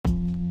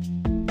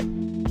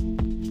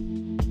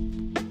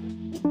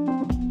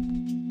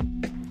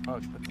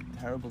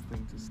terrible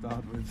thing to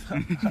start with.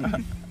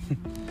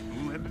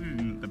 We'll edit it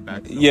in the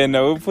back. Yeah,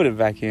 no, we'll put it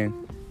back in.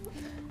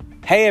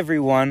 Hey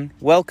everyone,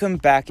 welcome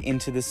back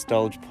into the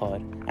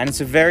Stoljpod. And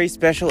it's a very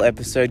special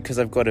episode because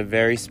I've got a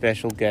very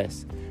special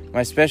guest.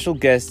 My special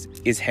guest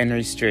is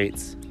Henry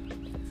Streets.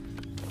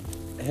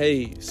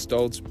 Hey,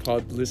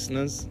 Stoljpod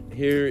listeners.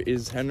 Here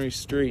is Henry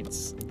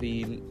Streets,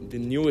 the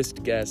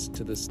newest guest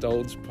to the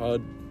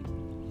Stoljpod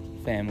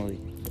Family.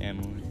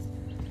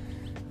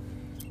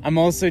 I'm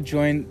also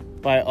joined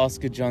by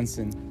Oscar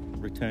Johnson.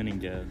 returning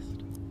guest.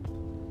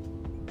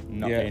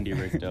 Not Yeah. Andy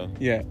Richter.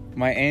 Yeah,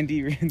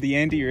 the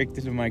Andy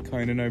Richter to my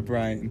Conan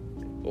O'Brien.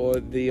 or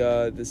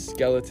the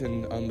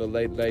skeleton on the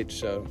Late Late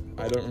Show.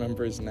 I don't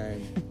remember his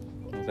name.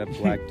 Was that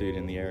black dude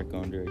in the Eric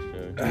Andre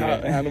show?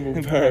 Hannibal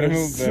Buress.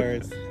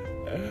 Hannibal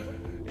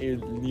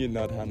Buress. You're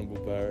not Hannibal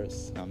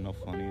Buress. I'm not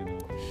funny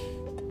enough.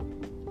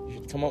 You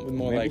should come up with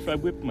more Maybe if I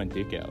whipped my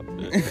dick out.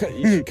 But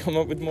You should come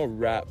up with more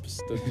raps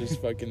to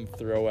just fucking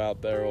throw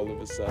out there all of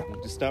a sudden.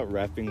 just start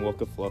rapping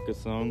Waka Flocka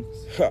songs.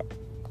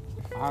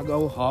 I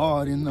go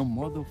hard in the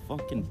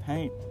motherfucking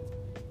paint.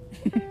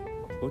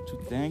 What you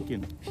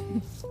thinking?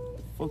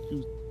 The fuck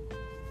you?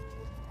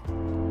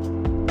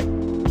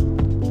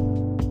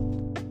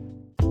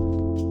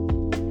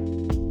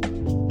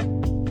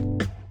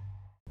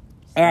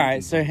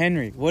 Alright, so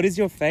Henry, what is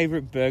your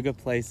favourite burger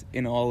place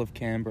in all of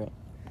Canberra?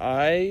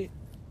 I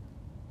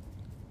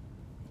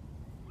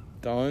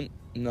don't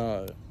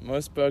know.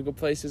 Most burger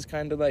places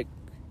kind of like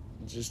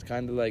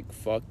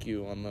fuck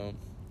you on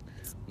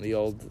the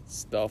old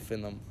stuff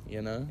in them,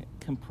 you know?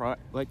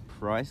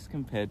 Price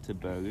compared to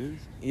burgers.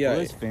 Yeah. All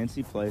those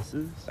fancy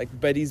places. Like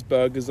Betty's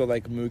Burgers or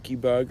like Mookie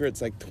Burger,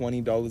 it's like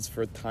 $20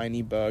 for a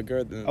tiny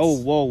burger. Then Oh,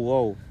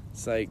 whoa.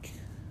 It's like,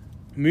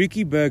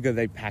 Mookie Burger,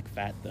 they pack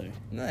fat though.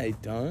 no, they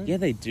don't. Yeah,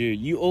 they do.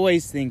 You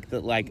always think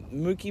that like...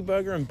 Mookie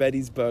Burger and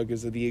Betty's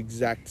Burgers are the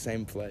exact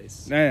same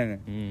place. No.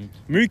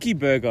 Mookie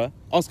Burger.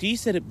 Oscar, you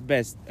said it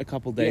best a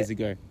couple days Yeah.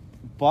 ago.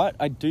 But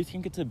I do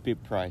think it's a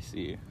bit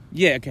pricey.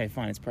 Yeah, okay,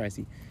 fine, it's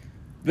pricey.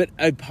 But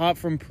apart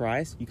from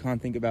price, you can't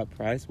think about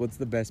price. What's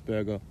the best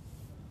burger?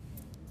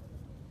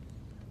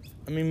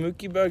 I mean,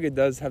 Mookie Burger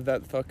does have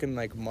that fucking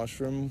like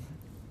mushroom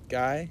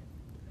guy.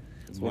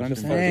 That's what I'm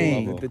With the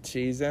saying. fucking- with the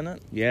cheese in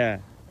it. Yeah.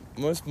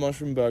 Most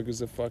mushroom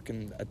burgers are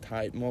fucking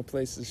tight. More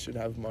places should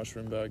have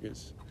mushroom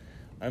burgers.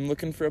 I'm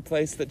looking for a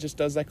place that just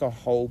does like a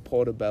whole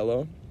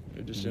portobello.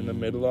 You're just in the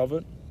middle of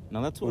it.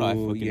 Now that's what I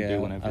Ooh, fucking yeah,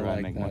 do whenever I I,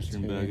 like make that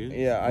mushroom too. burgers.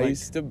 Yeah, I Like,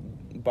 used to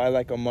buy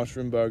like a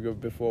mushroom burger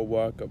before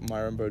work at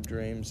My Rainbow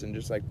Dreams and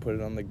just like put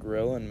it on the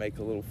grill and make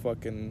a little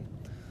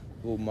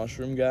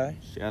mushroom guy.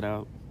 Shout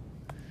out.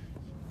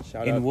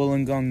 Shout In out.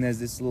 Wollongong, there's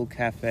this little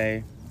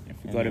cafe. I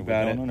forgot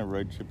about We're it. going on a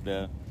road trip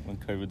there when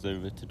COVID's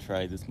over to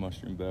try this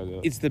mushroom burger.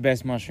 It's the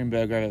best mushroom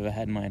burger I've ever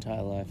had in my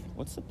entire life.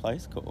 What's the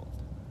place called?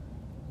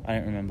 I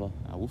don't remember.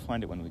 We'll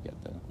find it when we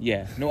get there.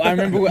 Yeah. No, I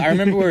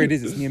remember where it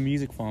is. It's near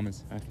Music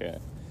Farmers, Okay.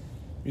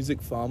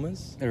 Music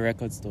Farmers. the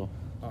record store.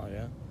 Oh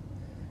yeah.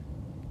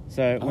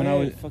 So when I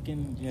was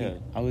Yeah.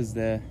 I was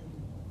there.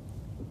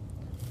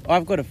 Oh,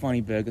 I've got a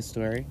funny burger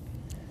story.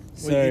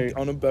 So, Were you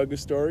on a burger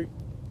story?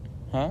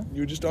 huh?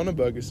 You were just on a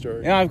burger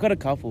story. Yeah, I've got a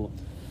couple.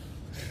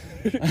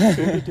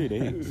 Dude,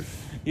 eats.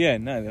 Yeah,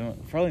 no, they're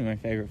probably my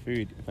favorite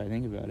food if I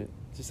think about it.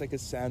 Just like a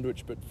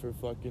sandwich, but for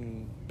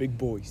fucking big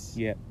boys.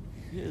 Yeah.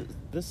 Yeah,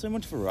 there's so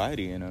much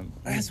variety in them.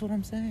 That's what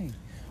I'm saying.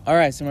 All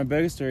right, so my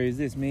burger story is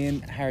this. Me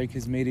and Harry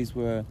Kosmides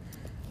were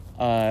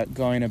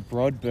going to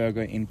Broad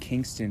Burger in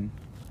Kingston,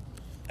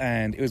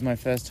 and it was my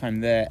first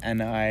time there,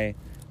 and I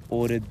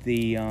ordered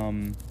the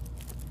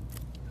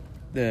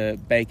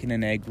bacon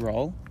and egg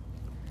roll.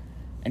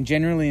 And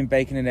generally in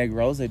bacon and egg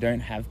rolls, they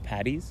don't have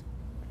patties.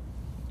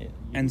 Yeah, you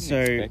And wouldn't so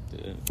expect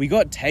it. we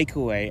got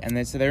takeaway, and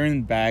they're in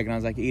the bag, and I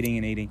was like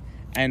eating,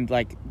 and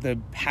like the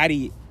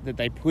patty that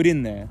they put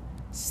in there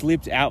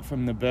slipped out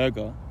from the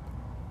burger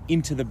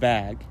into the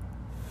bag,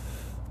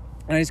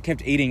 and I just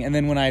kept eating. And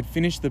then when I had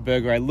finished the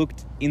burger, I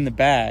looked in the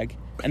bag,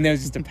 and there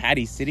was just a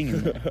patty sitting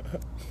in there.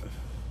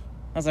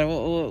 I was like,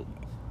 well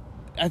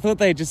I thought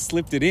they had just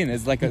slipped it in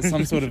as like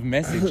some sort of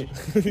message.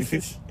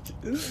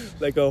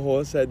 Like a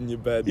horse head in your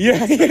bed. Yeah.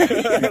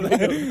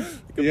 like a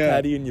Yeah.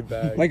 patty in your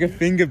bag. Like a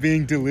finger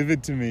being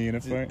delivered to me in a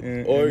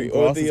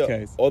glasses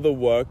case. Or the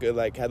worker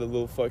like had a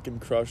little fucking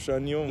crush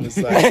on you and was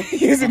like,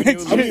 Here's an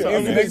extra- I'm here's an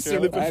gonna extra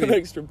slip patty. an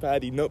extra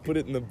patty, not put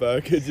it in the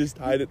burger, just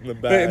hide it in the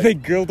bag. They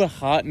grilled a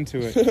heart into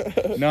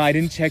it. No, I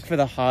didn't check for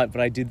the heart, but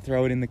I did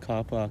throw it in the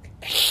car park.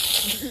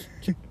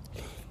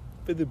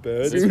 For the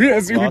birds. As we were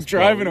Glass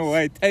driving blowers.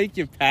 away, take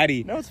your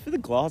patty. No, it's for the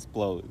glass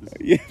blowers.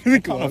 Yeah, the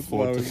Can't glass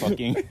afford to blowers.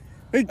 fucking.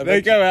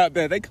 They go out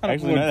there. They can't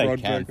Actually, afford no, they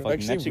Broad can. Burger. I Fucking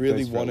actually that shit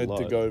really goes for a wanted to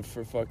lot. go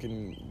for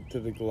fucking to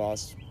the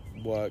glass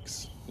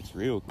works. It's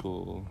real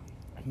cool.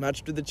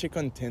 Matched with a chick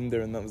on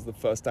Tinder, and that was the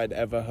first I'd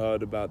ever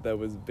heard about there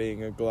was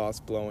being a glass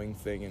blowing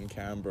thing in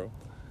Canberra.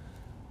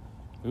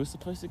 We were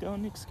supposed to go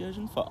on an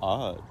excursion for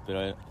art, but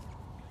I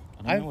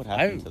don't know what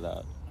happened to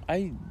that.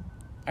 I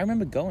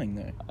remember going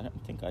though. I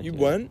don't think I You did.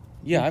 went?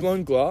 Yeah, You've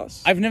blown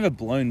glass? I've never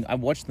blown. I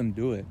watched them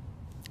do it.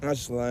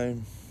 That's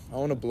lame. I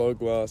want to blow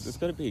glass. There's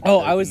got to be. A Oh,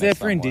 code I in was there for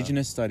somewhere.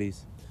 Indigenous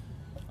studies.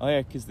 Oh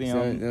yeah, because the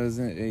So there was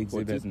an what's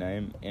exhibit. his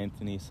name?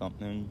 Anthony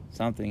something.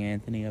 Something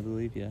Anthony, I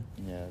believe. Yeah.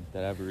 Yeah,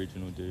 that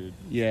Aboriginal dude.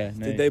 Yeah.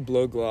 No. Did they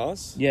blow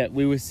glass? Yeah,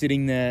 we were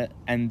sitting there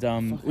and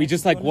Fuck, we I just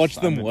just like got an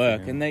watched them assignment for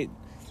work, him. and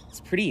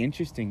it's pretty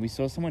interesting. We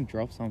saw someone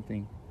drop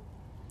something.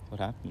 What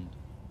happened?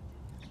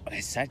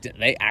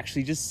 They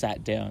actually just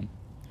sat down,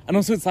 and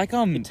also it's like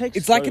It takes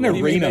it's like so an long.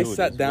 What do you mean arena. they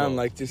sat down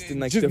like just in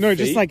like Just, defeat?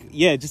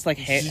 just like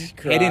head Just in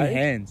cried?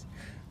 hands.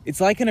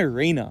 It's like an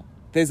arena.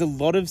 There's a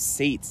lot of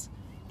seats,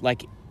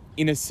 like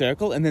in a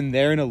circle, and then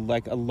they're in a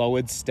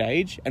lowered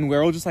stage, and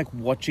we're all just like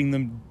watching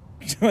them,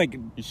 like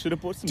You should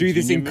have bought some. do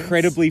this junior mints,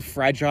 incredibly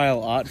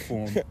fragile art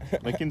form.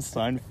 like in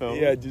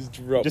Seinfeld. Yeah, just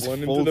drop Just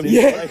one falls into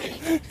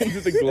the into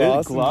the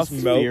glass, glass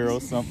and just sphere or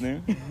melts.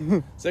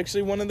 something. It's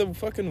actually one of the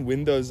fucking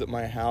windows at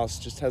my house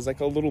just has like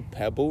a little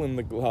pebble in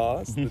the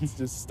glass that's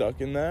just stuck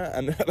in there,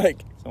 and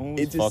like Someone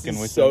was it just fucking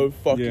is with so them.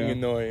 fucking Yeah.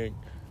 annoying.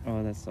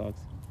 Oh, that sucks.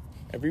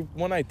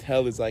 Everyone I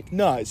tell is like,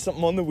 no, it's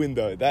something on the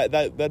window.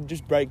 That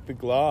just break the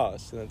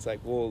glass, and it's like,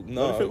 well,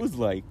 no, What if it was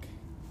like?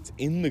 it's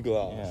in the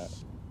glass. Yeah.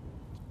 It's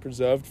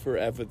preserved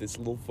forever. This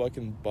little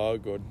fucking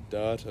bug or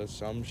dirt or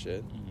some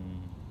shit.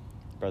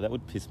 Bro, that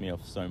would piss me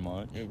off so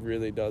much. It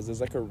really does.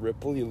 There's like a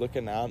ripple. You're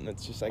looking out, and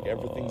it's just like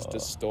everything's Oh.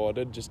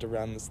 distorted just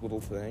around this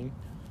little thing.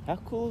 How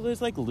cool are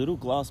those like little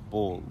glass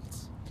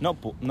balls? Not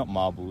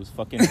marbles.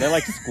 Fucking, they're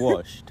like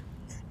squashed.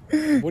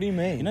 What do you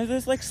mean? You know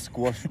those like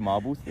squashed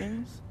marble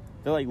things?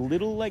 They're like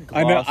little like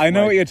glass. I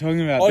know like, what you're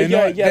talking about. Oh They're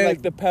yeah, not- yeah, they're-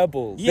 like the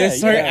pebbles. Yeah, They're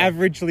so yeah.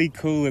 averagely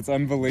cool. It's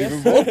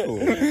unbelievable.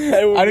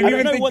 They were- I don't I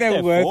even know think what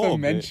they're worth for, a but,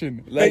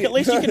 mention. Like, at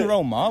least you can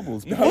roll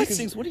marbles. But No, these 'cause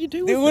things, what do you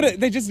do with them?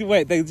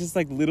 They're just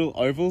like little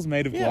ovals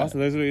made of Yeah. glass. Are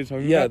those what you're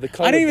talking Yeah, about? the I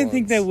coloured don't even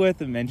think ones. they're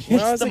worth a mention. When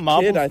I It's was the a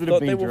marbles kid, I that have thought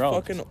been they were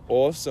dropped. fucking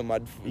awesome.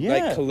 I'd Yeah.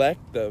 like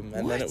collect them,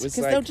 and then it was Because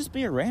like, they'll just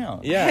be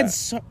around. yeah. I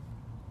had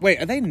Wait,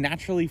 are they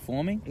naturally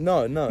forming?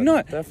 No, No.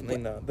 definitely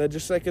not. They're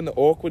just like an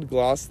awkward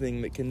glass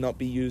thing that cannot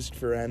be used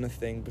for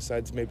anything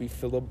besides maybe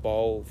fill a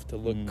bowl to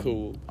look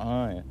cool.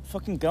 Oh, yeah.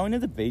 Fucking going to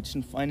the beach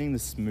and finding the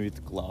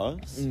smooth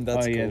glass.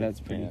 That's yeah, cool. that's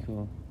pretty Yeah.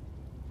 cool.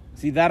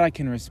 See, that I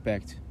can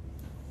respect.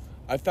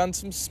 I found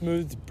some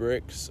smooth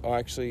bricks. Oh,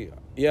 actually,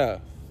 yeah,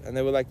 and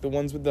they were like the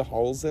ones with the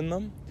holes in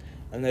them,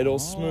 and they'd all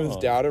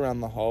smoothed out around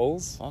the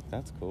holes, Fuck,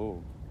 that's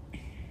cool.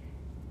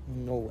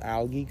 and all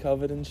algae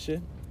covered and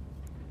shit.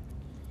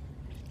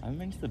 I haven't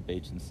been to the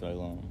beach in so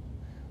long.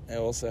 I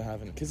also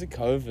haven't, because of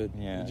COVID.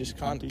 Yeah. You just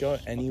do can't go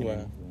fucking anywhere.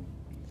 anything.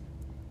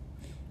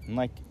 And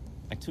like,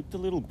 I took the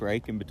little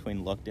break in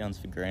between lockdowns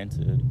for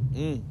granted,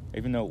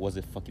 even though it was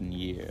a fucking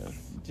year.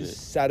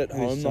 Just sat at was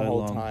home the so whole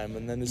long. time,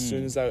 and then as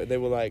soon as they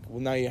were like, well,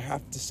 now you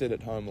have to sit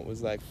at home, it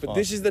was like, but Fuck.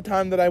 this is the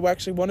time that I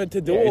actually wanted to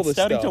do all It's this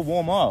starting stuff. to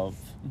warm up.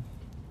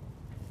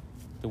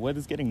 The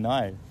weather's getting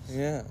nice.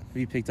 Yeah. Have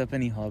you picked up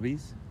any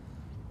hobbies?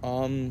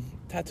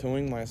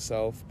 Tattooing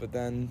myself, but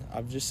then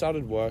I've just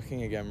started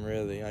working again,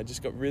 really. I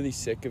just got really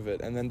sick of it,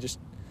 and then just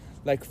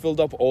like filled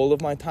up all of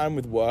my time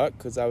with work,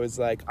 because I was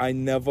like, I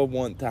never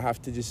want to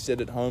have to just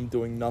sit at home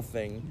doing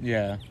nothing.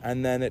 Yeah.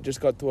 And then it just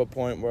got to a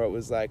point where it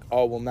was like,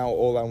 oh, well, now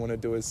all I want to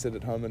do is sit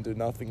at home and do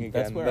nothing again.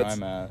 That's where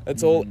I'm at.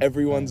 That's all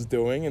everyone's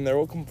doing, and they're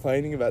all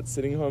complaining about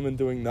sitting home and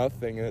doing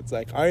nothing. And it's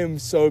like, I am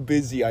so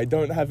busy, I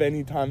don't have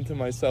any time to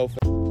myself.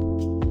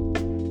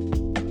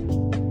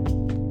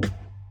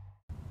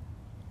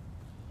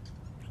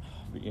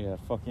 But yeah,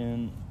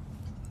 fucking...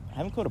 I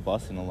haven't caught a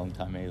bus in a long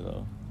time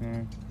either.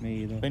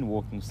 Me either. I've been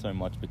walking so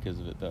much because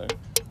of it though.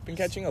 Been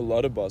catching a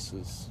lot of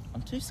buses.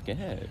 I'm too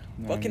scared.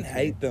 No, Fucking me too.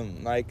 hate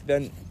them. Like,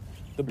 then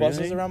the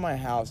buses Really? around my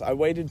house, I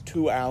waited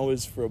 2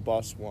 hours for a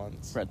bus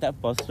once. Bro,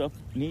 that bus stop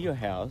near your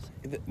house,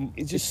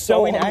 It's just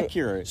so so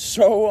inaccurate.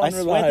 So I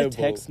unreliable. swear the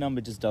text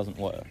number just doesn't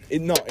work.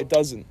 It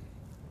doesn't.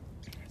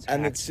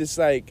 And hacked. it's just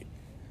like,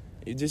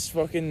 it just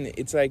fucking,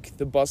 it's like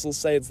the bus will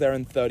say it's there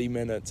in 30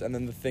 minutes, and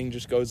then the thing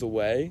just goes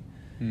away.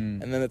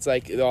 And then it's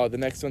like, oh, the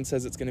next one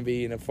says it's going to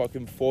be in a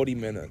fucking 40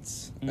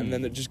 minutes. And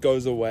then it just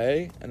goes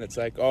away, and it's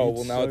like, oh, It's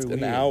well, now so it's an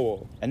weird.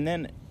 hour. And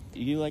then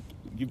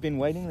you've been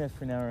waiting there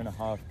for an hour and a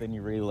half, then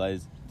you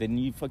realize, then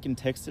you fucking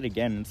text it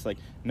again, and it's like,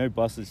 no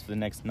buses for the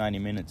next 90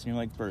 minutes. And you're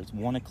like, bro, it's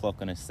 1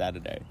 o'clock on a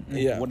Saturday.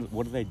 Yeah.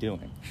 What are they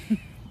doing?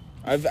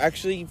 I've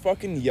actually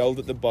fucking yelled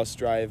at the bus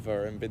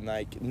driver and been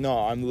like,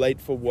 no, I'm late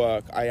for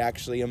work. I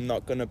actually am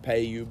not going to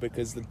pay you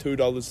because the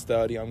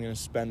 $2.30 I'm going to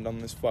spend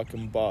on this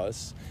fucking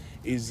bus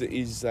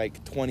is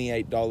like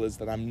 $28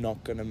 that I'm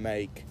not going to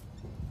make.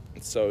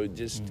 So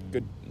just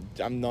good.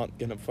 I'm not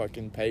going to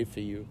fucking pay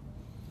for you.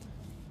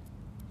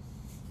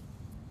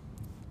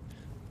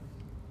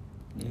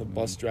 And the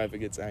bus driver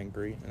gets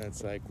angry, and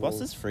it's like, well,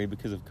 Bus is free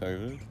because of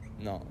COVID?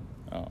 no,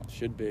 Oh.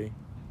 should be.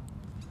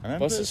 I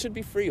remember, Buses should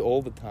be free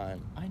all the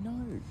time. I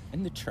know.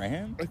 And the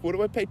tram? Like, what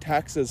do I pay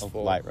taxes Of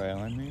for? light rail,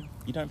 I mean.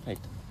 You don't pay...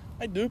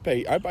 I do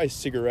pay. I buy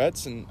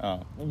cigarettes and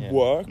yeah.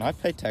 work. And I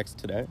pay tax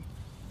today.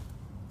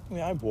 I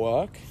mean, I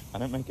work. I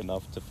don't make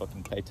enough to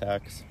fucking pay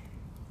tax.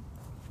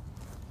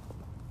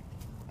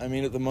 I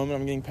mean, at the moment,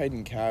 I'm getting paid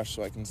in cash,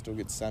 so I can still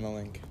get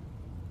Centrelink.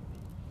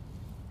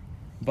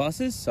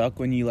 Buses suck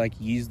when you like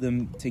use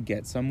them to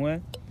get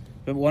somewhere.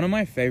 But one of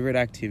my favorite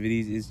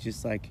activities is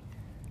just like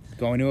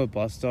going to a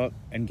bus stop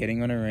and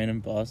getting on a random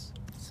bus,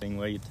 Seeing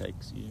where it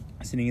takes you.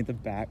 sitting at the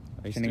back,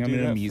 I used pretending to I'm do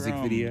in a that music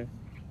from video.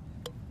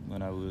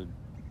 When I would,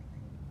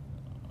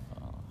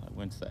 I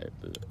wouldn't say it,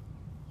 but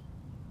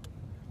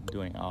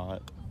doing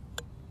art.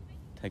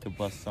 Take a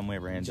bus somewhere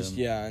random.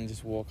 And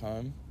just walk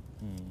home.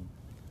 Hmm.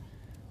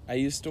 I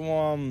used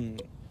to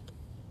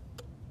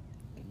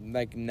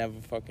like never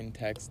fucking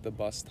text the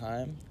bus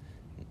time,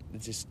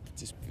 just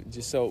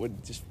so it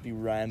would just be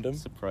random.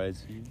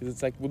 Surprise you. Because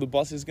it's like, well, the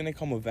bus is gonna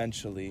come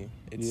eventually.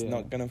 It's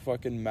not gonna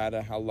fucking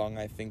matter how long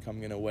I think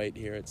I'm gonna wait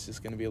here. It's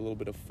just gonna be a little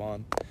bit of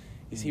fun.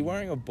 Is he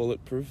wearing a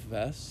bulletproof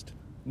vest?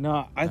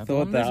 No, I The thought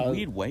one that. with Was,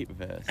 weird weight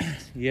vest.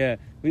 yeah,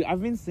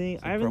 I've been seeing.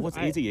 I haven't. Bro, what's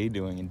EZE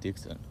doing in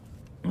Dixon?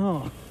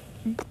 Oh,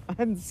 I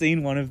hadn't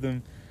seen one of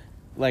them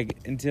like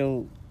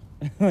until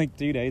like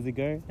 2 days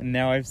ago, and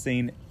now I've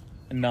seen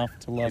enough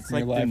to last It's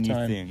me like a the new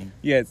lifetime. thing.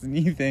 Yeah, it's a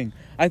new thing.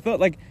 I thought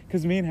like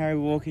because me and Harry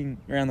were walking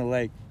around the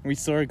lake, and we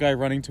saw a guy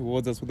running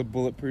towards us with a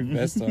bulletproof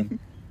vest on,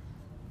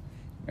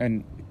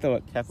 and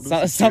thought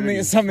Capital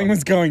something security.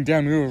 was going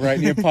down. We were right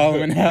near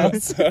Parliament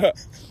House.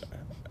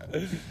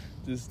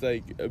 Just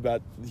like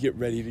about to get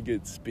ready to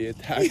get spear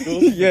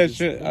tackled. Yeah, Just-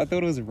 sure. I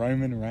thought it was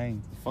Roman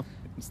Reigns. Fuck,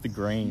 it's the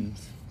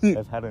Greens.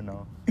 They've had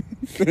enough.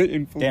 Damn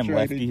Infiltrating.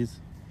 lefties.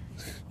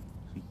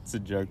 It's a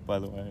joke, by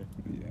the way.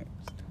 Yeah.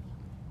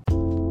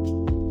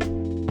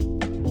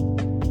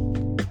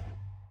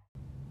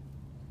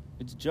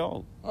 It's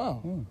Joel.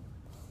 Oh.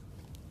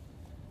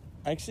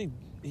 Actually,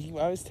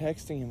 I was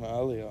texting him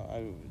earlier.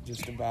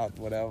 Just about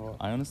whatever.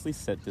 I honestly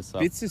set this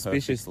up. Bit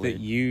suspicious perfectly. that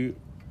you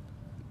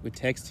were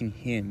texting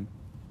him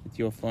with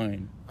your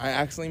phone. I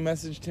actually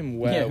messaged him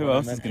where. Yeah, who when I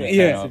else meant is gonna to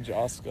say message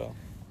Oscar.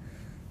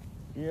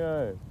 Yeah,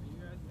 Are you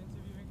guys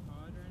interviewing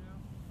Pod right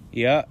now?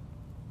 Yeah.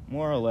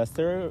 more or less.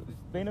 There have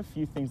been a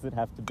few things that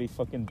have to be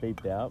fucking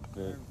beeped out,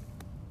 but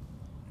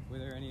Were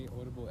there any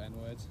audible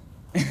N-words?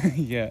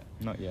 Yeah.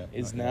 not yet.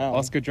 Is not now.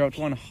 Oscar dropped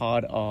one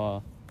hard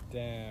R.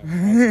 Damn.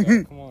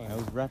 Oscar, come yet. I on.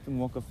 was rapping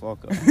Waka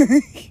Flocka.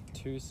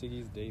 2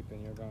 ciggies deep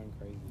and you're going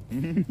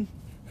crazy.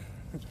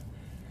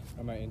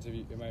 Am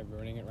I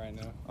ruining it right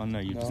now? Oh no,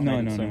 you just No,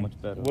 made no, it so no.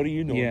 much better. What are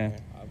you doing? Yeah. Here?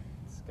 I'm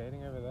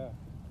skating over there.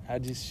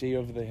 How'd you see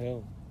over the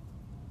hill?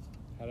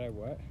 How did I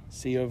what?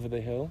 See over the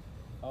hill?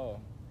 Oh,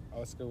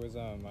 Oscar was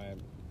my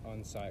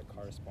on-site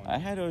correspondent. I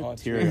had Oh,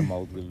 it's ulterior really-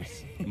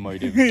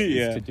 motives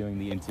Yeah. to doing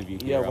the interview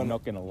Yeah, here. when- I'm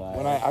not gonna lie.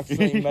 When I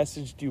actually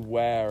messaged you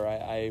where,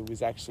 I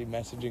was actually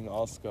messaging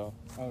Oscar.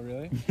 Oh,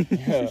 really?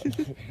 Yeah.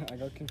 I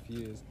got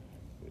confused.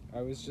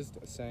 I was just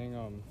saying,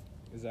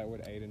 is that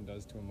what Aiden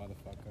does to a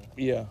motherfucker?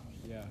 Yeah.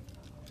 Yeah.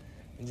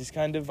 And just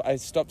kind of, I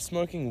stopped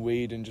smoking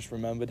weed and just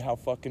remembered how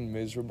fucking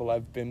miserable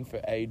I've been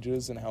for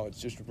ages and how it's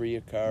just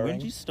reoccurring. When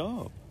did you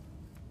stop?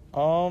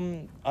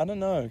 I don't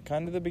know,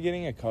 kind of the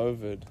beginning of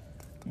COVID.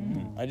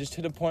 I just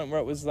hit a point where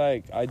it was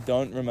like, I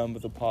don't remember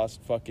the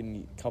past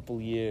fucking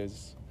couple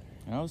years.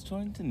 And I was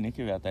talking to Nick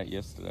about that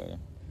yesterday.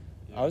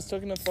 I was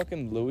talking to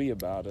fucking Louis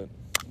about it.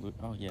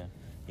 Oh yeah.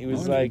 He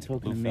was No one like,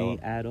 talking to Blue me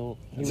fella. at all.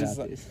 he was about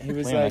like, this. he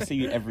was Liam, I like, see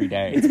you every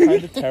day. it's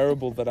kind of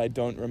terrible that I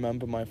don't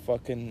remember my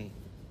fucking,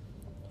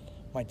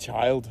 my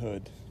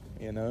childhood,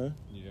 you know?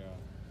 Yeah.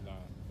 No,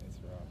 it's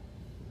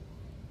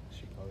rough.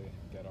 Should probably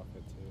get off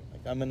it too.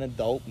 Like, I'm an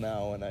adult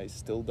now and I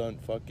still don't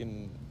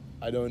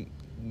I don't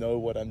know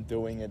what I'm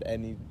doing at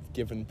any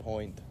given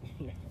point.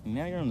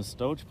 Now you're on the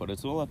Stoljpod.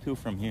 It's all uphill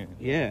from here.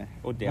 Yeah.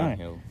 Or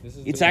downhill. This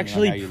is It's the- how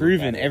actually you look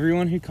proven. at it.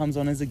 Everyone who comes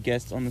on as a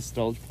guest on the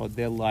Stoljpod,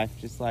 their life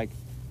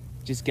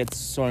just gets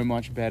so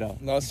much better.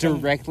 Last time-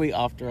 Directly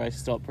after I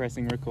stop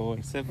pressing record.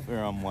 Except for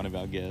one of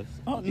our guests.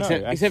 Oh no,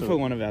 except for actually.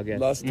 one of our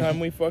guests. Last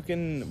time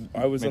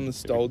I was on the Meant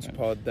to be.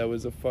 Stoljpod, there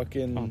was a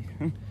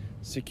fucking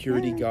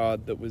security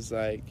guard that was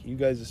like, you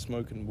guys are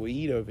smoking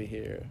weed over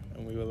here.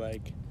 And we were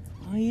like,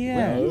 Oh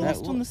yeah. Well, We that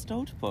lost on the was-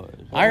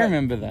 Stoljpod. I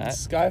remember that.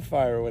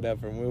 Skyfire or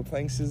whatever, and we were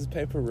playing scissors,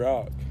 paper,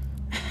 rock.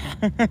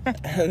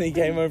 And he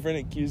came over and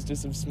accused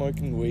us of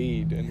smoking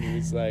weed, and he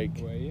was like,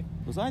 Were you?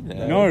 Was I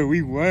there? No,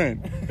 we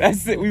weren't.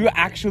 That's it. We were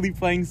actually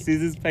playing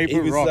scissors, It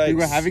paper, was rock. like We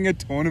were having a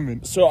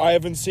tournament. so I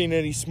haven't seen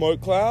any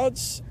smoke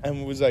clouds? And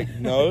we was like,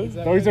 no. Is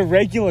that Those what- are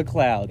regular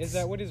clouds. Is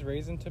that what his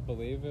reason to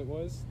believe it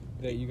was?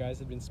 That you guys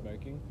had been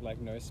smoking? Like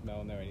no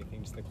smell, no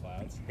anything, just the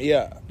clouds?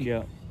 Yeah.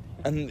 Yeah.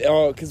 And,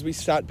 because we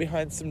sat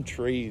behind some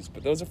trees,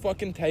 but there was a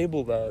fucking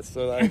table there,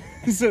 so like...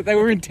 So they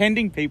were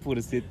intending people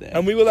to sit there.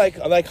 And we were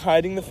like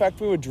hiding the fact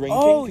we were drinking.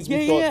 Oh 'cause yeah,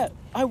 we thought yeah.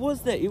 I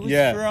was there. It was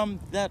Yeah. for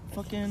that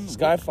fucking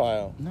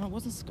Skyfire. No, it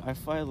wasn't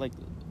Skyfire. Like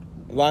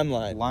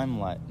Limelight.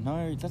 Limelight.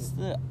 No, that's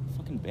the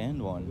fucking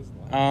band What one. is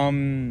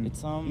that?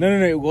 It's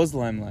No, it was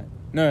Limelight.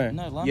 No.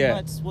 No, Yeah.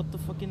 Limelight's what the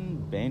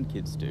fucking band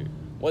kids do.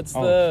 What's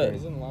Oh, the...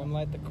 Isn't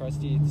Limelight the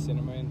crusty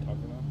cinema in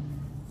Takuma?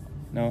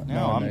 No,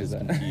 No, one I'm knows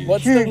just that. confused.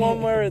 What's the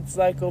one where it's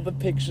like all the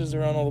pictures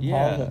are on all the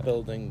Yeah. Parliament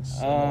buildings?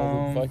 And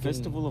all the fucking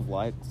Festival of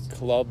Lights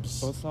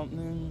clubs. or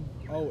something?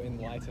 Oh,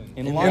 Enlighten.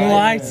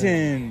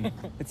 Enlighten.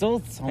 It's all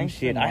some Thanks for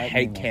shit. I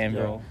hate enlightening us,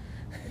 Canberra. Joel.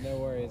 No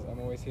worries, I'm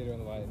always here to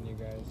enlighten you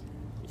guys.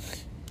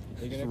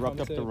 You're Just gonna rock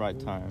come up to the right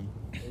time.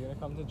 You're gonna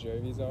come to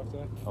Jovi's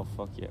after? Oh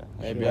fuck yeah.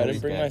 Maybe I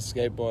didn't bring my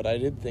skateboard. I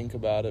did think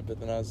about it, but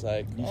then I was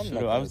like, You I'm should.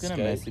 not I was gonna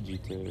skate. message you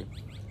too.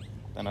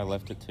 Then I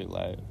left it too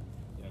late.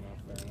 Yeah,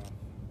 no, fair enough.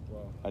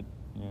 Well,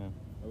 Yeah.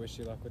 I wish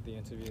you luck with the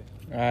interview.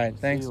 All right,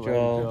 thanks, you later,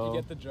 Joel. Joel.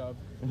 You get the job.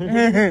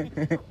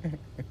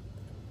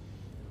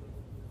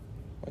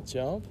 What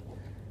job?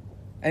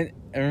 And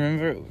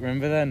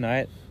remember that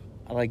night,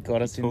 I like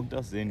got us in. Talked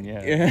us in,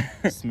 yeah.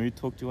 Yeah. Smooth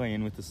talked your way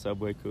in with the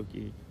Subway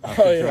cookie. Oh,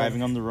 After yeah.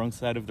 driving on the wrong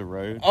side of the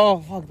road. Oh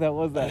fuck, that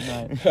was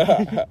that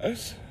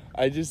night.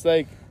 I just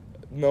like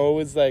Noah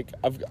was like,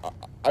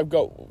 I've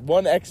got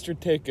one extra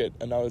ticket,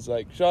 and I was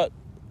like, shut.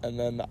 And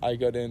then I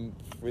got in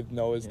with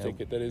Noah's Yeah.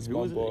 ticket that his Who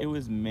mum was it? bought. It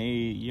was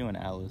me, you, and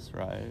Alice,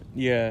 right?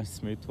 Yeah.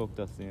 Smooth talked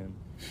us in.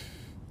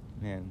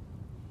 Man,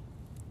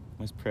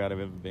 most proud I've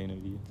ever been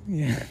of you.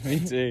 Yeah, me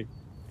too.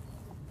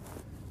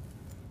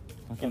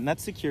 And that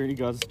security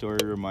guard story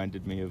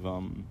reminded me of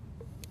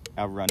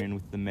our run-in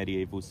with the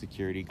medieval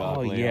security guard.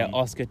 Oh Leon. yeah,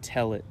 Oscar,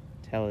 tell it.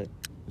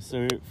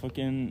 So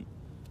fucking,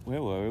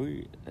 where were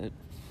we? At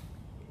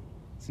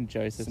St.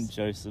 Joseph's. St.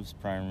 Joseph's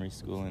Primary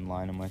School in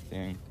Lynham, I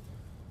think.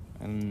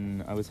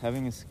 And I was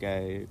having a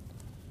skate,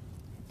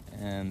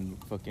 and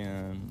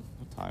fucking,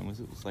 what time was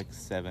it? It was like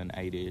 7,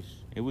 8-ish.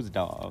 It was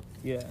dark.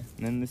 Yeah.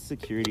 And then this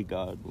security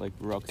guard, like,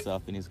 rocks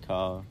up in his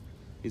car.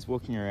 He's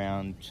walking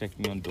around,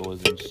 checking on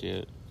doors and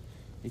shit.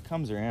 He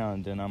comes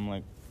around, and I'm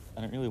like,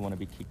 I don't really want to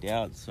be kicked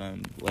out, so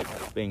I'm, like,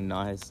 being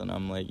nice, and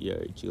I'm like, yo,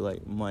 do you,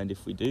 like, mind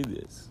if we do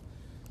this?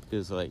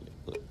 Because, like,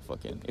 look,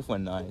 fucking, if we're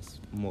nice,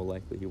 more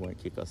likely he won't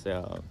kick us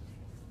out.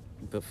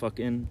 But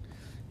fucking,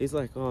 he's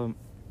like, oh,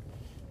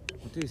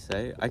 what did he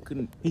say? I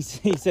couldn't, He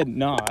said,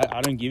 no, I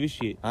don't give a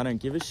shit. I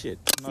don't give a shit.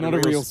 It's not a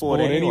real sport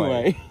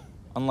anyway.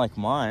 Unlike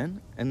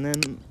mine. And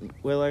then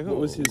we're like, What oh,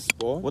 was his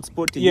sport? what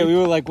sport do Yeah, you we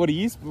were like, what do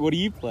you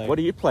play? What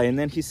do you play? And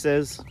then he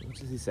says, what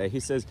does he say? He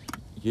says,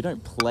 you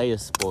don't play a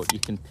sport, you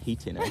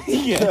compete in it.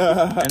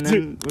 Yeah. And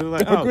then we were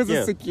like, Doug oh, was yeah.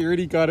 a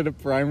security guard at a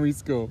primary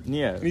school.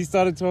 Yeah. And he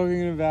started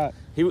talking about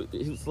He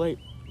was like,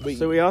 Wait.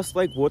 so we asked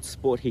like what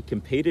sport he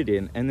competed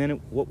in, and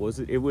then what was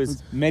it? It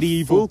was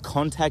medieval. full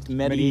contact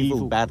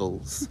medieval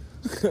battles.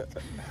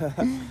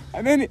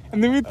 And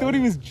then we thought he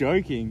was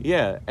joking.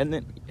 Yeah, and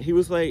then he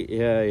was like,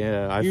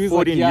 yeah, I He was fought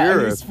like, in yeah, Europe.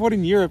 he was fought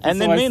in Europe. And so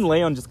then I me s- and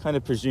Leon just kind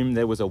of presumed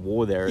there was a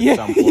war there at Yeah,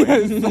 some point.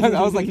 yeah,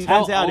 I was like, how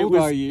Turns out it old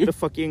was are you? the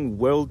fucking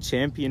world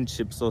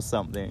championships or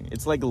something.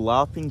 It's like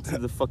LARPing to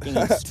the fucking To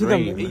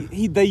them,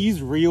 extreme. they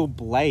use real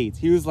blades.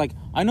 He was like,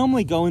 I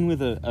normally go in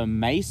with a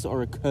mace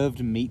or a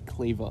curved meat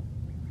cleaver.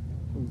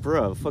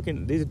 Bruh,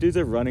 fucking these dudes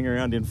are running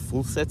around in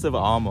full sets of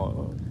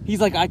armor.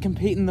 He's like, I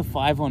compete in the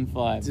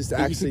 5-on-5. Just But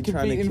you actually can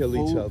trying to compete in kill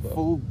each full- other.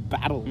 Full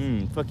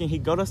battles. Fucking he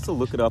got us to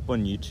look it up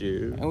on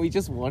YouTube. And we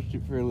just watched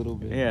it for a little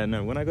bit. Yeah,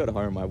 no, when I got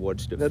home I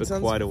watched it That for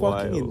sounds quite a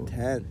fucking while.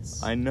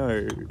 intense. I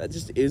know. That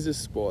just is a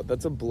sport.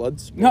 That's a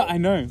blood sport. No, I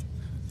know.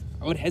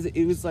 I would hesitate.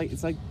 It's like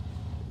It's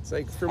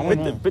like from I don't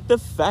But know. but the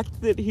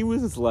fact that he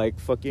was like,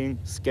 fucking,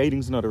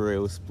 skating's not a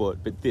real sport,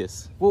 but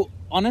this. well,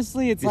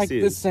 honestly, it's This like the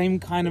is. same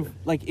kind of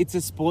like it's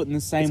a sport in the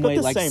same got way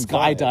the like same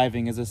vibe.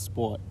 skydiving is a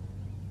sport.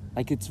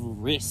 Like it's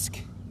risk.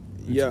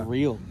 It's Yeah.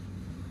 real.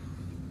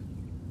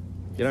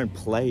 You don't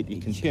play it,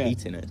 you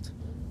compete in it.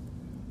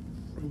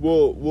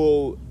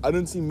 well, I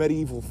don't see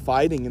medieval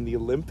fighting in the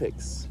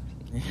Olympics.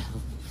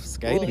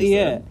 Skating. Well,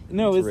 yeah. though.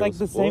 No, a it's real like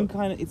the same sport.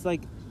 kind of. It's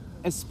like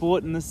a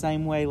sport in the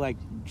same way, like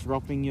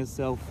dropping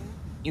yourself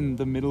in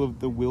the middle of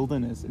the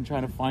wilderness and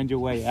trying to find your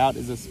way out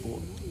is a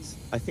sport.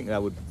 I think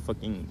that would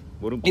fucking.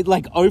 It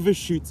like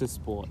overshoots a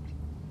sport.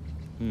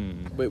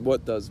 Wait,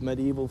 what does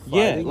medieval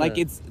Yeah, fighting? like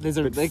or- it's there's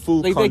a But like,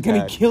 full they're gonna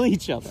contact. kill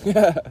each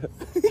other.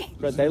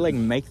 But they like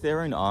make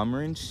their own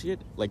armor and shit,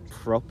 like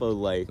proper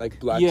like. like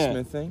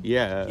blacksmithing.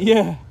 Yeah.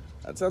 Yeah,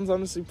 That sounds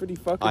honestly pretty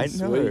fucking I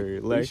sweet. know, We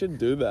like- should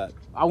do that.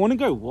 I want to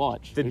go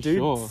watch. The for dude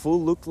sure.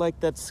 full looked like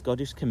that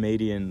Scottish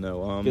comedian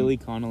though. Billy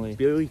Connolly.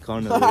 Billy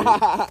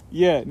Connolly.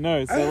 Yeah,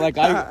 no. So like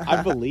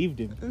I believed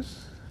him.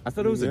 I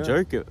thought it was Yeah. a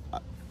joke.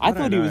 I don't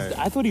thought he was. know.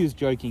 I thought he was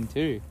joking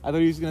too. I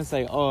thought he was gonna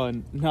say, "Oh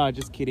no,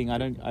 just kidding. I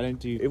don't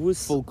do It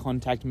was- full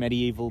contact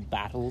medieval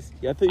battles.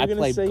 Yeah, I thought you I were gonna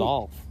play say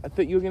golf. I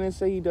thought you were gonna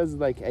say he does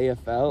like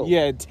AFL.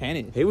 Yeah,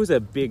 tennis. He was a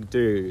big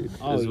dude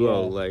Oh, as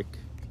well. yeah. Like,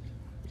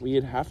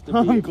 We'd have to. Be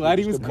I'm glad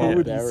he was just a cool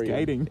with his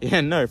barbarian. skating.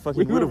 yeah, no, fucking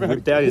We would have would've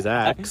whipped out his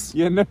axe.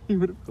 Yeah, no, he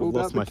would have pulled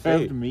lost out the my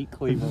curved feet. meat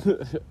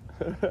cleaver.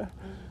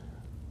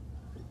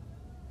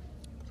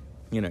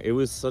 You know, it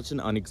was such an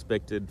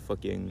unexpected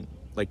fucking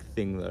like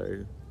thing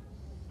though.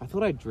 I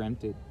thought I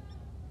dreamt it.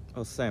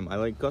 Oh, same. I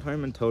like got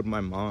home and told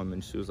my mom,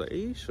 and she was like, "Are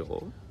you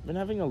sure? I've been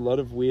having a lot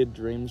of weird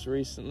dreams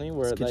recently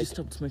where Could like you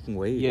stop smoking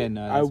weed?" Yeah,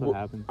 no, that's what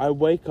happened. I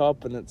wake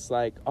up and it's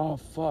like, oh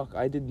fuck,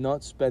 I did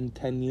not spend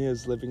 10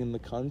 years living in the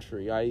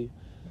country. I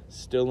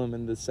still am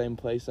in the same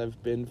place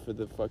I've been for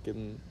the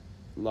fucking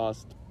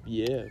last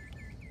year.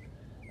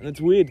 And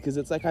it's weird because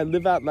it's like I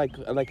live out like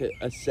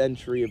a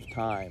century of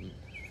time.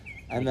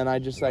 And then I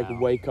just like Wow.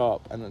 wake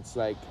up and it's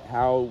like,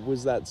 how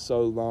was that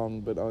so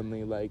long but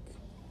only like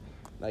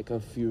a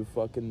few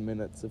fucking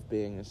minutes of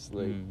being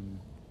asleep?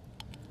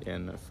 Yeah,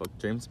 no, fuck.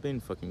 Dream's been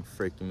fucking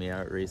freaking me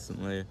out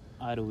recently.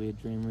 I had a weird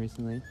dream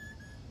recently.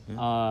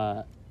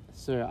 Yeah.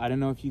 So I don't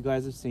know if you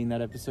guys have seen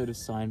that episode of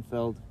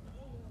Seinfeld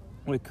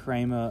where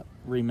Kramer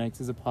remakes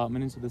his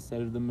apartment into the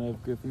set of the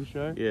Merv Griffin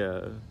show.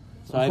 Yeah.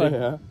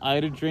 So I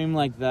had a dream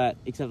like that,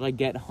 except I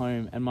get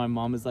home and my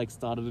mom has like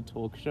started a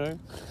talk show.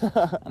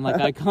 And like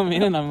I come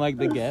in and I'm like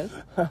the guest.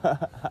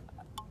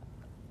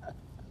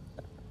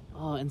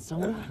 Oh, and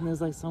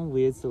there's like some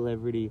weird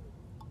celebrity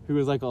who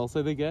was like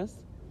also the guest.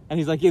 And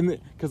he's like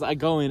because I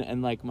go in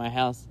and like my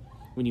house,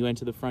 when you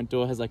enter the front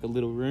door, has like a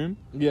little room.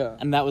 Yeah.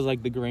 And that was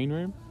like the green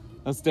room.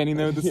 I was standing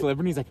there with the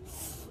celebrity. He's like,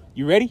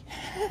 "You ready?"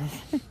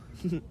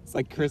 It's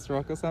like Chris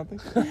Rock or something.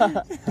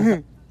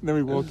 Then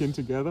we walk in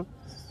together.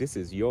 This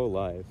is your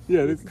life.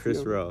 Yeah, with this is Chris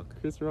your- Rock.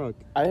 Chris Rock.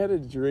 I had a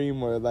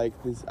dream where like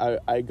this,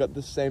 I got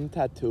the same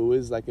tattoo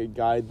as like a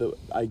guy that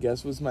I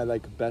guess was my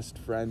like best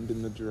friend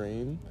in the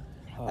dream.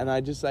 And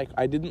I just like,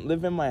 I didn't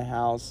live in my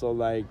house, so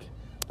like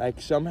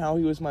somehow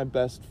he was my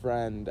best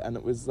friend, and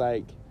it was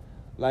like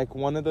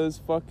one of those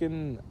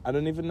fucking, I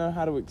don't even know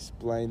how to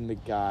explain the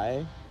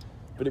guy,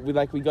 but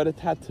we got a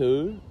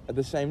tattoo,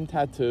 the same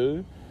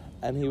tattoo,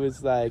 and he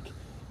was like,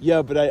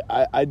 yeah, but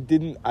I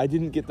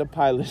didn't get the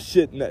pile of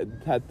shit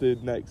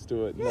tattooed next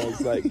to it, and I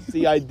was like,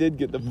 see, I did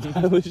get the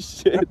pile of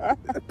shit,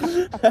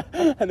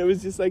 and it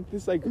was just like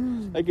this like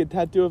a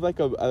tattoo of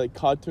like a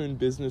cartoon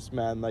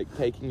businessman like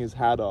taking his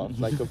hat off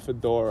like a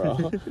fedora,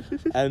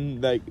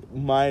 and like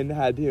mine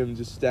had him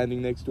just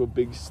standing next to a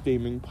big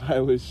steaming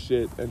pile of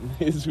shit, and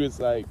his was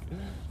like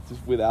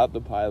just without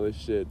the pile of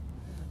shit.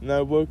 And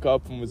I woke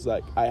up and was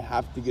like, I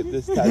have to get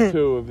this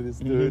tattoo of this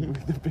dude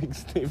with the big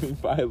steaming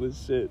pile of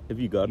shit. Have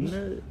you gotten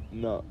it?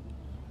 No.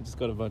 Just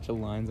got a bunch of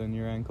lines on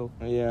your ankle.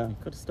 Yeah.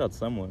 Got to start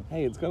somewhere.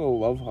 Hey, it's got a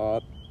love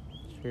heart.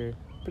 Sure.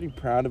 Pretty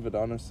proud of it,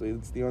 honestly.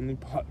 It's the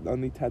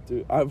only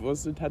tattoo. I've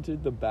also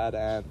tattooed the bad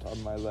ant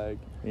on my leg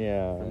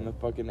Yeah. from the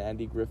fucking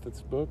Andy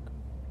Griffiths book.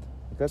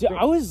 That's Dude,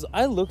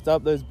 I looked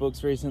up those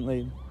books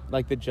recently,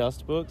 like the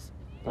Just books.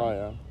 Oh,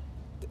 yeah.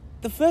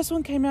 The first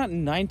one came out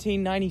in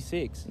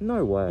 1996.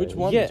 No way. Which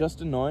one? Yeah.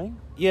 Just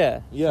Annoying? Yeah,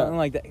 Yeah. something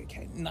like that.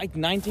 Okay, like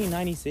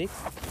 1996.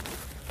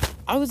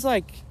 I was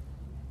like,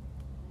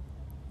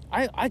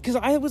 because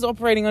I was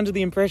operating under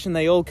the impression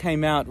they all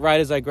came out right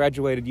as I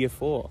graduated year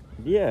 4,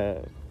 Yeah.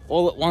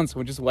 all at once.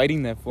 We're just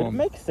waiting there But for it them.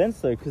 makes sense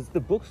though, because the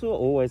books were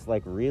always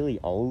like really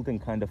old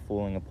and kind of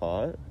falling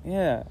apart.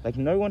 Yeah, Like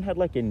no one had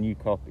like a new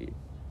copy.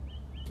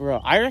 bro.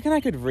 I reckon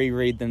I could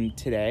reread them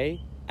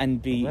today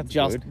and be Well, that's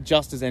just good.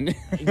 just as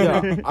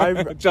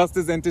Yeah, just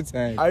as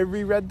entertained. I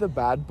reread the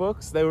bad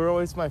books. They were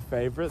always my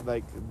favorite.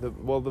 Like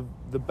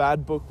the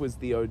bad book was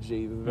the OG.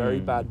 The very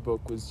bad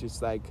book was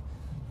just like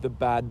the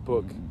bad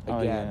book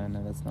Oh yeah, again.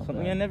 no, that's not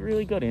Something bad. I never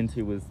really got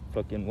into was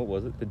fucking, what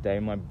was it? The Day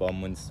My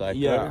Bum Went Psycho.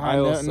 Yeah, I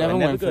also- never I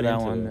never went for got that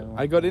into one. it. no.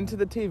 I got into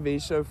the TV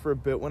show for a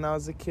bit when I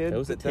was a kid. There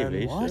was a but then-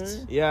 TV What?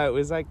 show? Yeah, it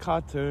was like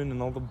cartoon,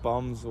 and all the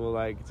bums were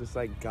like just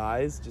like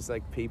guys, just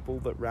like people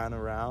that ran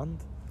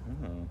around.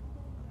 Oh.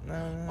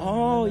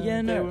 No, yeah,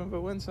 they no. went for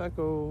one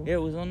cycle. Yeah,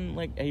 it was on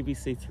like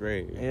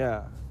ABC3.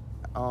 Yeah.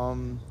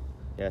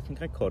 Yeah, I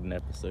think I caught an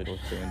episode or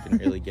two and didn't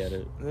really get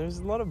it. There's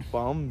a lot of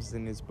bums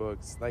in his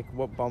books. Like,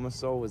 what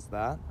Bulbasaur was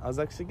that? I was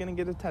actually gonna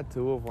get a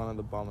tattoo of one of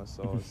the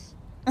Bulbasaurs.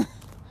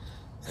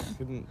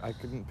 I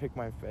couldn't pick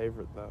my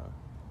favorite though.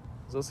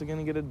 I was also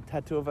gonna get a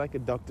tattoo of like a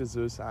Dr.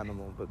 Zeus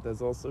animal, but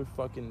there's also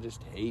fucking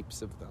just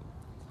heaps of them.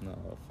 No,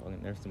 fucking,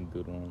 there's some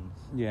good ones.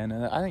 Yeah,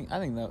 no, I think that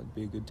would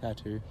be a good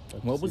tattoo.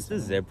 Like, What to was see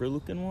the someone-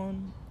 zebra-looking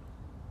one?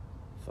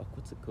 Fuck,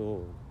 what's it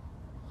called?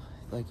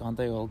 Like, aren't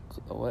they all?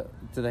 What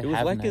do they It was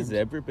have? like names? a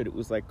zebra, but it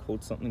was like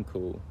called something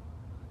cool.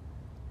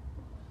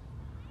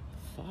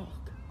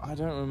 Fuck. I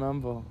don't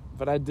remember,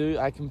 but I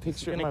can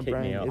picture it in gonna my kick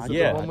me brain. out. Is it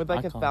Yeah. the one with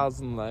like I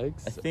 1,000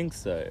 legs? I think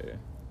so.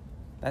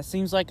 That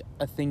seems like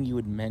a thing you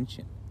would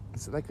mention.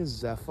 Is it like a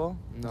zephyr?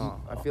 No,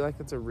 I feel like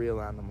it's a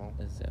real animal.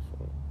 A zephyr.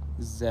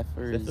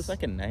 Zephyr is Zephyr's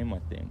like a name, I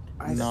think.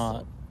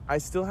 I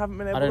still haven't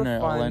been able I don't to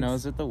know. find. All I know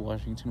is that the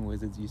Washington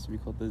Wizards used to be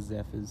called the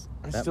Zephyrs.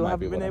 I That still might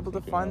be haven't been what I'm able to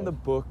thinking find of. the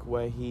book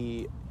where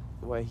he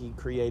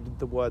created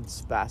the word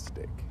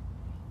spastic.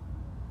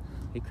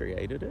 He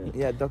created it?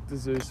 Yeah, Dr.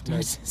 Zeus.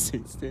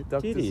 made-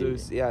 Dr. Did he?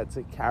 Zeus. Yeah, it's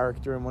a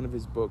character in one of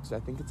his books. I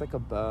think it's like a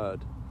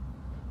bird.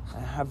 I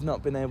have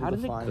not been able How to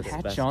did it find it.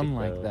 catch Spastic on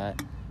like bird.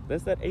 that?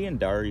 There's that Ian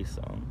Durry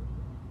song.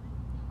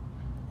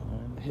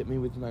 Hit me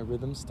with my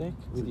rhythm stick.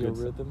 It's With a your good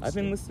song. rhythm. I've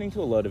been stick. listening to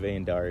a lot of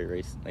Ian Durry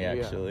recently, Yeah.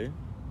 actually.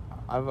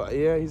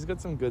 Yeah, he's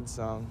got some good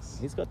songs.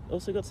 He's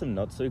also got some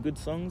not so good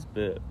songs,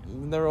 but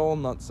They're all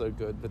not so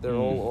good, but they're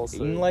all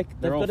also in,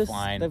 like They're all got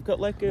fine. They've got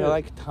like a they're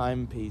like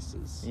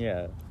timepieces.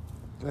 yeah.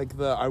 Like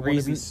the I Want to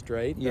Reason- Be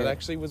Straight. yeah. That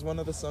actually was one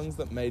of the songs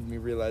that made me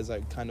realize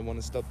I kind of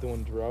want to stop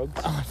doing drugs.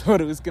 Oh, I thought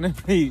it was gonna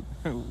be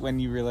when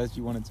you realized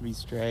you wanted to be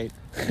straight.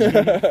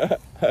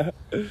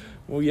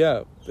 Well,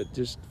 yeah, but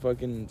just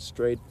fucking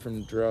straight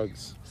from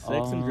drugs.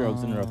 Sex and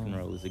Drugs and Rock and Oh.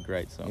 Roll is a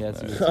great song. Yeah,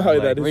 it's a though. good Oh, song.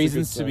 that Like, is a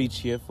Reasons good to be song.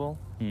 cheerful.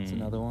 It's Hmm.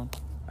 another one.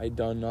 I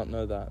do not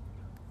know that.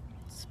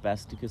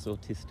 Spasticus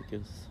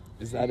Autisticus.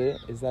 Is that it?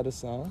 Is that a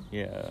song?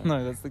 Yeah.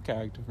 No, that's the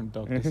character from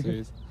Dr.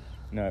 Seuss.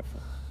 No.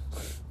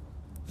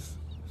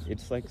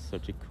 It's like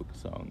such a cooked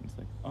song. It's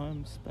like,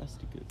 I'm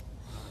spasticus,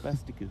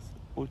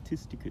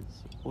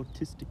 autisticus.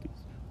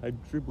 I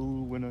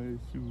dribble when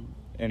I shoot.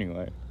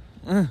 Anyway.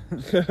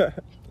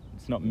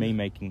 It's not me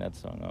making that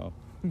song up.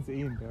 It's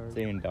Ian Durry. It's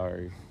Ian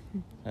Durry.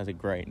 Has a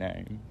great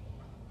name.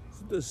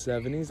 Is it the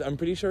 70s? I'm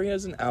pretty sure he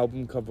has an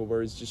album cover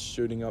where he's just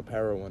shooting up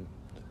heroin.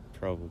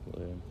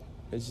 Probably.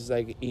 It's just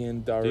like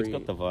Ian Durry. Dude's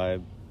got the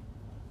vibe.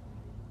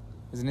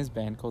 Isn't his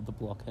band called the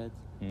Blockheads?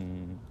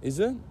 Mm. Is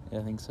it? Yeah,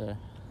 I think so.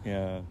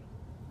 Yeah.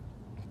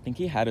 I think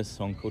he had a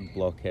song called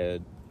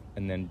Blockhead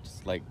and then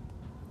just like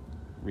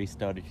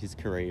restarted his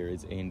career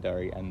as Ian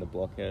Durry and the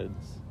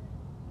Blockheads.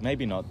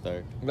 Maybe not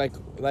though.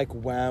 Like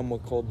Wham were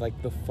called like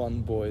the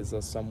Fun Boys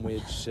or some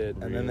weird shit,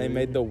 and then they Really?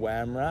 made the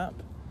Wham rap,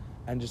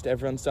 and just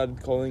everyone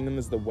started calling them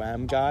as the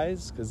Wham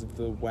guys because of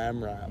the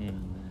Wham rap,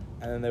 and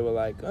then they were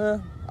like,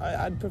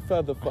 I'd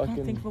prefer the I fucking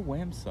can't think of a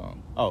Wham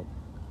song. Oh,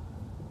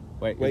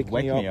 wait, Wake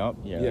Wake Me Me Up.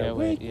 Up. Yeah. yeah,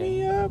 wake yeah.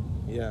 me up,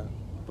 yeah.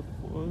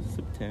 Before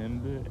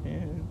September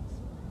ends.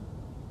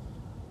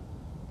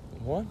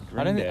 What?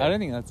 I don't Green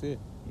think that's it.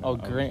 No, Oh, I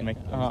was Green.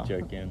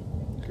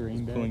 joking.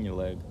 Green Day. Pulling your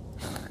leg.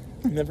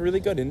 Never really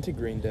got into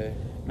Green Day.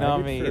 No, I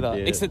did me for a either.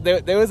 bit. Except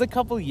there was a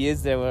couple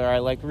years there where I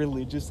like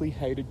religiously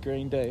hated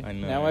Green Day. I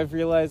know. Now I've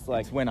realized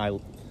like It's when I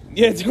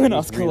yeah, it's when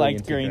was Oscar really liked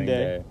into Green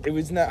Day. It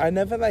was I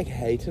never like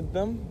hated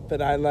them,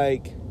 but I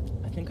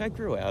think I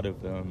grew out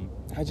of them.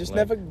 I just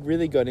Like- never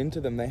really got into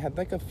them. They had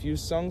like a few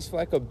songs for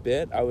like a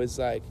bit. I was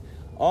like,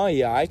 oh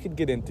yeah, I could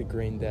get into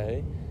Green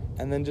Day.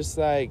 And then just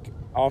like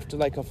after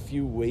like a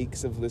few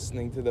weeks of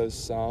listening to those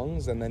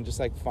songs and then just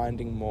like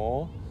finding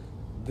more,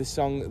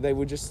 they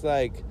were just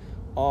like,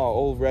 oh,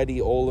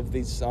 already all of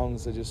these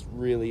songs are just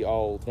really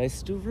old. They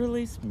still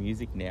release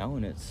music now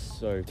and it's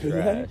so Do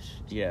they? trash.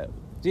 Yeah.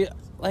 Dude,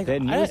 like Their I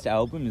newest don't-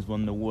 album is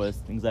one of the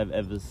worst things I've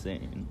ever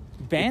seen.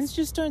 bands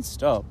just don't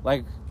stop.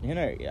 Like You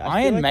know,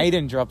 Iron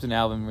Maiden dropped an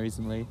album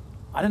recently.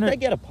 I don't know. They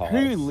get a pass.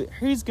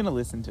 Who's gonna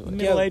listen to it?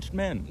 Middle-aged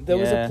men. There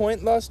was Yeah. a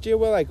point last year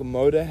where like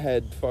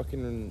Motorhead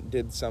fucking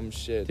did some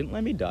shit. Didn't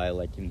Let Me Die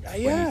like in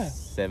Yeah.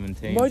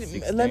 2017, Let Me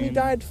 16?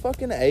 died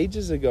fucking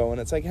ages ago,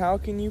 and it's like, how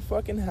can you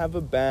fucking have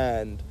a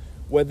band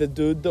where the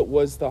dude that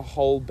was the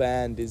whole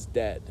band is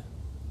dead?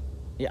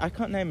 Yeah, I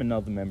can't name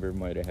another member of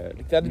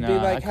Motorhead. That'd Nah, be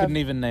like I couldn't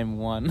even name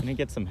one. I'm gonna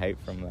get some hate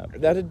from that.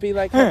 That'd be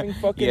like having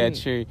fucking Yeah,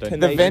 true. Don't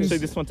The Tenacious- Venn-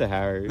 this one to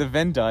Harry. The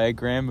Venn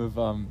diagram of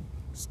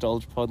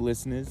Stoljpod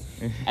listeners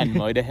and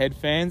Motorhead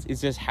fans is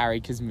just Harry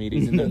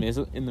Cosmides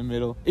in the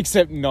middle.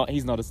 Except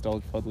he's not a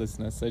Stoljpod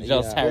listener, so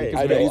just Yeah. Harry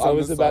I Cosmides. know, I on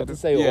was the about side to of-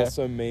 say yeah.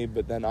 also me,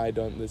 but then I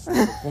don't listen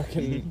to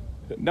fucking.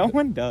 No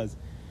one does.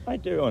 I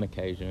do on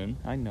occasion.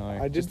 I know.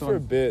 I did Just for a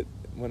on- bit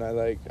when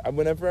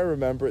whenever I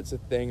remember it's a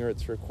thing or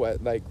it's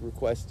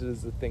requested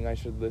as the thing I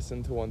should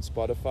listen to on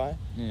Spotify.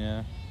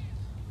 Yeah.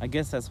 I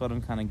guess that's what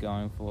I'm kind of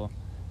going for.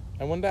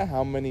 I wonder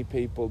how many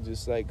people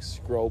just like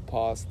scroll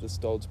past the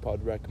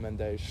Stoljpod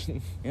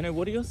recommendation. You know,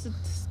 what are your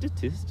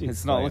statistics?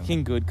 It's not saying?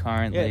 looking good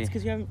currently. Yeah, it's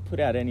because you haven't put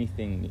out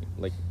anything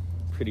like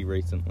pretty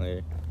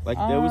recently. Like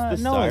there was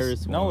the Noah's-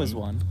 Cyrus one. Noah's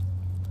one.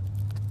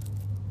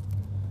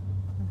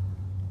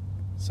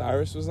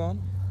 Cyrus was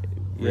on?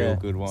 Real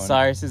good one.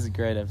 Cyrus is a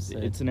great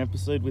episode. It's an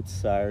episode with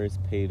Cyrus,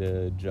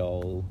 Peter,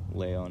 Joel,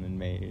 Leon, and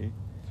me.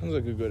 Sounds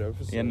like a good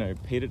episode. Yeah, no,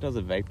 Peter does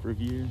a vape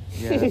review.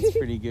 yeah, that's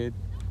pretty good.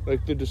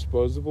 Like the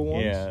disposable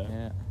ones? Yeah.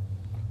 Yeah.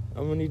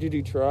 How many did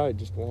he try?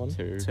 Just one?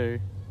 Two.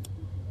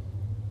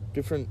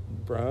 Different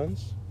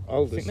brands?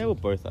 I'll I think they were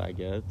both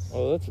Igets.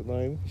 Oh, that's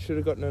lame. You should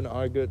have gotten an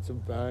Igets, a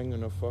bang,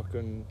 and a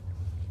fucking...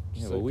 Yeah,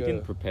 just well, like we a-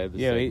 didn't prepare the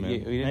Yeah, we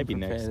segment. didn't Maybe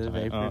prepare next the time.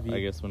 vape Oh, review. I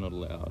guess we're not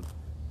allowed.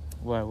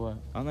 What?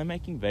 Aren't they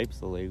making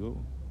vapes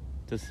illegal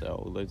to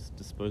sell, those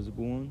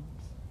disposable ones?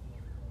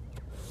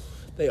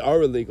 They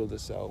are illegal to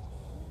sell.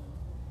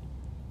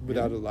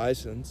 Without Really? a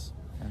license.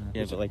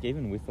 Yeah, but like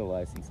even with a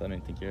license, I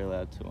don't think you're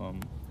allowed to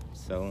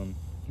sell them.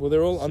 Well,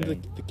 they're all under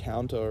Soon. the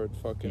counter at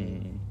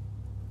fucking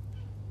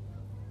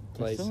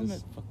They sell 'em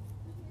places. at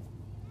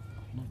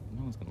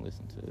no one's gonna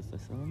listen to this. They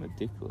sell them at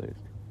Dick Lick.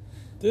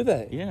 Do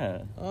they?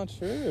 Yeah. Oh,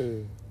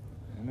 true.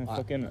 I know,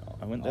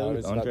 I went I there with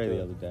was about Andre to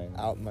the other day.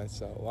 Out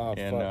myself. Wow,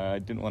 Yeah, fuck. no, I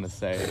didn't want to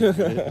say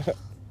it. But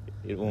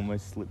it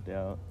almost slipped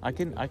out. I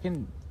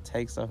can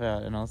take stuff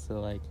out and also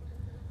like,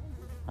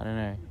 I don't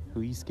know. Who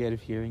are you scared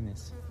of hearing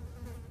this?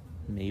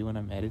 Me when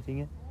I'm editing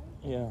it?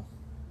 Yeah.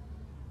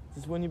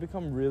 This is when you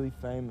become really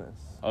famous.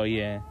 Oh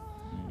yeah.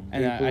 Mm.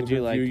 And I People do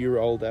review like your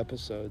old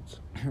episodes.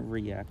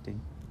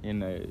 reacting. You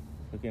know,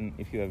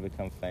 if you ever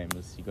become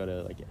famous, you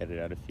gotta like edit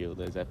out a few of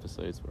those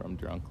episodes where I'm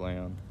drunk,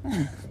 Leon.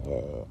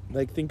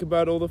 Like, think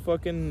about all the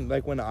fucking,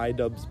 like, when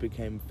iDubbbz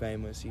became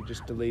famous, he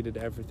just deleted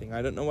everything.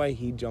 I don't know why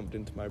he jumped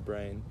into my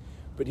brain,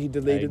 but he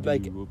deleted,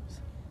 like,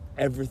 Whoops.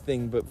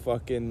 everything but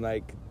fucking,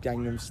 like,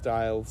 Gangnam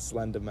Style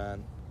Slender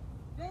Man.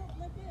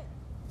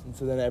 And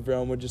so then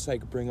everyone would just,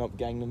 like, bring up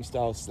Gangnam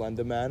Style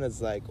Slender Man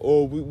as, like,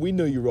 oh, we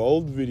know your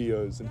old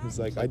videos. And he's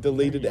like, I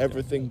deleted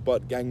everything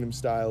but Gangnam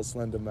Style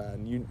Slender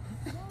Man.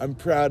 I'm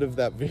proud of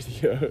that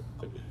video.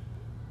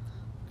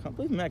 can't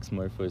believe Max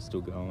Mofo is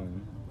still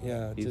going.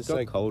 Yeah, He's just got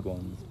like cold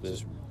ones, but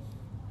just-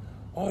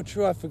 Oh,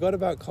 true. I forgot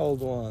about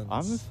cold ones.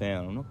 I'm a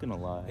fan. I'm not gonna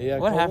lie. Yeah,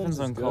 What cold happens ones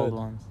on is cold good.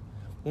 ones?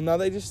 Well, now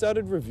they just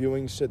started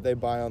reviewing shit they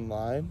buy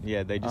online.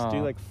 Yeah, they just do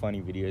Oh. like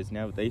funny videos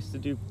now. But they used to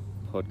do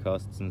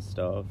podcasts and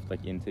stuff,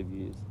 like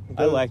interviews.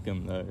 I The- like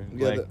them though.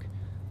 Yeah, like,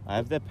 I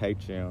have their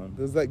Patreon.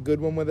 There's that good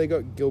one where they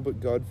got Gilbert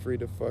Gottfried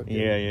to fucking...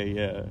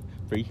 Yeah.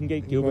 But you can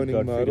get Gilbert Moaning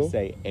Gottfried Myrtle? to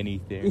say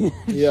anything.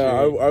 Yeah,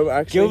 I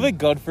actually... Gilbert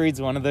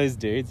Gottfried's one of those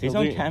dudes. He's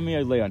He'll on do-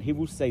 Cameo Leon. He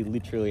will say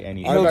literally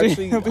anything. I've He'll,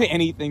 actually- he'll do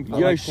anything for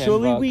Yo, like $10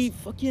 surely bucks. we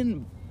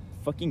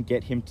fucking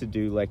get him to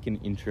do like an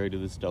intro to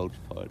the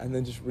Stoljpod. And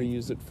then just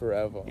reuse it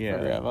forever. Yeah.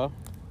 Forever.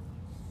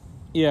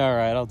 Yeah,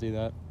 alright, I'll do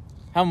that.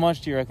 How much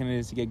do you reckon it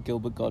is to get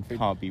Gilbert Gottfried?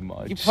 Can't be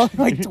much. You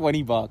probably like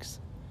 $20.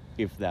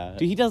 If that.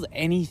 Dude, he does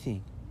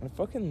anything. I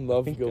fucking I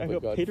love think Gilbert I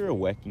got Gottfried. Peter a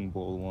whacking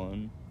ball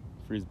one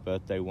for his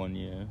birthday one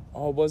year.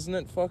 Oh, wasn't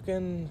it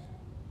fucking...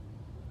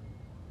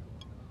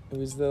 It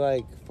was the,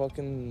 like,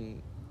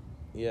 fucking...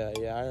 Yeah,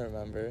 I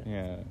remember.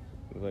 Yeah.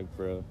 Like,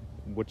 bro,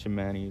 what's your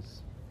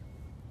manies?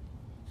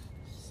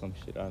 Some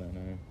shit, I don't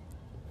know.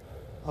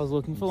 I was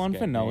looking for Just one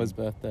get for me. Noah's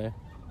birthday.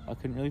 I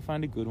couldn't really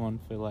find a good one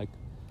for like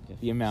Yeah,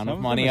 the amount some of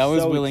them money are I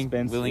was so willing to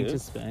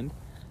expensive. spend.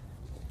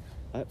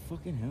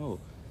 Fucking hell.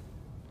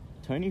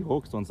 Tony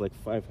Hawk's one's like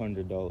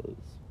 $500.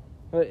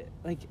 But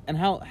like, and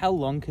how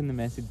long can the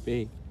message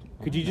be?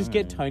 Could you just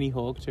get Tony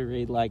Hawk to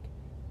read like,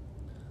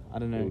 I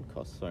don't It know, would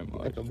cost so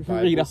much. Like a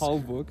read a Bible whole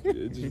sc- book?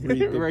 Just read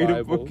the read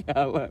a Bible. book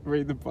out loud.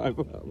 Read the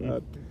Bible. Out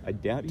loud. I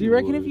doubt Do you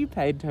reckon if would. you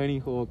paid Tony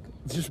Hawk?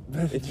 Just,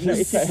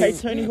 If I hate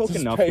Tony Hawk just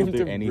enough, pay he'll him do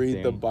to read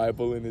anything. the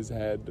Bible in his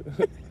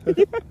head.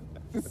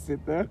 Just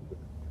sit there.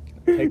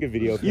 Take a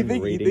video of You him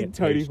think reading it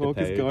Tony page to Hawk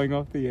is page. going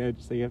off the edge,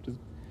 so you have to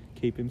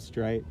keep him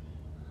straight?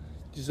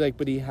 Just like,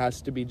 but he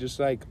has to be just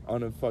like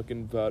on a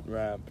fucking vert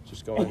ramp,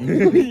 just going.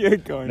 Yeah,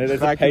 going. No,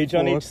 there's a back page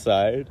and on each forth.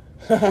 side.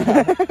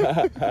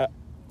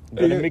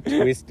 Got a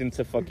McTwist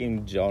into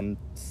fucking John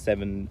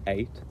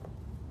 7:8.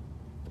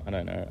 I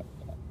don't know.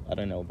 I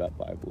don't know about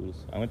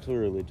Bibles. I went to a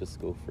religious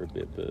school for a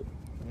bit, but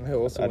I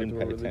also I went didn't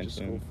to a pay religious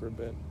attention. school for a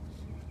bit.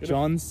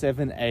 John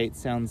 7:8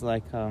 sounds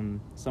like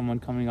someone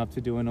coming up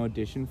to do an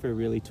audition for a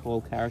really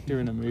tall character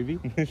in a movie.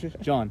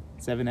 John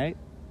 7:8.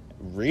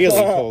 really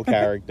cool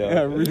character.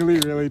 Yeah, really,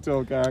 really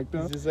tall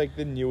character. He's just like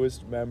the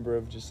newest member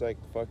of just like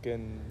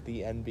fucking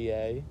the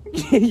NBA.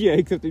 Yeah,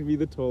 except he'd be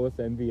the tallest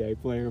NBA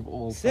player of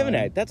all time.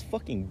 7'8", that's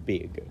fucking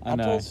big. I How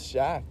know. tall's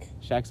Shaq?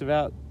 Shaq's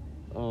about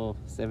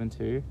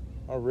 7'2".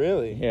 Oh,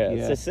 really? Yeah,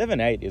 Yeah. so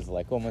 7'8" is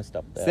like almost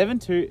up there.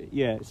 7'2".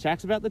 Yeah,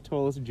 Shaq's about the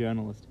tallest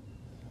journalist.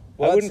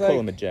 Well, I wouldn't that's call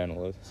like- him a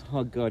journalist.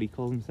 Oh god, he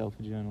calls himself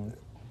a journalist.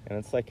 And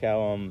it's like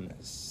how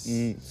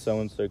so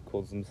and so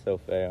calls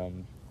himself a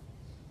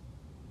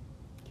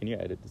Can you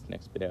edit this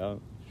next bit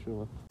out?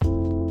 Sure.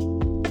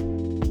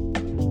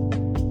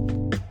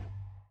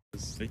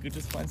 So you could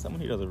just find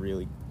someone who does a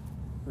really,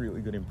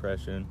 really good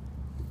impression.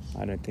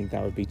 I don't think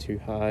that would be too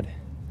hard.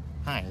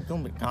 Hi,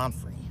 Gilbert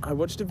Gottfried. I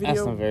watched a That's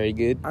video. not very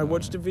good. I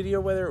watched a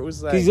video where it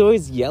was like. He's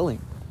always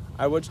yelling.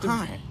 I watched a.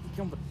 Hi,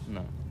 Gilbert.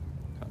 No,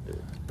 can't do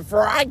it.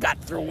 Before I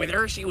got through with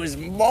her, she was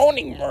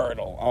moaning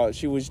Myrtle. Oh,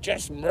 she was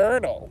Just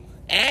Myrtle.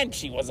 And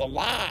she was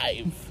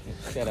alive.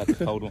 Shout out to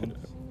Cold Ones.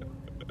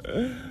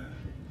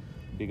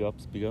 Big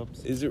ups, big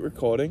ups. Is it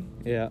recording?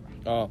 Yeah.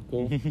 Oh,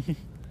 cool.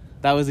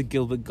 That was a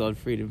Gilbert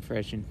Gottfried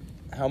impression.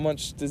 How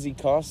much does he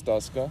cost,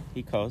 Oscar?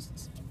 He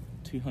costs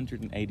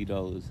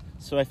 $280.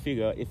 So I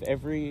figure if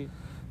every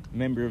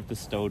member of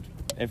the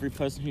every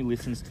person who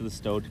listens to the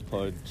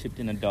Stoljpod chipped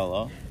in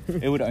 $1,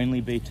 it would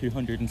only be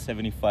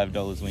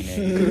 $275 we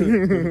need.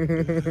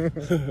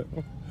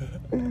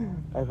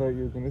 I thought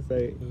you were going to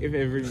say, if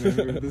every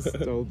member of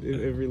the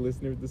if every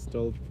listener of the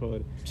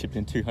Stoljpod Chipped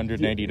in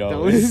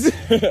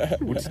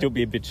 $280. Would still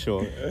be a bit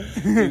short.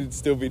 It'd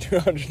still be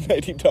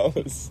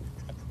 $280.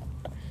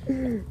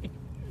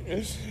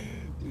 This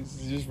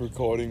is just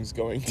recordings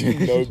going to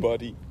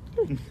nobody.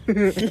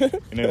 You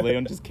know,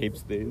 Leon just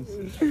keeps these.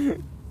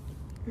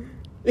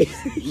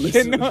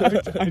 Yeah,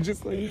 no, I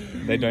just like...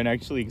 They don't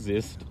actually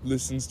exist.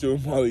 Listens to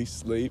him while he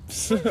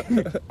sleeps.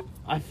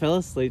 I fell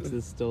asleep to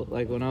the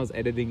like when I was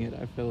editing it,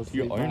 I fell asleep.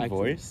 Your by own accident.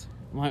 voice?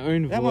 My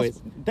own That voice.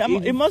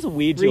 it must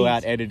weird you freaks-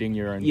 out editing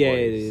your own Yeah,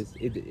 voice.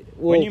 it is.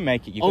 When you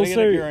make it, you gotta also-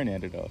 get your own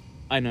editor.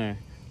 I know.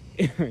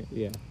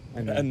 Yeah,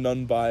 I know. A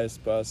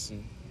non-biased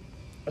person.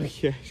 Oh,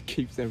 yeah, she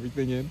keeps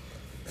everything in.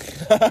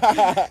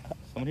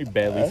 Someone who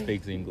barely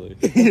speaks English.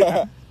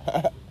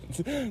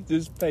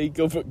 Just pay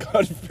Gilbert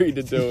Gottfried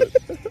to do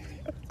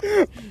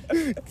it.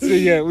 So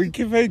yeah, we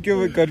can pay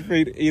Gilbert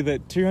Gottfried either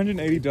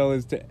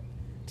 $280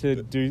 to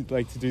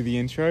do the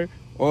intro,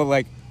 or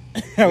like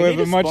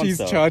however a much he's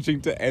sponsor.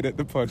 charging to edit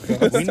the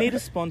podcast. We need a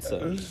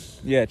sponsor.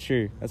 Yeah,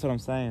 true. That's what I'm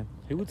saying.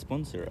 Who would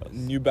sponsor us?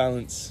 New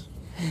Balance.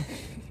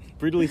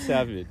 Brutally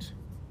Savage.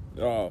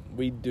 Oh,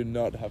 we do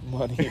not have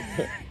money.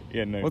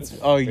 Yeah, no. What's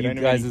we you don't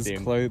have guys'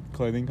 anything.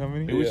 clothing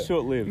company? It was Yeah.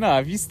 short-lived. No,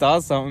 if you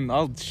start something,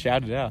 I'll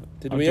shout it out.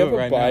 Did I'll we do it ever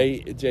right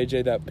buy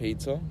JJ that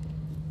pizza?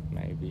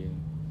 Maybe.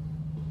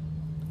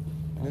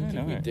 I don't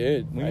think we know.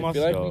 did. We I must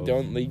feel like we have.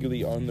 don't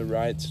legally own the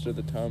rights to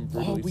the term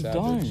brutally we savage.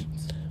 don't.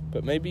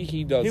 But maybe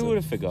he doesn't. Who would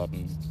have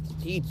forgotten?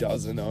 He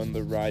doesn't own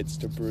the rights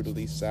to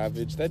brutally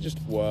savage. They're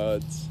just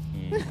words.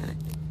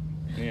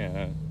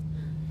 Yeah.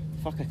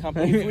 Fuck, I can't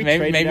believe we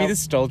maybe traded our... the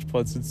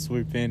Stoljpod should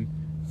swoop in.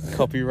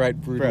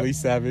 Copyright brutally Bro,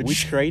 savage. We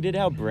traded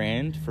our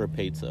brand for a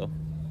pizza.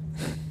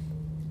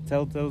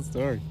 Tell the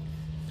story.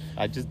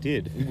 I just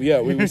did.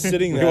 Yeah, we were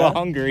sitting We there. were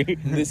hungry.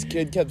 This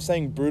kid kept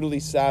saying brutally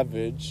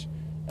savage,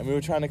 and we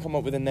were trying to come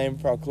up with a name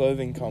for our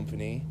clothing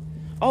company.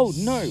 Oh,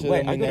 no, So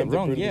wait, then I we got it named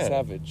wrong, Brutally yeah.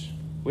 Savage.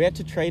 We had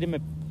to trade him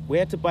we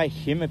had to buy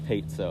him a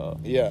pizza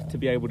Yeah. to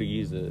be able to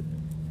use it.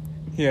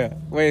 Yeah.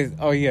 Wait.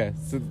 Oh, yeah.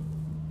 So What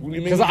do you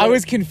mean because you I got-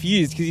 was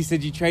confused because you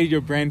said you traded your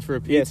brand for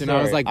a pizza, and I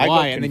was sorry. like, I got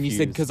why? And then you said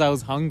confused. because I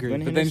was hungry.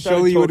 When But he then started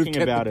surely you would have talking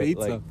kept about the it,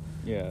 pizza. like,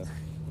 yeah.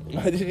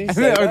 Why did he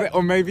say that?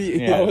 Or maybe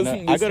Yeah. I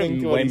wasn't no, I got listening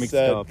it to way what he mixed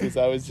said up. because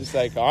I was just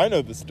like, I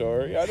know the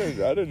story. I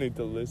don't need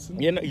to listen.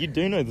 Yeah, no, you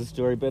do know the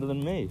story better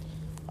than me.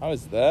 I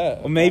was there.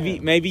 Or maybe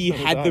you So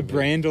was had I, the but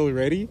brand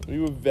already. We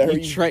were very.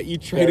 You traded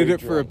very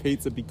it for a drunk.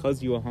 pizza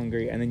because you were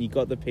hungry, and then you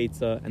got the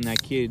pizza, and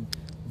that kid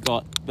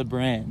got the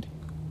brand,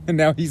 and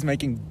now he's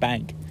making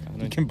bank. I He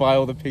don't- can buy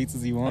all the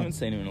pizzas he I haven't wants.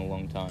 seen him in a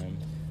long time.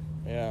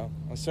 Yeah,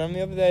 I saw him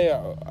the other day.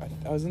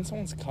 I was in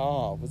someone's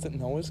car. Was it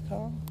Noah's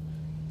car?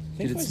 I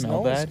think Did it was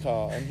smell Noah's bad?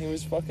 car, and he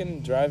was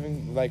fucking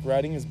driving, like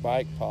riding his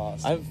bike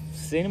past. I've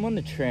seen him on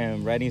the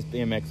tram riding his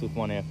BMX with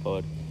one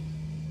AirPod,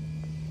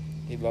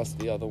 He lost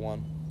the other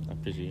one. I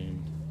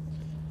presumed.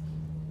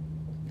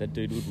 That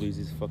dude would lose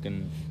his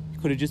fucking...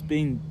 Could have just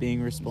been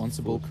being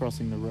responsible,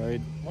 crossing the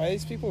road. Why are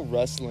these people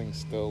wrestling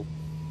still?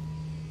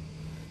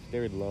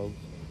 They're in love.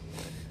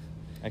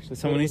 Actually,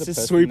 Someone there needs was a to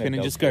person swoop that in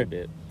and dealt just for a go-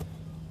 bit.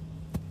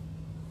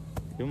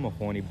 Give him a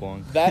horny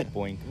boink. That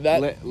boink.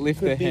 that Lift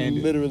could the be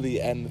hand. literally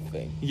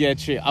anything. Yeah,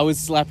 true. I was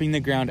slapping the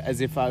ground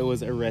as if I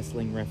was a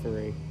wrestling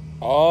referee.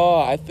 Oh,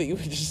 I thought you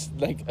were just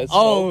like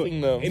assaulting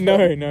them.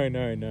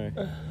 No.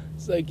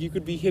 It's like you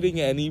could be hitting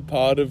any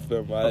part of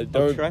them. I I'll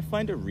don't. try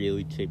find a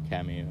really cheap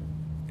cameo.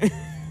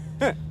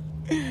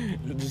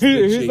 Just the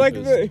Who's like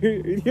cheapest.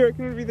 who do you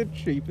reckon would be the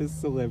cheapest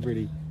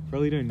celebrity?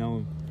 Probably don't know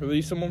him.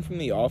 Probably someone from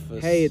The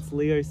Office. Hey, it's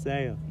Leo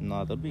Sayer.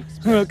 No, that'd be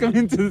expensive. Welcome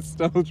into the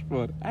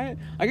Stoljpod.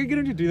 I could get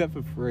him to do that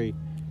for free.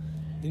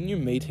 Didn't you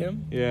meet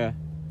him? Yeah.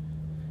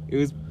 It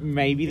was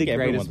maybe the think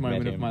greatest everyone's met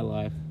moment of him. my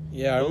life.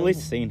 Yeah, I I've at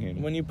least remember seen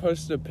him. when you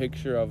posted a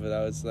picture of it.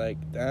 I was like,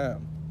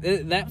 damn,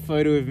 That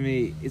photo of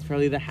me is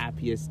probably the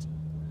happiest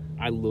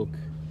I look.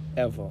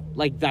 ever.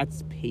 Like,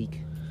 that's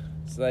peak.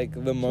 It's like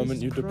the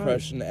moment your Christ.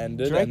 depression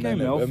ended Draco and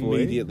then it Malfoy?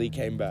 immediately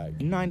came back.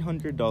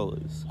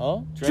 $900.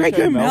 Huh?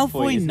 Draco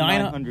Malfoy, is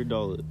 $900.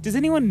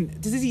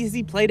 $900. Has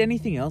he played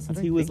anything else since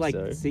don't he was think like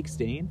so.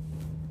 16?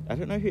 I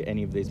don't know who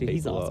any of these Dude,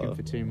 he's people asking are.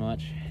 for too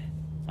much.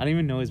 I don't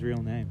even know his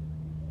real name.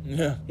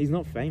 Yeah. He's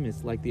not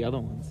famous like the other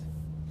ones.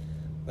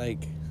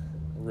 Like,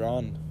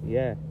 run.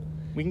 Yeah.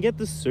 We can get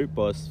the soup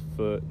boss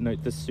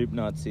the soup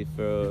Nazi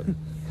for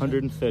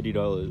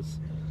 $130.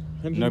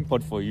 No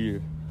pod for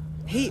you.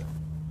 He.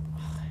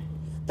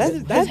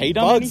 Has That he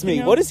done bugs anything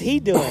me. What else? is he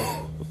doing?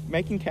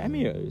 Making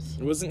cameos.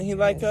 Wasn't he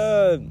like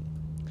a...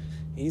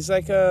 He's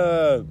like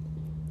a...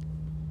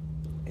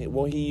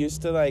 Well, he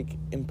used to like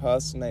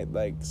impersonate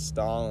like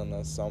Stalin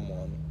or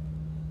someone.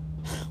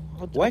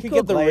 White could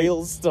get the Claw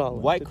real style.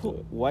 White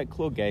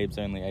Claw Gabe's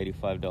only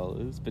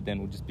 $85, but then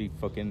we'll just be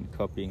fucking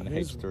copying the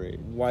H3.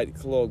 White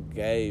Claw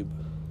Gabe.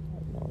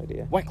 No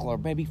idea. White Claw,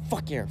 baby,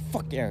 fuck yeah.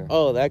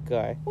 Oh, that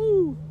guy.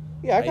 Woo.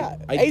 Yeah, I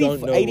got I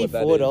don't know what that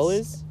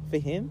 $84 for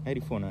him.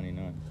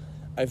 $84.99.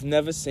 I've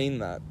never seen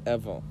that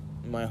ever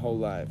in my whole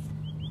life.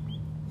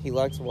 He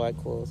likes White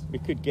Claws. We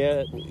could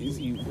get Is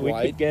he we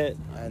white? could get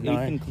No,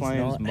 Ethan he's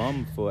Klein's not.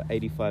 mum for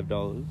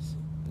 $85.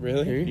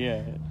 Really? Who?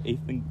 Yeah,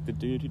 Ethan, the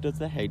dude who does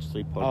the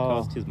H3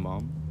 podcast, Oh. his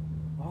mum,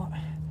 What?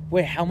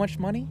 Wait, how much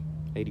money?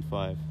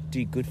 85.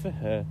 Dude, good for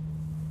her.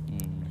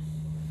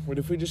 What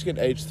if we just get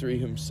H3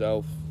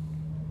 himself?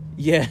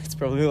 Yeah, it's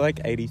probably like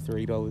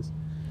 $83.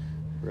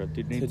 Bro,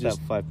 dude To needs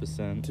just- that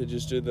 5%. To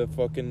just do the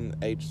fucking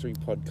H3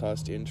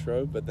 podcast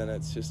intro, but then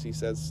it's just he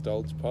says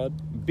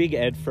Stoljpod. Big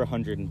Ed for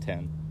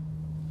 110.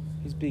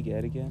 Who's Big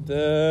Ed again?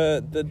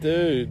 The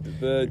dude,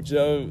 the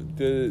Joe,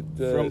 the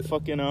From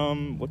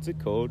fucking what's it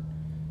called?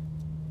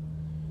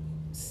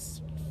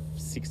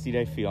 60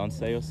 Day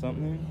Fiance or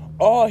something.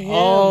 oh him.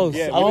 Oh,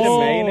 Yeah, oh. with the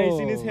mayonnaise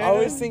in his I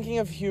hair. was thinking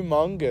of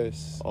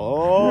Humongous.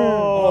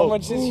 Oh, How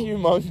much is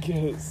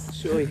Humongous?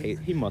 Surely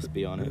he must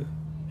be on it.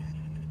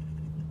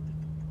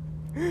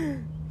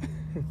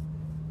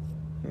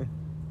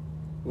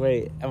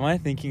 Wait, am I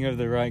thinking of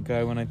the right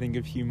guy when I think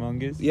of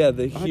Humongous? Yeah,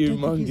 the don't think he's on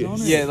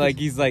Humongous. it. Yeah, like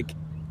he's like, hey,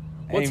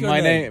 What's your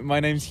my name? my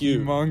name's Hugh.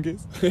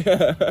 Humongous.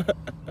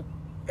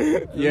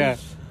 Yeah. Yeah.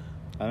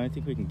 I don't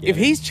think we can get If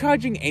it. he's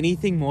charging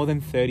anything more than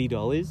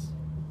 $30,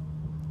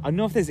 I don't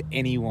know if there's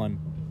anyone.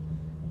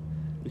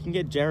 We can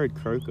get Jared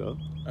Croker.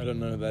 I don't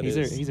know who that He's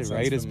is. a Sounds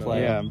Raiders familiar.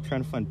 player. Yeah, I'm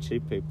trying to find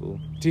cheap people.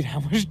 Dude, how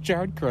much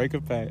Jared Croker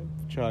I'm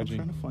charging?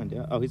 trying to find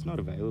out. Oh, he's not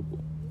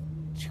available.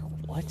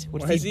 What?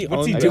 Why is he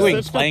What's on he there? doing?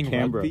 Search for Playing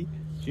Canberra. rugby?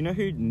 Do you know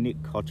who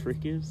Nick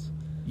Kotrick is?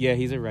 Yeah,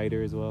 he's a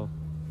raider as well.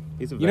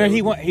 He's a You know,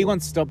 he very-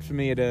 once stopped for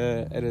me at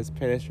a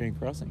pedestrian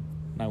crossing.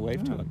 And I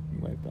waved to him. He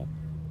waved back.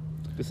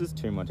 This is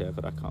too much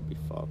effort. I can't be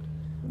fucked.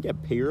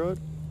 Get P-Rod.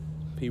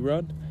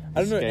 P-Rod?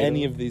 I don't know Skater.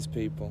 any of these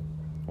people.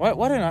 Why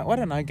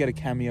don't I get a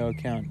Cameo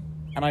account?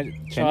 And I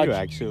Can charge... you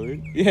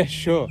actually? Yeah,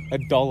 sure.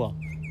 $1.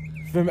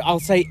 For me, I'll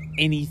say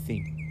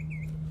anything.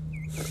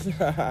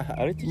 I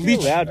don't think you're Literally.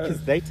 allowed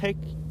because they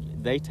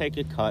take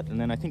a cut, and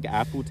then I think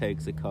Apple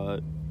takes a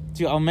cut.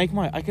 Dude,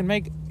 I can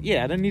make...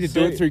 Yeah, I don't need to do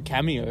So- it through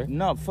Cameo.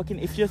 No, fucking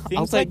if your I'll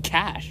things take like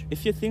cash.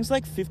 if your thing's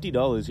like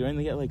 $50, you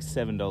only get like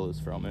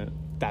 $7 from it.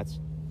 That's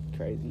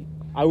crazy.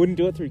 I wouldn't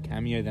do it through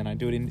Cameo then. I'd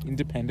do it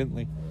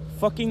independently.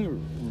 Fucking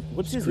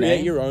what's his Create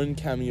name? your own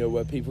Cameo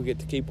where people get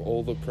to keep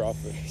all the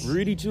profits.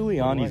 Rudy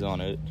Giuliani's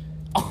on it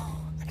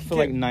for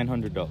like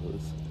 $900.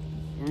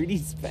 Rudy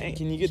Spain.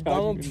 Can you get Charge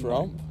Donald me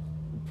Trump?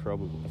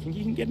 Probably. I think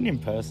you can get an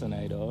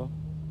impersonator.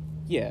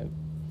 Yeah.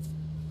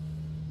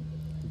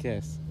 I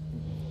guess.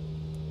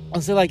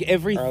 Also, like,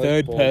 every Alec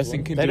third Baldwin.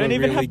 person can They do don't a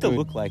even really have to good...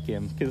 look like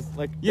him because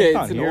like Yeah, they it's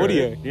can't an hear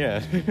audio. it.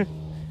 Yeah.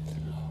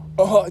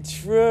 Oh,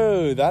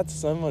 true. That's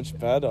so much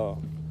better.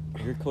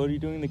 I record you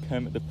doing the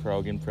Kermit the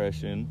Frog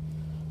impression.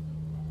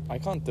 I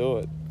can't do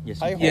it. Yes,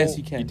 Hi, you ho. Yes,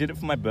 you can. You did it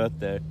for my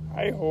birthday.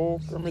 Hi ho,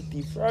 Kermit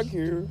the Frog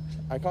here.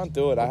 I can't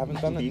do it. I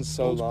haven't done it in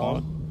so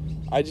long.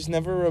 I just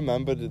never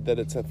remembered that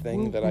it's a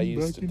thing that I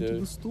used to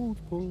do.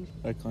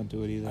 I can't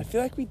do it either. I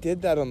feel like we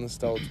did that on the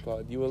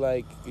Stoljpod. You were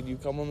like, could you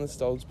come on the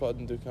Stoljpod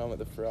and do Kermit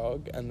the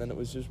Frog? And then it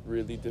was just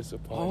really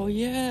disappointing. Oh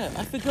yeah,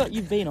 I forgot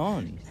you've been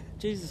on.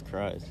 Jesus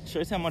Christ.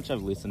 Shows how much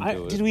I've listened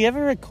to it. Did we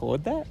ever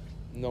record that?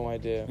 No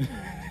idea.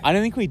 I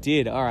don't think we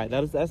did. All right,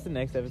 that's the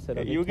next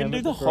episode. You were going to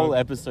do the whole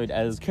episode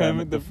as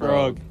Kermit the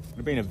Frog. It would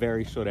have been a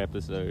very short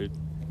episode.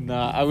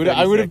 Nah, I would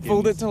 30 have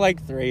pulled it seconds. to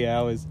like 3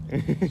 hours.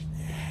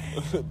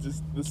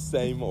 Just the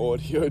same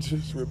audio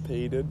just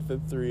repeated for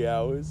 3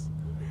 hours.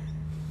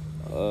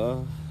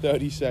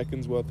 30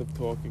 seconds worth of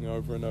talking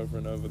over and over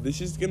and over.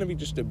 This is going to be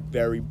just a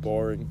very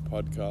boring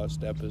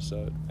podcast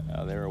episode.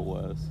 Oh, there are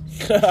worse.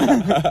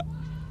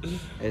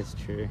 It's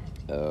true.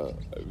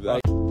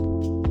 Like,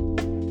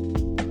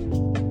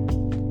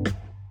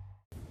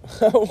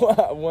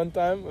 one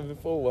time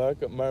before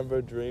work at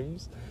Marlboro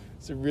Dreams,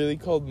 it's a really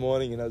cold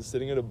morning and I was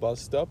sitting at a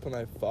bus stop and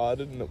I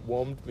farted and it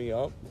warmed me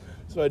up.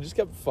 So I just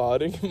kept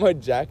farting in my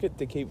jacket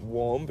to keep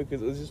warm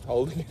because it was just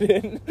holding it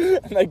in.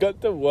 And I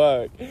got to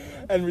work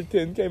and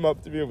Ritin came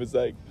up to me and was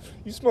like,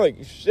 "You smell like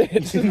shit."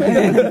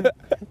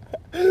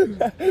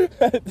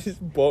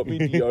 Just bought me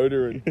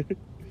deodorant.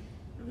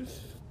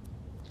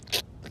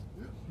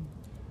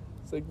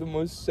 It's like the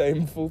most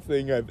shameful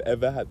thing I've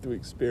ever had to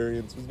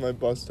experience was my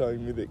boss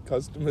telling me that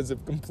customers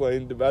have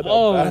complained about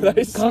how bad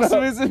I smell.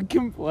 Customers have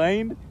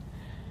complained.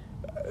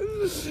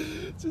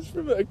 Just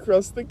from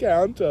across the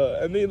counter,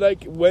 and they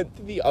like went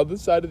to the other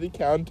side of the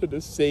counter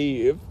to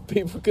see if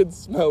people could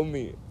smell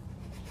me.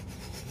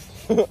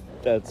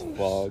 That's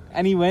fog.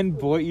 And he went and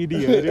bought you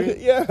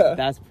deodorant? Yeah,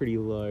 That's pretty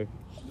low.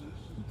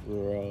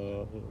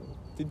 Bro.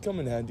 did come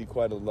in handy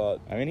quite a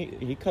lot. I mean,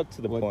 he cut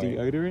to the What, point.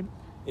 deodorant?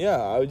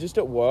 Yeah, I was just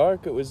at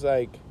work. It was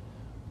like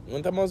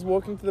one time I was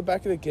walking to the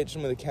back of the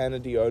kitchen with a can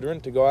of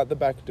deodorant to go out the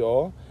back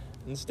door,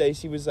 and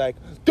Stacey was like,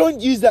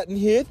 "Don't use that in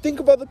here. Think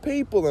of other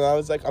people." And I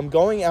was like, "I'm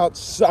going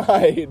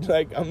outside.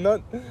 Like, I'm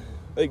not."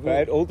 Like, But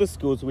at all the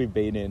schools we've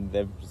been in,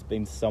 there's just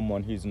been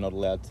someone who's not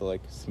allowed to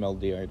like smell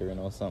deodorant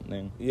or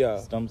something. yeah.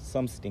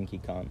 Some stinky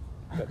cunt.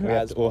 But We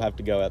have as to, all have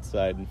to go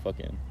outside and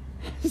fucking.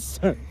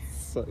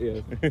 So,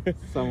 yeah.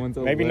 Someone's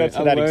Maybe not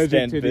to that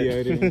allergic extent, to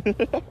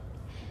but deodorant.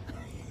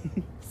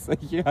 So,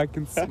 yeah, I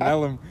can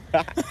smell them.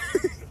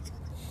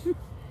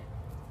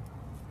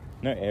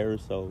 no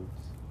aerosols.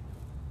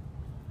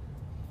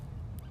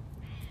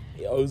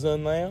 the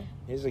ozone layer.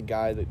 Here's a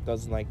guy that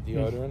doesn't like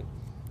deodorant.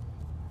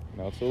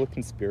 No, it's all a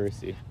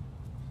conspiracy.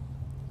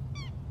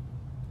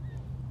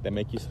 They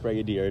make you spray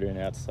your deodorant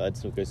outside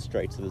so it goes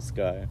straight to the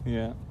sky.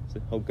 Yeah. It's the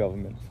whole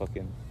government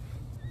fucking.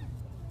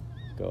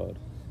 God.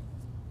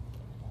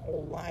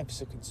 Whole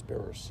life's a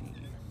conspiracy.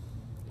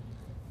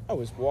 I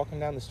was walking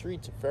down the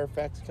streets of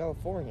Fairfax,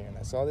 California, and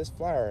I saw this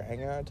flyer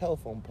hanging on a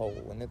telephone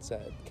pole, and it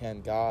said,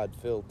 "Can God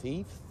fill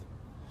teeth?"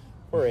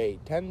 For a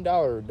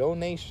 $10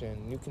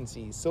 donation, you can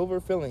see silver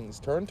fillings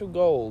turn to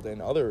gold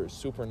and other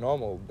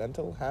supernormal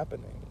dental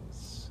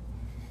happenings.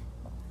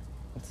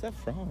 What's that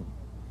from?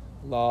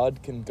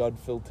 Lord, can God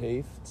fill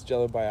teeth? It's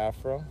Jello by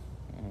Afro.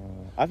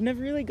 I've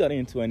never really got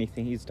into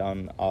anything he's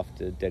done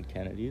after Dead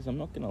Kennedys, I'm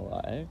not gonna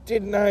lie.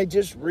 Didn't I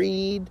just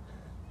read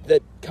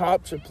that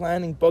cops are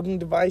planning bugging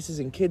devices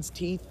in kids'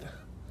 teeth?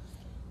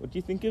 What do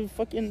you think of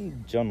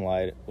fucking John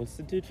Lydon? What's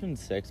the dude from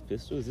Sex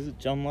Pistols? Is it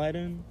John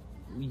Lydon?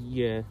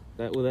 Yeah.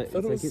 Thought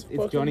it was It's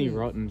Johnny fucking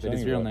Rotten, but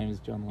his Johnny real Rotten. name is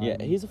John Yeah,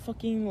 Lydon. he's a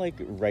fucking like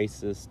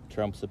racist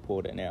Trump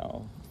supporter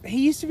now.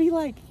 He used to be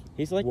like...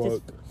 He's like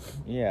Woke. this.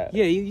 Yeah.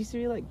 Yeah, he used to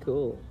be like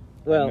cool.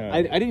 Well, know.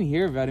 I didn't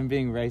hear about him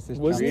being racist.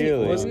 Wasn't Trump it,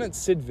 Really? wasn't it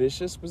Sid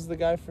Vicious was the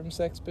guy from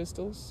Sex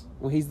Pistols?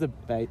 Well, he's the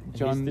the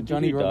dude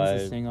Johnny who Rotten's the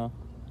died. singer.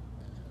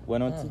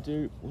 Went on Oh. to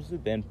do, what was the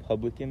band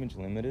Public Image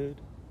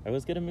Limited? I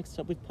always get him mixed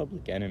up with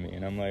Public Enemy,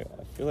 and I'm like,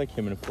 I feel like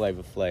him and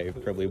Flavor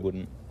Flav probably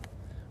wouldn't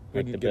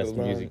make the Wouldn't get best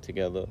along. music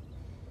together.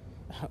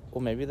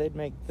 Or maybe they'd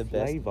make the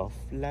best. Flavor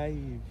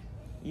Flav.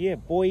 Yeah,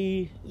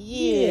 boy.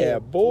 Yeah,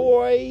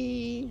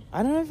 boy.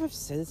 I don't know if I've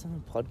said this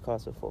on a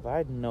podcast before, but I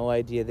had no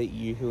idea that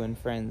Yoo-Hoo and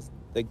Friends,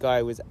 the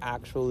guy was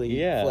actually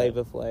Yeah.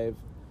 Flavor Flav.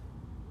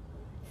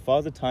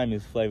 Father Time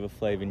is Flavor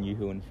Flav and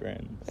Yoo-Hoo and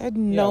Friends. I had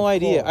no of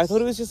idea. I course.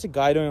 thought it was just a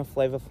guy doing a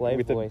Flavor Flav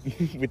with voice.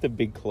 with a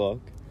big clock.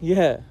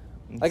 Yeah.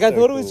 It's Like, I so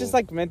thought it was cool. just,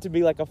 like, meant to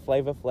be, like, a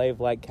Flavor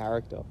Flav-like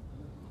character.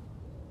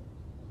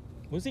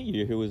 Was it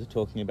you who was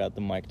talking about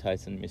the Mike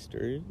Tyson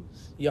mysteries?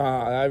 Yeah,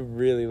 I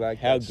really like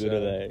How that good show. are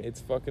they?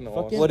 It's fucking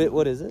Fucking- awesome.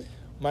 What is it?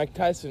 Mike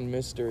Tyson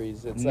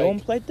Mysteries. It's Norm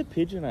like... played the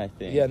pigeon, I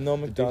think. Yeah,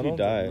 Norm The dude who Macdonald.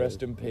 died.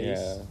 Rest in peace.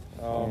 Yeah.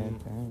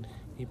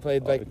 He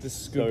played Oh, like it's the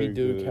so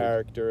Scooby-Doo good.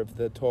 character of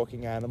the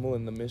talking animal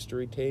in the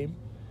mystery team.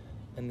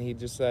 And he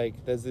just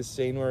like, there's this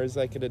scene where he's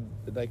like at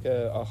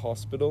a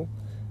hospital.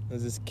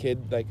 There's this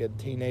kid, like a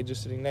teenager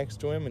sitting next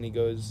to him, and he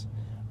goes,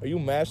 "Are you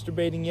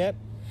masturbating yet?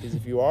 Because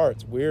if you are,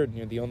 it's weird and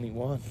you're the only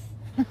one."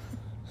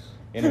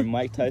 You know,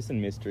 Mike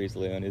Tyson Mysteries,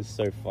 Leon, is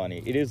so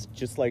funny. It is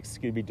just like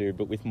Scooby-Doo,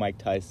 but with Mike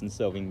Tyson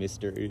solving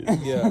mysteries.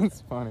 Yeah.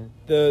 That's funny.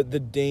 The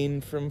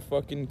dean from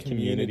fucking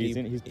Communities, Community.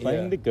 and he's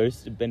playing yeah. the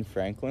ghost of Ben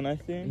Franklin, I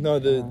think. No,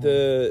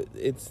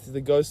 it's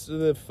the ghost of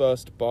the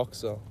first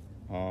boxer.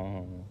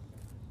 Oh.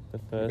 The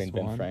Could've first been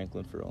Ben one.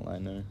 Franklin for all I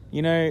know.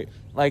 You know,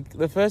 like,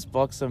 the first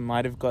boxer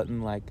might have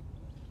gotten, like,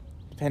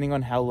 depending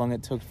on how long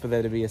it took for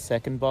there to be a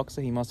second boxer,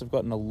 he must have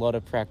gotten a lot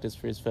of practice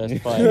for his first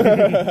fight.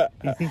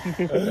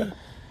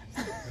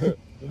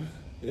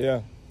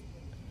 Yeah.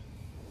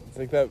 It's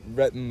like that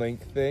Rhett and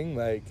Link thing,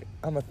 like,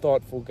 I'm a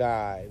thoughtful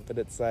guy, but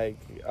it's like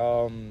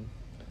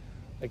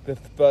the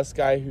first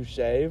guy who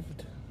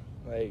shaved,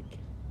 like,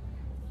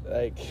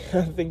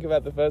 think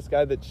about the first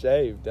guy that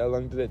shaved. How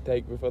long did it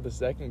take before the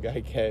second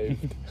guy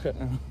caved?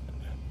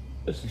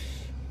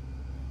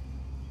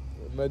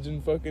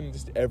 Imagine fucking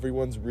just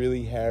everyone's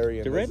really hairy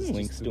and Do Rhett there's and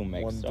Link just still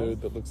make one stuff?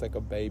 dude that looks like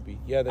a baby.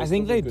 Yeah, I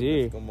think they Good do.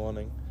 Mythical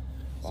Morning.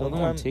 Saw them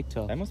on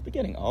TikTok. They must be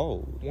getting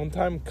old. One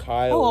time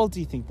Kyle... How old do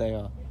you think they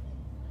are?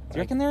 Do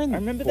you reckon they're in I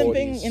remember them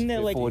being 40s, in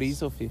their like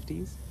 40s or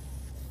 50s?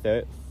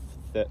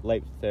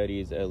 Late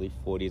 30s, early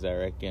 40s, I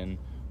reckon,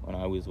 when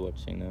I was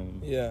watching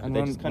them. Yeah. But And they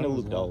when- just kind of when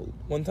was looked that? old.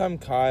 One time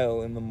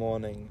Kyle in the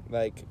morning,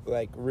 like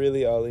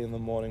really early in the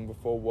morning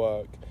before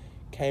work,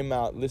 came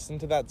out, listened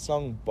to that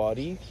song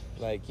Body,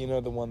 like, you know,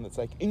 the one that's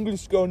like,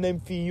 English girl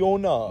named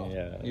Fiona.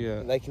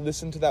 Yeah. Like,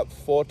 listened to that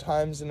 4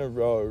 times in a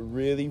row,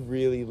 really,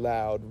 really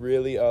loud,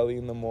 really early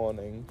in the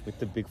morning. With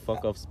the big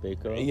fuck off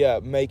speaker. Yeah,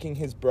 making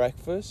his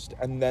breakfast,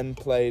 and then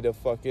played a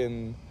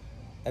fucking...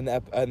 An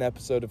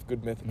episode of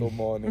Good Mythical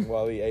Morning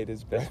while he ate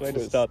his Best breakfast.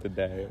 way to start the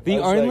day. The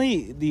I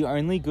was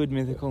only Good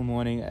Mythical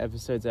Morning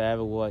episodes I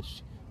ever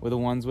watched were the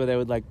ones where they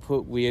would, like,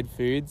 put weird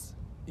foods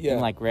Yeah. in,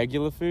 like,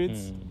 regular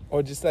foods.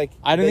 Or just like...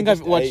 I don't they think I've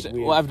just watched. ate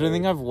weird Well, I don't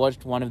think food. I've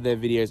watched one of their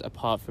videos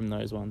apart from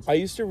those ones. I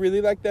used to really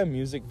like their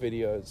music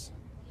videos.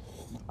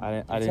 I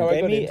how I didn't. got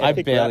Gave me into- I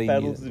epic barely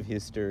rap knew battles of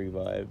history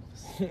vibes.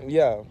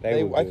 Yeah,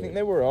 They were I good. think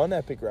they were on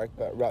Epic Rap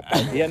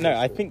Battles. Yeah, no,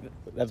 I think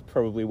that's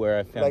probably where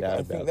I found Like, out I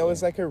about think there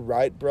was them. like a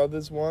Wright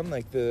Brothers one,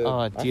 like the... Oh,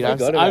 I dude, I've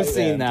forgot about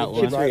seen them. that Did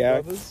one. Kids Wright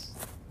React? Brothers?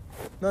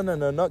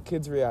 No, not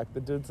Kids React.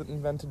 The dudes that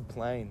invented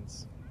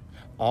planes.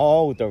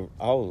 Oh,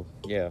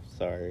 yeah,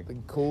 sorry. The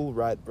cool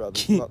Wright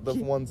Brothers, not the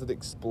ones that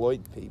exploit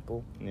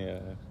people. Yeah.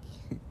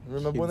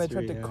 Remember when they Kids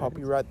tried to React.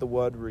 copyright the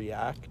word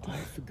react? I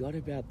forgot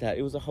about that.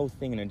 It was a whole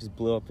thing and it just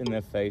blew up in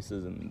their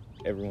faces and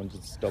everyone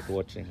just stopped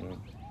watching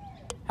them.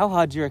 How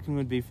hard do you reckon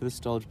would be for the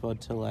Stoljpod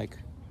to, like,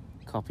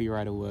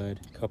 copyright a word?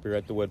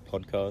 Copyright the word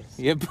podcast.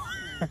 Yep.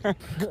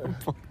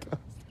 Podcast.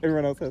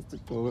 Everyone else has to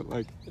call it,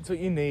 like... It's what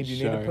you need.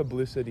 You need a Show.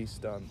 publicity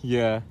stunt.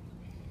 Yeah.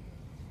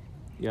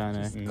 Yeah, I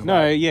know. Just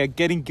No, yeah,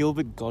 getting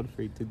Gilbert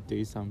Gottfried to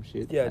do some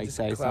shit. Yeah, like, just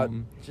say clout,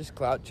 something. just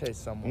clout chase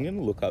I'm someone. going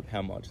to look up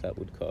how much that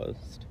would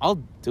cost.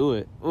 I'll do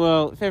it.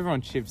 Well, if everyone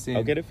chips in.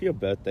 I'll get it for your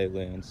birthday,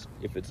 Lance,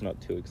 if it's not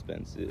too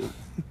expensive.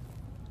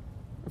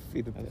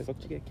 For the How the fuck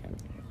do you get Cameo?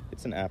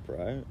 It's an app,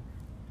 right?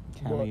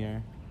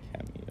 cameo.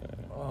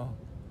 Cameo. Oh.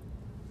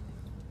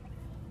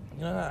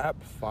 You know that app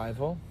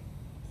Fiverr?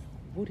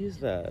 What is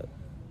that?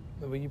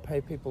 Where you pay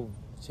people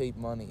cheap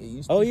money. It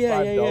used Oh, to be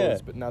yeah, $5, yeah, yeah.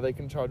 but now they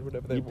can charge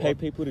whatever they You want. pay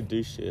people to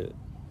do shit.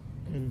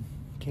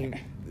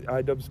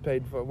 iDubbbz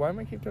paid for... Why am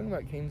I keep talking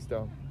about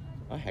Keemstar?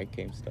 I hate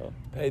Keemstar.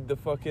 Paid the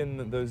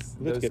fucking those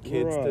Let's kids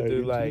get to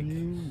do right.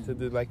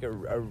 like a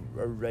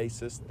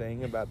racist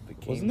thing about the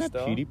Keemstar. Wasn't that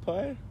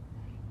PewDiePie?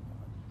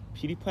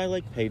 PewDiePie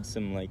like paid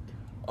some like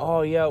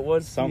Oh yeah, it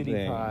was Something.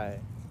 PewDiePie.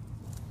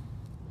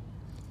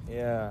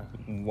 Yeah.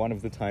 one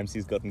of the times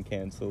he's gotten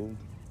cancelled.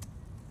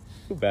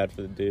 Feel bad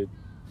for the dude.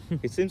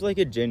 He seems like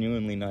a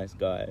genuinely nice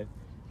guy.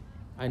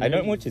 know I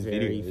don't watch his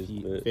very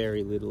videos, but-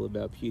 very little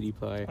about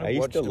PewDiePie. I used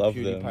watched to love a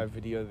PewDiePie them.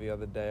 video the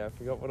other day. I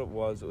forgot what it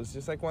was. It was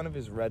just like one of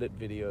his Reddit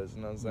videos,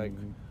 and I was like,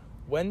 Mm.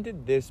 when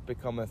did this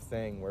become a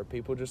thing where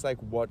people just like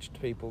watched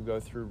people go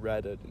through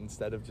Reddit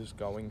instead of just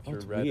going Oh, through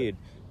it's Reddit? weird.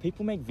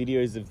 People make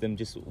videos of them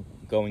just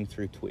going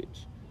through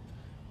Twitch.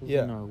 Yeah.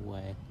 There's no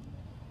way.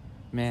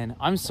 Man,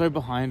 I'm so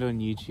behind on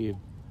YouTube.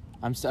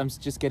 I'm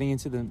just getting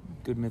into the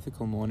Good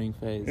Mythical Morning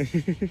phase.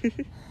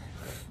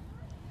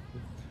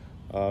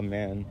 Oh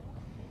man.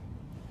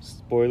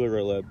 Spoiler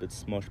alert, but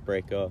Smosh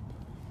break up.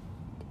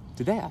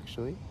 Did they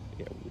actually?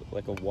 Yeah,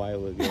 like a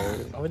while ago.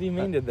 What do you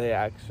mean? Did they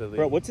actually?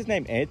 Bro, what's his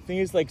name? Anthony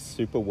is like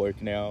super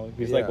woke now.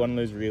 He's like Yeah. one of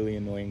those really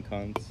annoying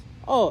cunts.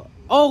 Oh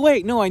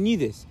wait, no, I knew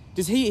this.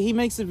 Does he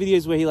makes the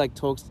videos where he like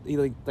talks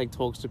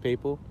to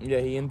people? Yeah,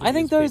 he interviews I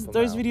think those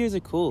people now. videos are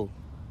cool.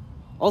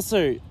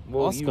 Also,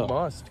 Well, Oscar. you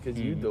must, because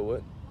you Mm. do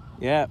it.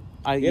 Yeah,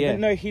 Yeah, but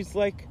no, he's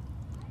like...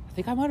 I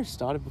think I might have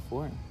started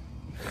before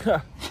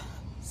him.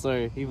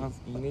 So he must.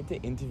 You need to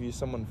interview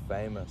someone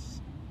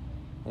famous.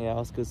 Yeah,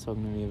 Oscar's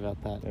talking to me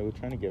about that. Yeah, we're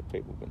trying to get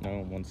people, but no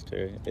one wants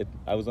to.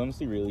 I was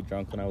honestly really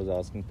drunk when I was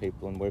asking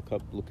people and woke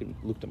up,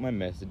 looked at my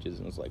messages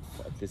and was like,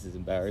 fuck, this is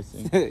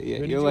embarrassing. Yeah, Who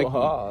did you're you like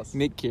ask?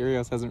 Nick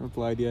Kyrgios hasn't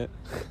replied yet.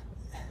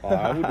 Oh,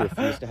 I would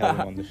refuse to have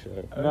him on the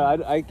show.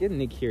 No, I get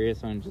Nick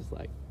Kyrgios and I'm just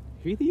like,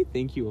 who do you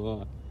think you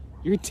are?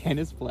 You're a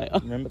tennis player.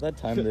 Remember that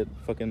time that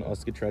fucking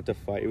Oscar tried to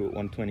fight you at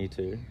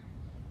 122?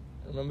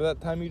 Remember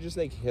that time you just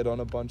like hit on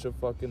a bunch of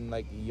fucking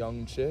like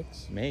young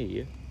chicks?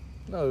 Me?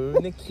 No,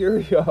 Nick I have to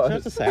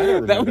Kyrgios. say, I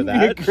don't That remember would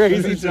be a that.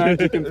 crazy time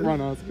to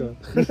confront Oscar.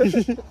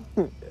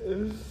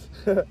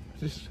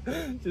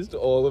 just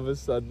all of a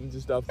sudden,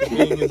 just after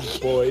being his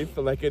boy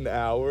for like an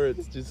hour,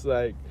 it's just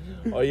like,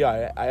 oh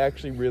yeah, I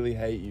actually really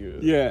hate you.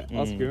 Yeah, Mm.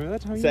 Oscar, remember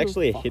that time It's you were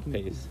actually a hit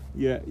fucking- piece.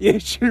 Yeah,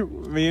 true.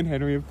 Me and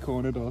Henry have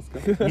cornered Oscar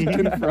to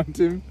confront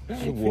him.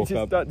 Walk just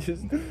up. start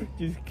just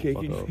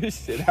kicking Fuck off. the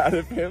shit out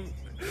of him.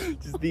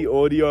 Just the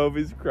audio of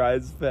his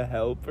cries for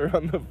help are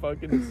on the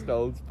fucking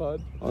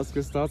Stoljpod.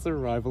 Oscar starts a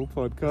rival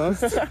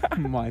podcast.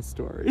 My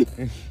story.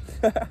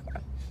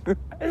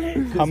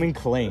 Coming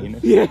clean.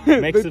 Yeah,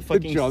 Makes the, it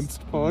fucking the Johnst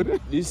pod.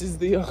 This is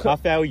the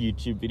Half-hour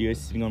YouTube video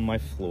sitting on my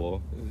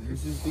floor.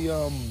 this is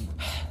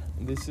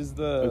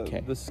the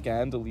Okay. the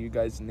scandal you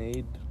guys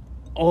need.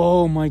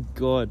 Oh my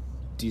god,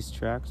 diss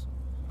tracks.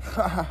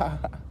 Fuck, I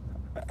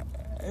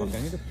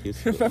need a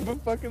piss. Remember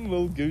fucking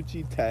Lil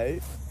Gucci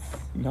Tay?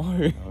 No,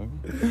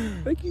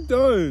 Like you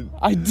don't.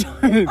 I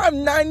don't.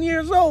 I'm 9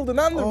 years old and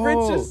I'm the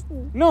richest.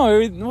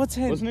 No, what's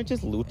it? Wasn't it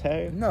just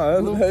Lute? No,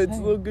 Lil it's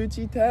Tay. Lil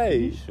Gucci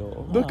Tay.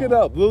 Sure. Look it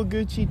up, Lil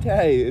Gucci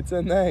Tay. It's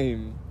a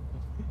name.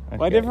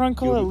 Why'd Okay, everyone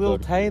call her Gilbert Lil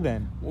Gottfried. Tay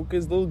then? Well,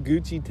 because Lil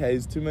Gucci Tay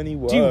is too many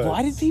words. Dude,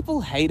 why did people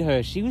hate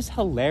her? She was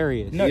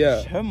hilarious. No,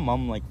 Yeah. her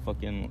mum like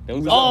fucking... There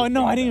was Oh a-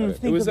 no, I didn't even It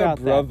think was her about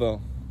that. brother.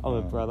 Oh,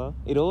 her brother.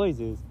 It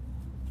always is.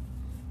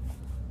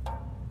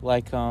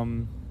 Like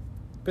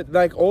But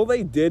like all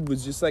they did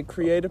was just like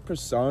create a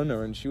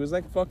persona, and she was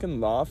like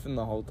fucking laughing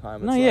the whole time.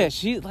 It's no, like, yeah,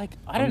 she like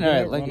I don't I'm know,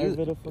 gonna like run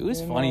over to it was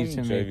fucking, funny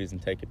to me. Jovies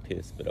and take a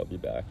piss, but I'll be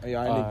back. Yeah,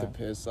 I need to Alright.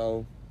 piss.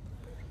 I'll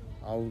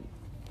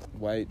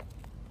wait.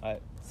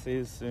 Alright, see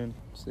you soon.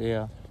 So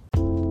yeah.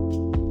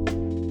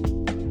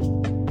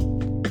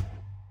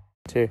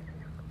 2.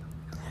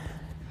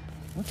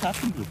 What's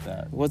happened with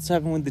that? What's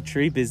happened with the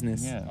tree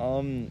business? Yeah.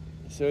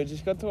 So it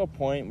just got to a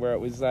point where it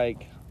was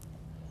like,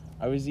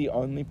 I was the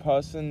only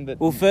person that.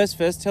 Well,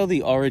 first tell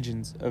the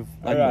origins of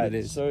like what it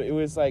is. So it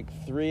was like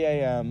 3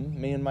 a.m.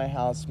 Me and my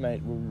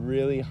housemate were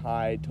really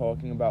high,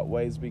 talking about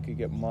ways we could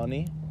get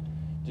money,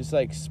 just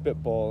like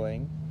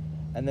spitballing.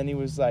 And then he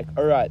was like,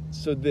 all right,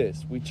 so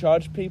we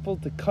charge people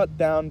to cut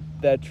down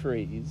their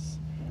trees,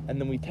 and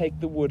then we take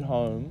the wood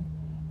home,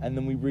 and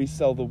then we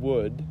resell the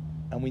wood,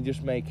 and we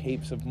just make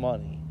heaps of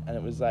money. And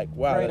it was like,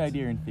 wow, Great that's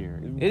idea in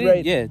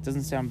theory. It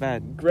doesn't sound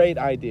bad. great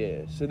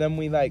idea. So then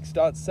we like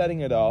start setting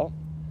it up,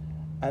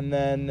 and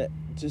then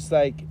just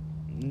like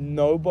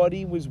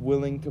nobody was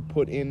willing to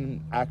put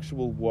in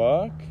actual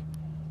work,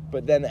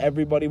 but then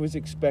everybody was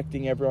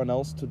expecting everyone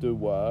else to do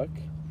work.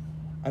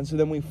 And so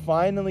then we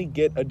finally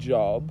get a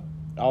job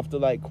after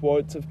like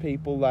quotes of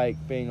people like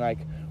being like,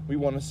 we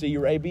want to see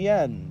your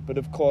ABN, but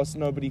of course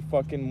nobody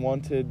fucking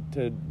wanted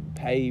to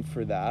pay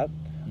for that.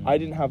 I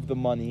didn't have the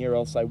money, or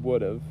else I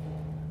would have.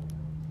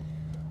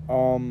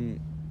 And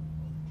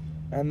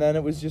then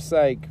it was just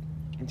like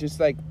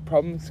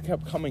problems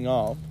kept coming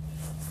up.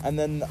 And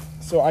then,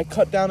 so I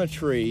cut down a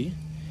tree,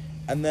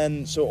 and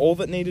then, so all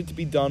that needed to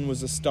be done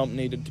was a stump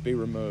needed to be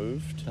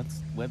removed.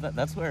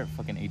 That's where it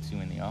fucking eats you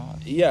in the ass.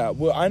 Yeah,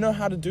 well, I know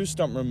how to do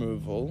stump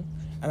removal,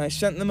 and I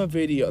sent them a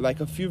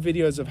few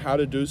videos of how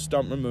to do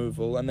stump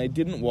removal, and they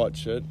didn't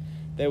watch it.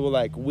 They were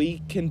like,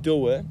 we can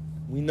do it.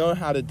 We know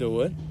how to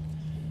do it.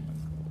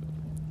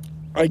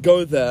 I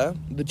go there,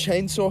 the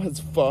chainsaw has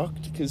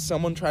fucked because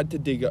someone tried to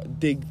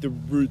dig the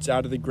roots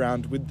out of the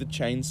ground with the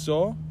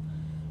chainsaw.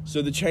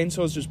 So the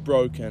chainsaw's just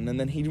broken, and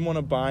then he didn't want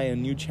to buy a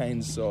new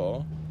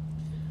chainsaw.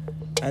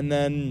 And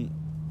then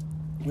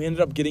we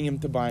ended up getting him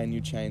to buy a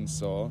new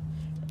chainsaw.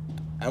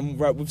 And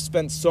we've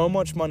spent so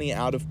much money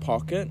out of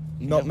pocket,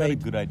 I've got a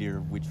good idea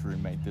of which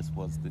roommate this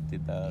was that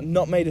did that.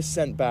 not made a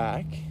cent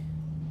back.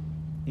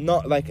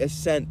 Not like a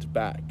cent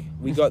back.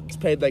 We got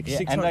paid like Yeah,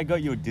 and I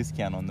got you a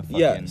discount on the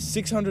fucking...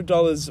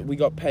 $600 we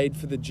got paid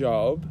for the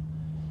job,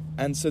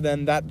 And so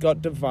then that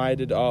got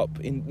divided up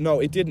in... No,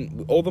 it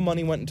didn't. All the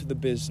money went into the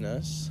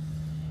business.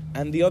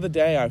 And the other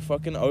day, I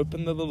fucking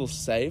opened the little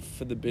safe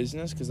for the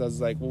business because I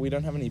was like, well, we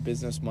don't have any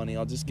business money.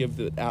 I'll just give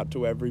it out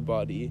to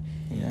everybody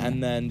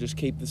and then just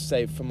keep the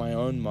safe for my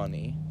own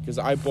money because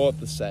I bought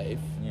the safe.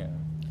 Yeah.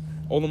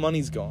 All the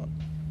money's gone.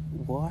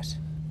 What?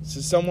 So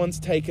someone's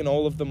taken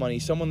all of the money.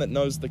 Someone that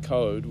knows the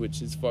code,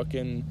 which is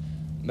fucking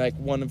like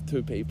one of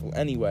two people.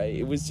 Anyway,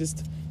 it was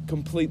just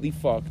completely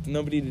fucked.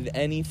 Nobody did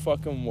any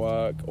fucking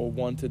work or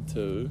wanted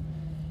to.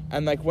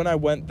 And like when I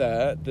went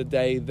there the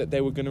day that they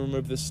were going to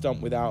remove the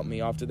stump without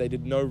me after they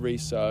did no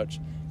research,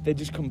 they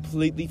just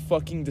completely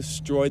fucking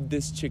destroyed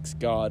this chick's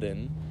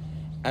garden.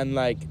 And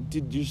like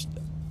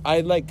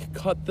I like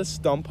cut the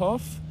stump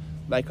off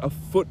like a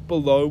foot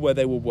below where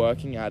they were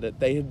working at it.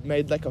 They had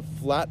made like a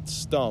flat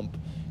stump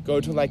go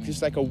to like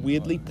just like a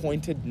weirdly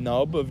pointed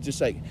nub of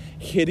just like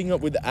hitting it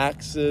with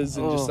axes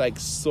and just like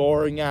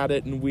sawing at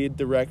it in weird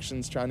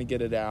directions trying to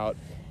get it out,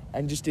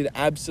 and just did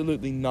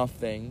absolutely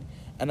nothing.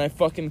 And I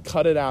fucking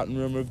cut it out and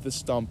removed the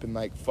stump in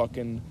like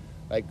fucking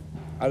like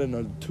I don't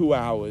know 2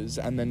 hours,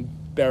 and then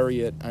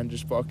bury it and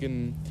just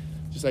fucking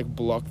just like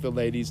block the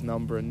lady's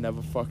number and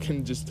never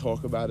fucking just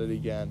talk about it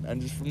again.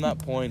 And just from that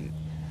point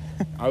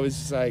I was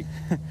just like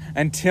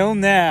until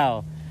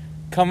now.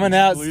 Coming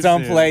out,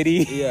 stump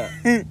lady. Yeah.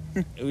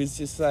 It was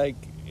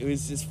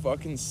just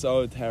fucking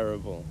so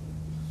terrible.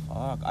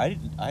 Fuck,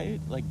 I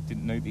like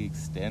didn't know the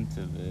extent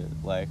of it.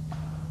 Like,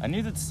 I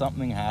knew that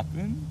something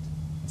happened.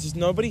 Just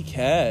nobody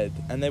cared,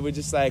 and they were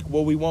just like,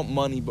 well, we want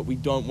money, but we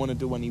don't want to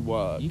do any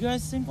work. You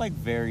guys seemed like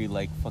very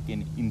like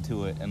fucking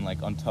into it and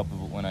like on top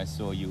of it when I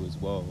saw you as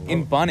well.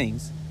 In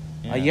Bunnings.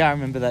 Yeah, I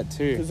remember that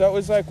too. Because that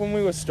was like when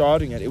we were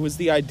starting it. It was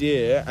the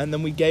idea, and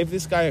then we gave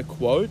this guy a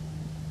quote.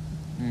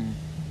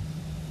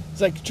 It's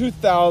like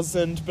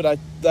 2,000, but I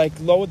like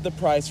lowered the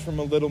price from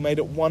a little, made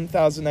it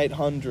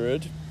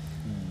 1,800,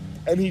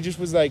 and he just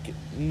was like,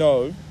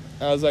 no. And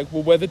I was like,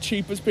 well, we're the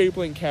cheapest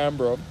people in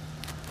Canberra.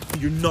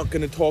 You're not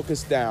going to talk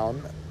us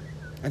down.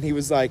 And he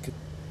was like,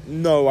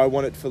 no, I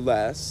want it for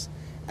less.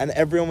 And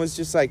everyone was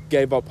just like,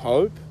 gave up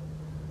hope.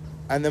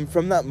 And then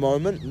from that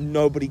moment,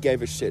 nobody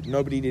gave a shit.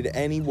 Nobody did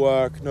any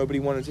work.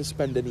 Nobody wanted to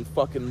spend any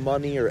fucking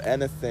money or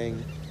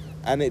anything.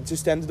 And it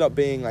just ended up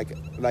being like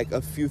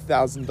a few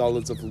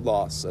 $1,000s of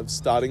loss of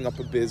starting up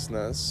a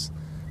business,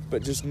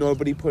 but just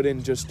nobody put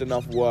in just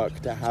enough work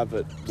to have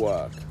it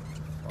work.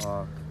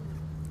 Fuck.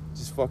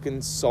 Just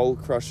fucking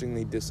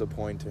soul-crushingly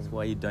disappointing. That's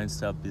why you don't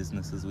start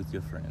businesses with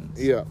your friends.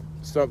 Yeah,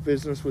 start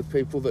business with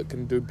people that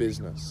can do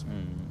business.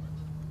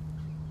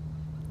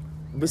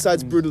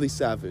 Besides Brutally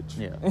Savage.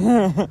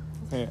 Yeah.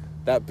 Yeah.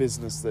 That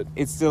business that...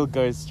 It still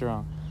goes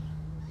strong.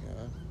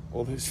 Yeah,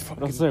 all those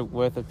fucking... Also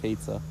worth a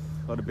pizza.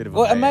 Got a bit of a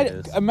Well,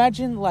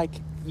 imagine like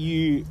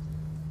you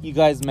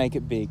guys make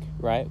it big,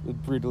 right?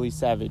 With Brutally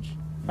Savage.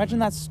 Imagine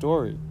that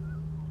story.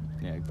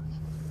 Yeah.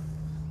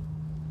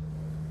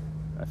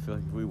 I feel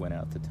like if we went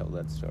out to tell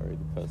that story,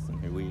 the person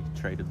who we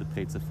traded the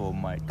pizza for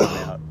might come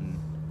out and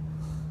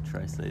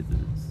try to say that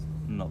it's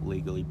not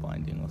legally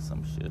binding or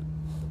some shit.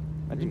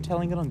 Imagine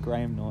telling it on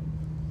Graham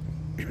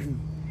Norton.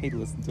 He'd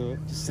listen to it.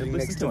 Just He'd sitting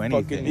listen next to to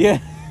anything. fucking... Yeah.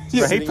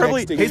 Bro, Sitting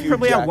next to he's Hugh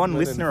probably our Jackman one and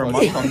listener a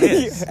fucking month on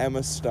this.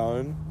 Emma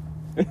Stone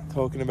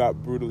talking about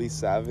Brutally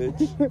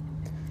Savage.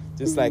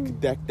 Just like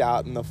decked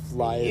out in the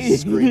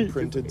flyest screen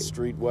printed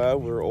streetwear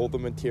where all the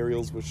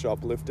materials were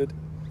shoplifted.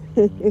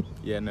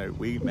 Yeah, no,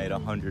 we made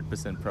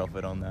 100%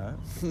 profit on that.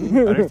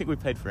 I don't think we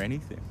paid for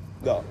anything.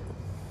 No.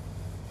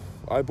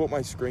 I bought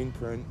my screen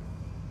print.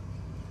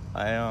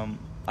 I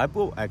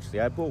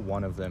bought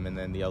one of them, and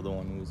then the other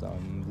one was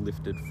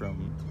lifted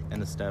from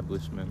an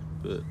establishment,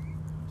 but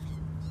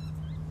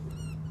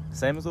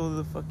same as all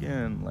the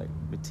fucking like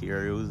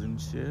materials and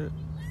shit,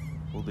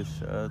 all the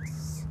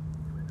shirts.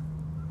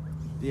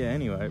 Yeah,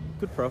 anyway,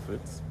 good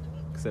profits,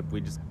 except we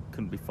just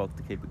couldn't be fucked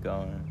to keep it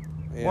going.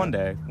 Yeah. One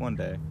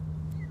day.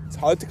 It's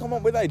hard to come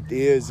up with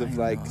ideas of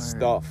I like know.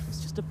 stuff. It's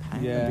just a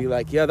pain. Yeah. And be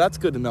like, yeah, that's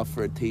good enough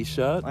for a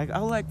t-shirt. Like,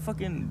 I'll like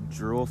fucking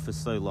draw for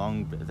so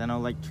long, but then I'll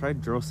like try to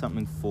draw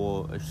something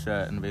for a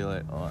shirt and be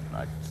like, oh,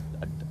 I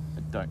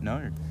don't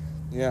know.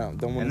 Yeah,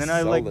 don't want And to then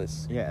I sell like,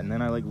 this. yeah, and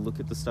then I like look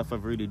at the stuff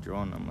I've already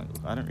drawn. I'm like,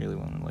 I don't really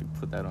want to like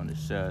put that on a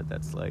shirt.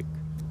 That's like,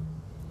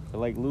 the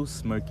like little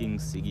smoking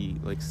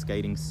ciggy, like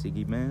skating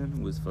ciggy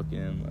man was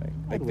fucking like.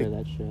 I'd wear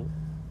that shirt.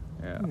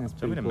 Yeah, think that's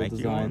do you want me to pretty cool make you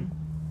design. one?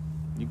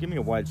 You give me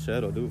a white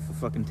shirt, I'll do it for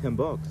fucking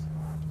 $10.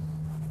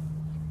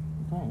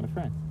 Oh, my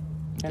friend.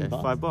 Okay, $10.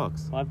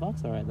 $5.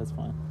 $5? Alright, that's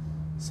fine.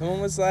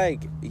 Someone was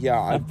like, yeah,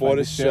 I I'd bought buy a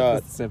the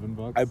shirt. for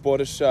 $7. I bought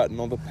a shirt and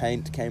all the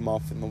paint came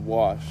off in the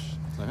wash.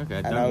 It's like, okay,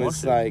 And don't I wash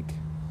was it. like,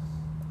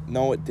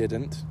 no, it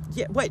didn't.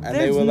 Yeah, wait, and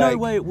there's they were no like-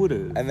 way it would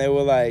have. And they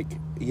were like,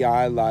 yeah,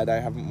 I lied, I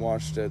haven't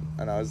washed it.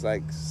 And I was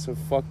like, so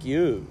fuck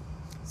you.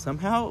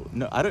 Somehow,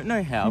 no, I don't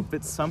know how,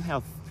 but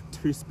somehow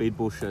 2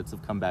 Speedball shirts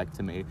have come back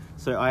to me.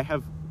 So I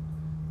have,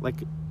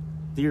 like,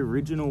 the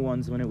original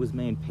ones when it was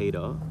me and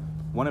Peter,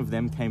 one of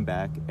them came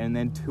back, and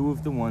then 2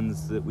 of the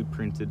ones that we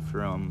printed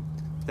from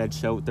that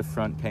show at the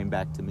front came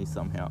back to me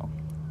somehow.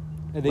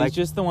 Are these Like-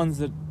 just the ones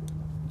that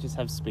just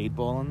have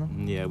speedball on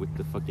them? Yeah, with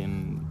the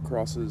fucking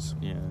Crosses.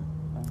 yeah.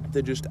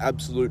 They're just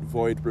absolute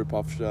void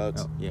rip-off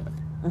shirts. Oh, yeah.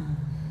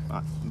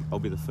 I'll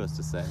be the first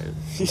to say it.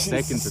 The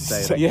second to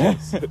say it. I Yeah.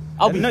 guess.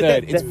 I'll be No,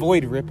 third. they're- It's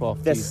void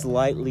rip-off. They're dude.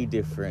 slightly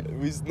different.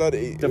 It's not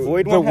The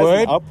void The one has word?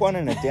 an up one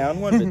and a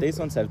down one, but these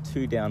ones have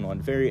two down one.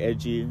 Very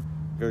edgy,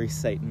 very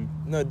Satan.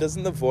 No,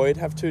 doesn't the void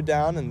have two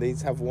down and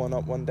these have one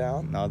up, one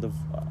down? No,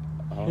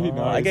 Who knows?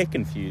 I get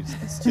confused.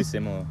 It's too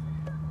similar.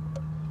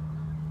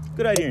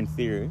 Good idea in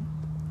theory.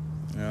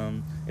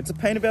 It's a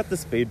pain about the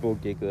speedball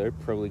gig though.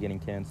 Probably getting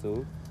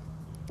cancelled.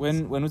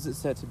 When was it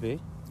set to be?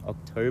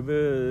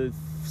 October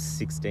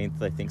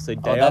 16th, I think. So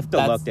day that- after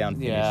that's- lockdown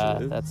finishes. Yeah,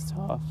 that's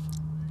tough.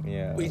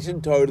 Yeah. We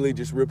should totally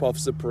just rip off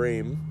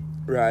Supreme,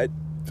 right?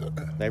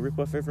 They rip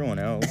off everyone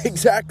else.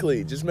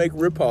 Exactly. Just make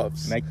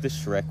rip-offs. Make the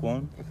Shrek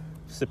one.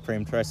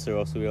 Supreme tries to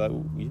also be like,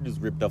 "Ooh, you just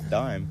ripped off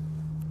Dime."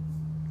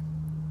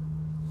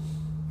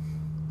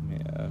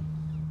 Yeah.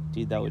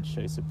 Dude, that would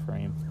show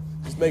Supreme.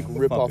 Just make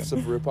rip-offs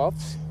of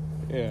rip-offs.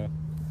 Yeah.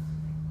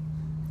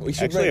 We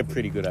should Actually, make, a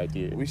pretty good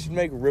idea. we should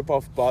make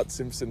rip-off Bart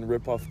Simpson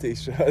rip-off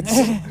t-shirts.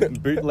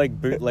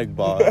 bootleg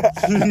bar.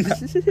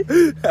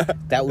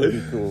 That would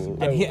be cool.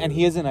 And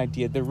here's an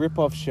idea. The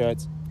rip-off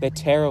shirts, they're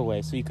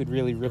tearaway, so you could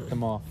really rip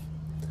them off.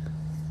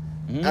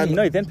 And-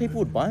 No, then people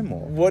would buy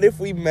more. What if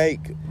we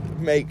make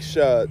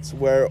shirts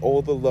where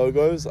all the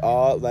logos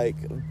are like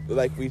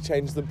we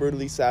change the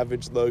Brutally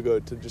Savage logo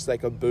to just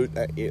like a boot,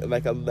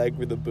 like a leg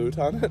with a boot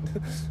on it,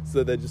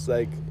 so they're just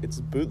like, it's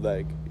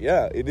bootleg.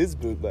 Yeah, it is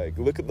bootleg.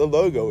 Look at the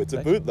logo, it's a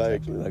That's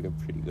bootleg. actually like a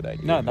pretty good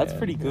idea. No, that's man.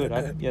 pretty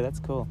good. Yeah, that's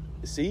cool.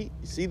 See,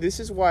 this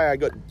is why I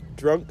got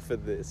drunk for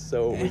this.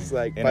 So it was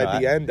like You by know,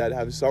 the end I'd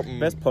have something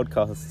Best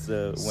podcasts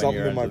when something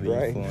you're in my under the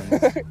brain.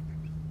 influence.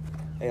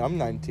 Hey, I'm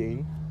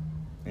 19.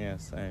 Yeah,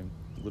 same.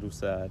 A little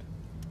sad.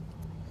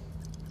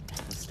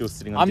 I'm still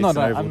sitting I'm on not.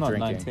 Dixon I'm Oval not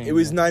drinking. 19. It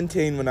was yeah.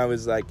 19 when I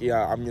was like,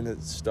 yeah, I'm gonna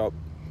stop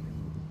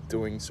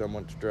doing so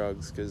much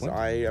drugs because What?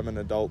 I am an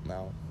adult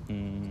now.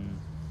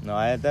 No,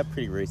 I had that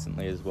pretty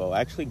recently as well.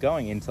 Actually,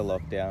 going into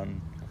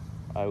lockdown,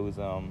 I was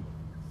on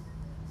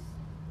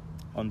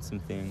some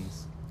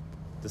things.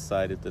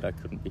 Decided that I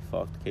couldn't be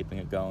fucked keeping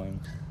it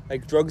going.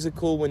 Like, drugs are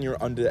cool when you're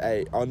under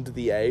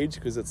the age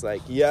because it's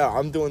like, yeah,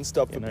 I'm doing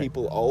stuff You for know.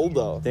 people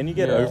older. Then you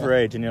get Yeah.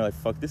 overage and you're like,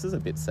 fuck, this is a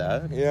bit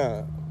sad.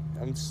 Yeah,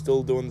 I'm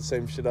still doing the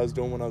same shit I was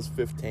doing when I was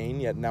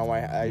 15. Yet now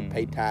I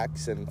pay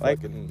tax and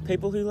Like fucking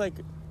people who like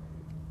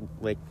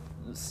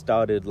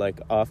started like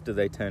after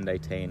they turned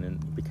 18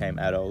 and became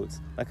adults.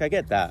 Like I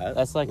get that.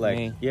 That's like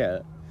me. Yeah.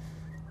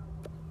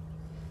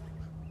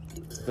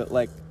 But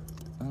like,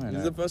 I don't This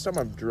is know. the first time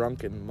I'm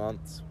drunk in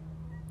months.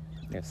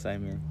 Yeah,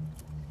 same here.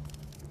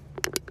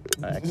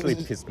 I actually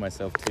pissed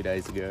myself 2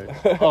 days ago.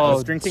 Oh, I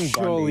was drinking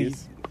surely.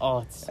 Bundy's, Oh,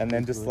 it's and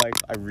then so just good. like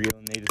I really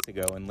needed to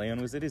go, and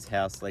Leon was at his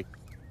house like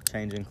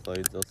changing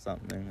clothes or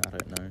something. I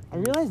don't know. I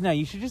realize now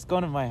you should just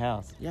go to my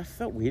house. Yeah, I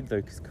felt weird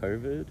though because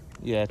COVID.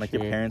 Yeah, Like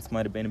true. your parents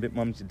might have been a bit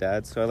mum to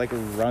dad, so I like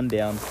run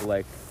down to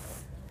like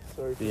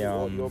Sorry for The, you're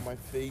on my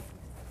feet.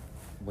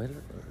 where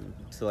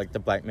to like the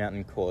Black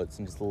Mountain courts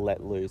and just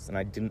let loose, and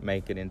I didn't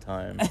make it in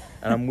time, and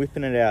I'm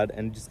whipping it out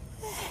and just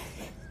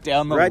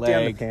Down the right leg.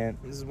 down the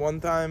pant. This is one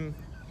time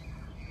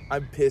I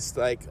pissed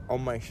like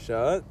on my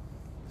shirt.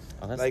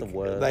 Oh, that's Like the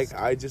worst. like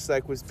I just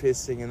like was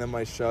pissing and then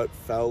my shirt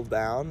fell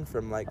down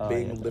from like Oh,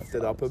 being yeah, that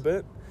lifted up a sucks.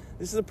 bit.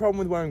 This is the problem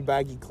with wearing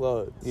baggy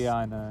clothes. Yeah,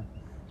 I know.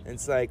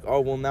 It's like,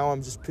 oh well, now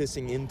I'm just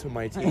pissing into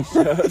my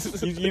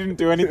t-shirt. You didn't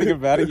do anything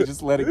about it. You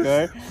just let it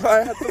go. I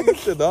had to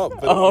lift it up,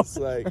 but Oh. it's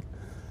like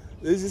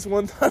there's this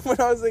one time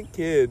when I was a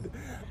kid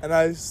and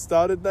I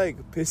started like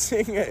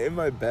pissing in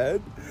my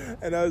bed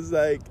and I was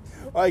like,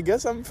 well, I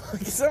guess I'm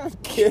a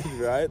kid,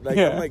 right? Like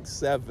Yeah. I'm like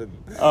 7.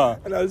 Oh.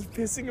 And I was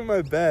pissing in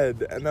my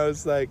bed and I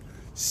was like,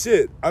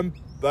 shit, I'm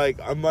like,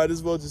 I might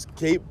as well just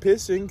keep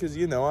pissing because,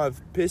 you know,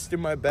 I've pissed in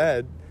my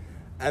bed.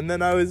 And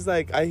then I was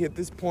like, I hit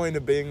this point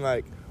of being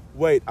like,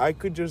 wait, I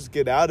could just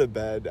get out of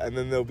bed and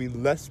then there'll be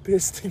less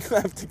piss to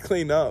have to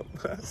clean up.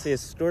 See, a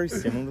story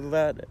similar to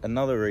that,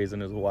 another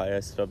reason is why I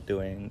stopped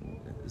doing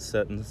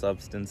certain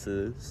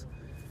substances.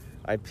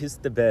 I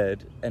pissed the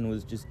bed and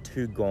was just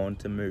too gone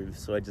to move,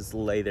 so I just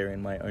lay there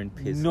in my own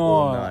piss No.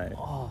 all night.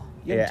 Oh,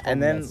 you Yeah, haven't told and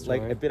me then that like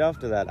story. a bit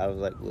after that, I was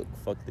like, look,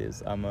 fuck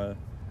this. I'ma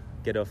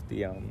get off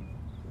the I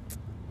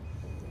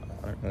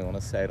don't really want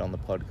to say it on the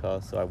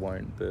podcast, so I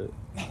won't. But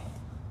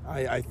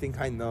I think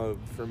I know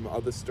from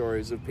other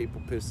stories of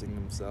people pissing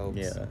themselves.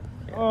 yeah.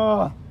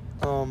 Oh.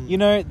 You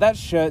know, that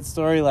shirt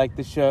story, like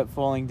the shirt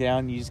falling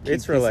down, you just keep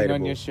It's pissing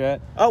on relatable. your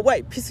shirt. Oh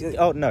wait, pissing.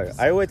 Oh no,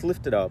 I always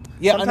lift it up.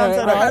 Yeah, Sometimes I know,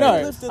 don't I had know,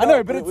 it lifted I know,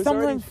 up, but but it it was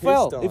sometimes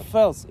already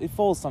pissed It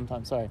falls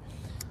sometimes, sorry.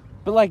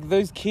 But like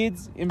those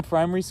kids in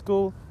primary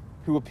school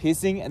who were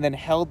pissing and then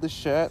held the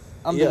shirt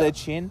under Yeah. their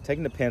chin,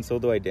 Taking the pants all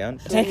the way down.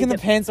 taking the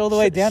pants all the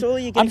way down.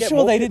 Surely you I'm can get sure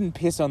more they pi- didn't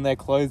piss on their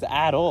clothes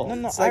at all.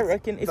 No, It's I like-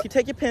 reckon if you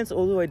take your pants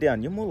all the way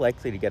down, you're more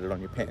likely to get it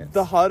on your pants.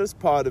 The hardest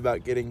part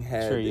about getting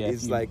head True, yeah,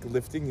 is if you- like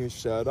lifting your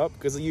shirt up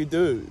because you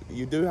do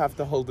have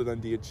to hold it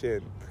under your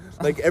chin.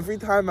 Like every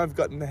time I've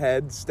gotten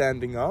head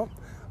standing up,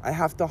 I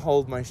have to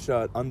hold my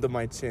shirt under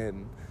my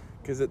chin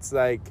because it's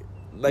like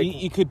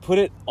you could put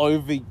it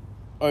over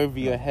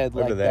your head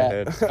Over like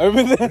their that. head.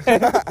 Over their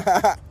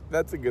head.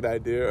 That's a good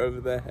idea,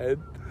 over their head.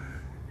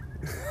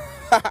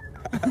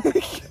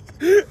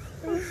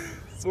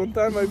 So one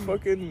time I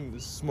fucking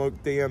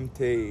smoked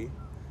DMT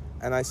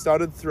and I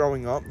started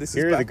throwing up.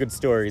 Here are the good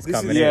stories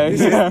coming Yeah, in.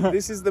 yeah.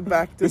 This is the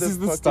back to This the is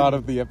the fucking, start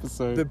of the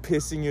episode. the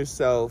pissing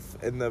yourself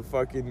and the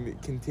fucking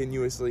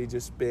continuously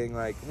just being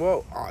like,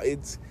 well,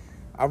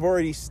 I've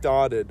already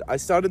started. I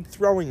started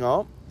throwing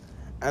up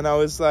and I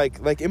was like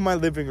in my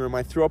living room,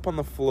 I threw up on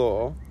the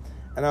floor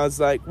and I was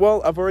like,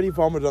 well, I've already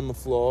vomited on the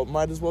floor.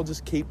 Might as well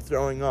just keep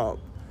throwing up.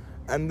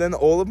 And then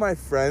all of my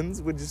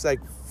friends were just like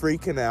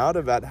freaking out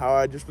about how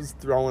I just was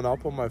throwing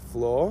up on my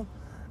floor.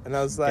 And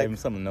I was like, Gave him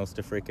something else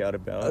to freak out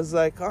about. I was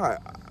like,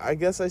 I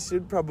guess I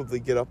should probably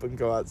get up and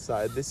go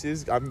outside.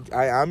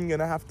 I am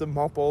gonna have to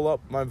mop all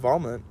up my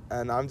vomit,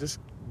 and I'm just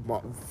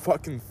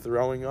fucking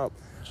throwing up.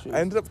 I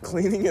ended up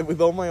cleaning it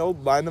with all my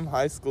old Lynham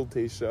High School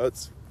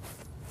t-shirts.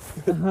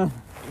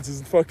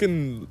 Just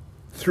fucking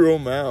threw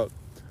them out.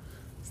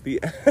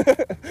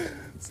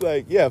 It's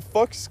like, yeah,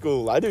 fuck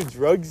school. I do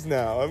drugs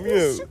now. I'm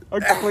gonna I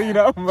clean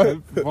up my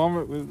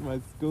vomit with my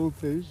school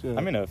t-shirt.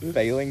 I'm in a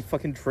failing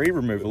fucking tree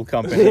removal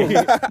company.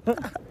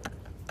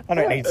 I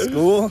don't need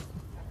school.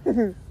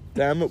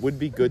 Damn, it would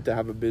be good to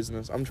have a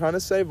business. I'm trying to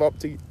save up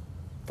to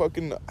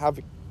fucking have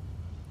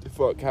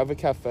a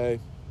cafe.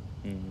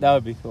 That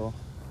would be cool.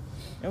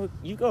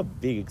 You got a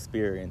big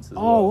experience as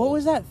well. Oh, what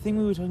was that thing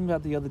we were talking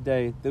about the other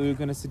day that we were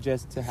going to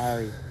suggest to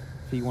Harry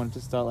if he wanted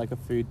to start like a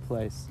food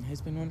place?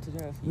 He's been wanting to do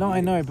that. No,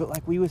 I know, but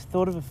like we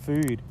thought of a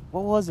food.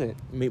 What was it?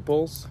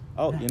 Meatballs?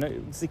 Oh, you know,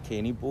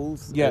 zucchini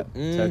balls Yeah. at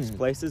Turk's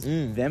places?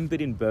 Mm. Them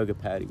but in burger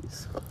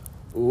patties.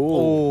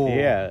 Ooh.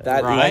 Yeah.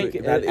 That Right.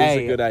 is a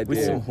Hey, good idea.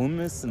 With some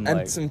hummus and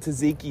like... some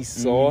tzatziki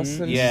sauce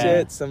and Yeah.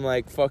 shit. Some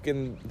like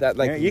fucking that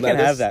like Yeah, you can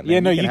lettuce. have that, man. Yeah,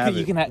 no, you can you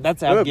have can it. have.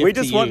 That's our Look, gift we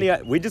just to want you.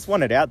 we just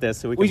want it out there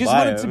so we can We just buy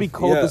want it to be them.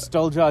 called Yeah. the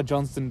Stoljar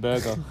Johnston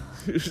Burger.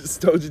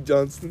 Stoljpod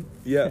Johnston.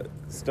 Yeah.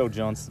 Stoll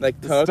Johnson. Like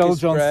The Turkish Stoll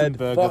Johnson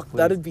bread. burger, Fuck, please.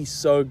 that'd be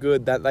so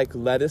good. That like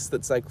lettuce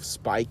that's like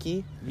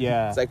spiky.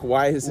 Yeah. It's like,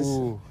 why is this?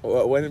 Ooh.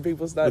 When did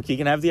people start? Look, you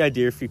can have the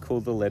idea if you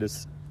call the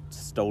lettuce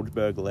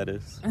Stolberg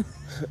lettuce.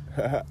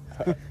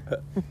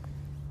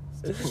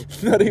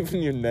 Not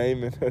even your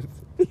name in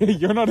it.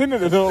 You're not in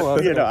it at all.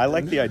 are You you? know, I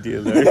like the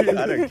idea though.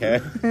 I don't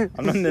care.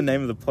 I'm not in the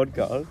name of the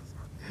podcast.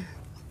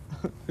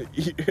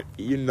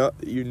 You're not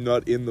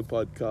in the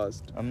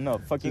podcast. I'm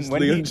not fucking. Just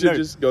When Leon he, should no,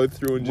 just go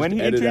through and just when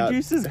he edit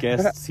introduces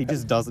guests, he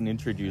just doesn't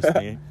introduce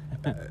me.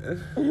 out.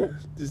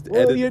 Just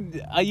Well,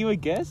 edit are you a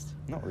guest?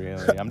 Not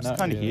really. I'm just Not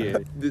kind of really.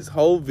 here. this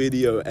whole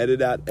video.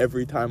 Edit out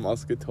every time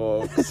Oscar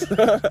talks.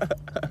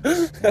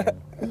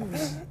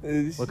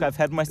 Look, I've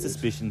had my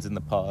suspicions in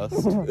the past.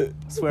 I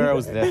swear I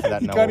was there for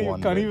that He Noah can't,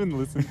 one. can't but even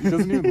listen. He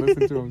doesn't even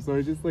listen to him, so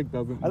he just like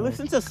doesn't. I know.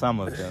 listened to some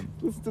of them.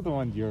 Listen to the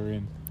one you're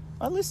in.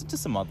 I listened to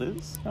some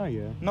others. Oh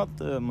yeah. Not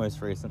the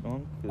most recent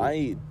one. 'cause-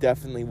 I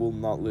definitely will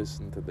not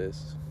listen to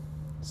this.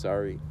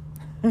 Sorry.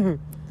 Oh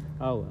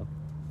well.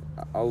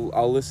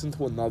 I'll listen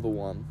to another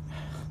one.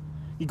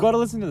 You got to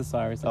listen to the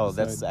Cyrus episode. Oh,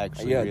 that's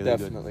actually Yeah, really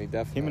definitely.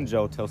 good. Him and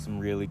Joel tell some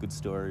really good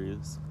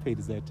stories.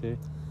 Peter's there too.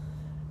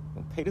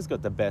 Well, Peter's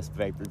got the best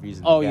vape reviews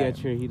in Oh the game. yeah,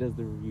 true. He does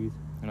the reviews.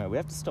 No, we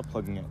have to stop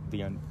plugging it,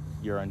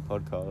 your own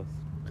podcast.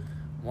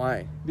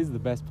 Why? This is the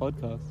best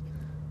podcast.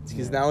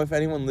 Because Yeah. now if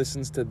anyone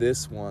listens to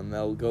this one,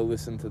 they'll go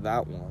listen to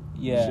that one.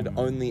 Yeah. You should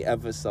only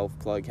ever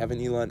self-plug. Haven't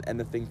you learned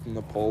anything from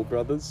the Paul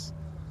brothers?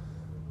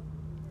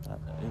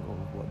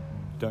 What,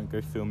 don't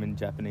go film in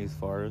Japanese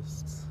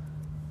forests.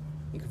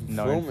 You can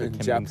Known film for in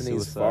committing Japanese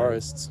suicide.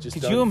 forests. Just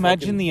Could don't you imagine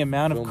fucking the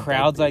amount of film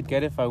crowds dead I'd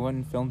get if I went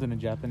and filmed in a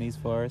Japanese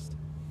forest? people.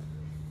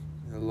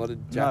 A lot of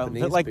No,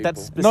 Japanese but, like, people.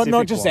 that's Not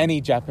Specific just one.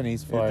 any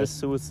Japanese Yeah, the forest.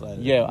 suicide.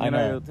 Yeah, I You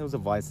know. There was a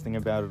Vice thing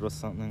about it or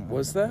something.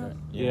 Was there?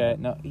 Yeah,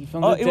 no, he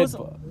filmed Oh, a it dead was-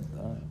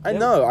 I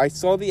know. I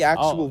saw the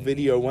actual Oh.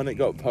 video when it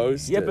got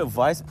posted. Yeah, but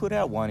Vice put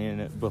out one in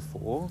it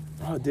before.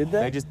 Oh, did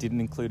They they? just didn't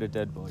include a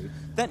dead body.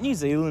 That New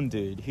Zealand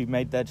dude who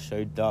made that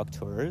show Dark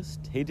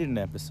Tourist, he did an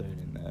episode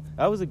in that.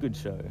 That was a good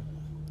show.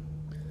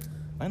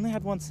 I only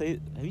had one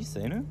season. Have you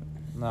seen it?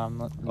 No, I'm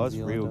not. Oh, it's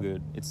real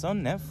good. It's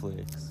on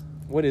Netflix.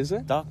 What is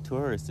it? Dark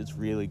Tourist, it's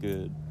really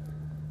good.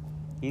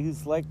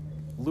 He's like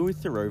Louis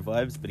Theroux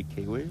vibes, but a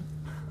Kiwi.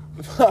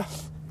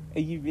 Are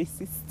you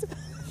racist?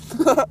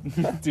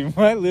 Dude,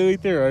 my Louis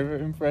Theroux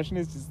impression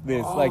is just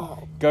this: like,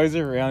 Oh. goes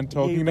around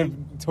talking Yeah,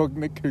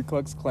 to Ku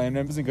Klux Klan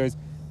members and goes,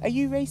 "Are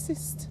you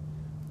racist?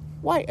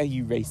 Why are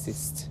you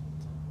racist?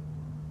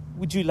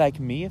 Would you like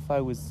me if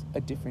I was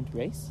a different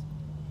race?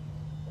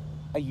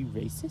 Are you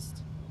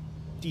racist?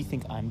 Do you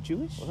think I'm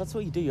Jewish?" Well, that's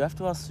what you do. You have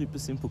to ask super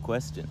simple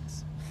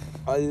questions.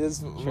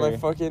 This my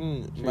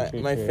fucking my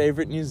True.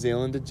 favorite New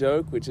Zealander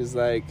joke, which is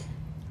like,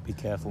 Be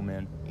careful,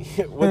 man.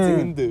 what's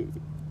Hindu?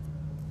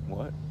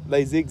 What?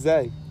 They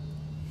zigzag.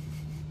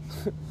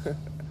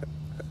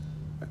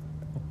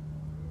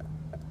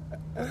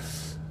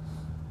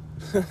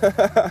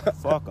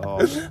 Fuck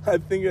off. I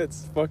think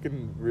it's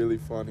fucking really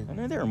funny. I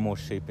know there are more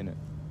sheep in it.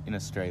 in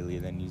Australia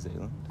than New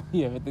Zealand.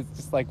 Yeah, but there's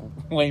just like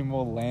way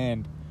more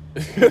land.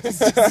 It's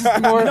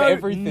just more of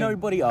everything.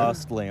 Nobody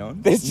asked,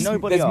 Leon. There's just,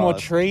 Nobody there's more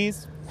asked.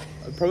 trees,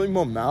 Probably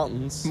more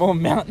mountains. more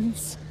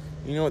mountains.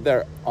 You know what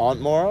there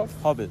aren't more of?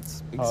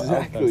 Hobbits.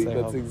 Exactly. say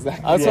That's hobbits.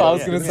 exactly. That's what I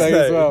was Yeah, gonna yeah.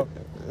 say as well.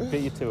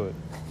 Beat you to it.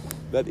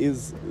 That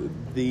is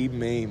the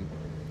meme.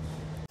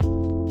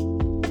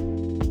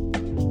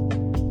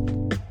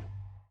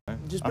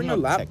 Just bring a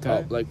I'm not a tech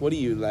laptop. guy. Like, what are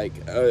you, like,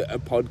 a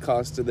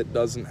podcaster that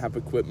doesn't have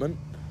equipment?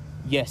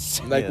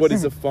 Yes. Like, Yes. what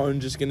is a phone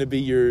just going to be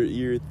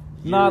your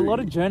No, a lot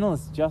of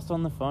journalists just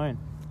on the phone.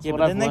 That's Yeah, what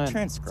but I've then they learned.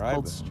 transcribe It's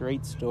called them.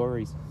 straight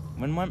stories.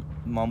 When my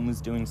mum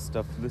was doing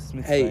stuff for the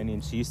Smithsonian,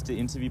 she used to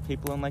interview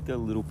people on like a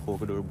little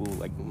portable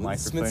like microphone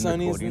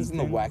Smithsonian's recording in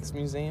the thing. Wax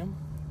Museum?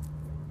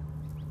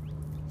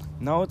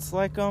 No, it's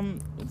like the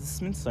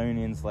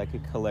Smithsonian's like a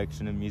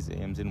collection of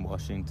museums in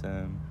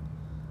Washington.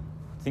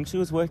 I think she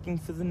was working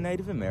for the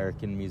Native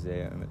American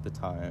Museum at the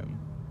time.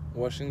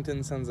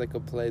 Washington sounds like a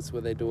place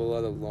where they do a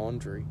lot of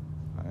laundry.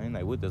 I mean,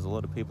 they would. There's a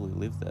lot of people who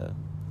live there.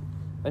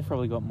 They've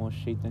probably got more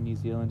sheep than New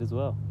Zealand as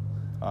well.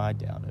 I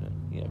doubt it.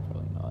 Yeah,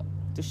 probably not.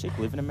 Does sheep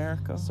live in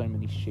America? So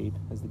many sheep.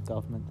 There's the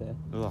government there.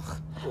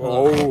 Ugh.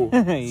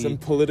 Oh, some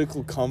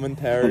political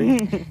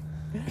commentary.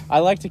 I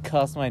like to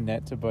cast my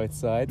net to both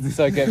sides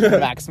so I get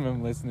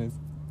maximum listeners.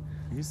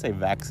 Did you say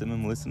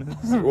vaccinum listeners?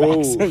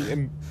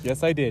 Whoa.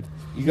 Yes, I did.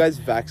 You guys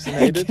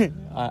vaccinated?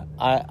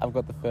 I've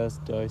got the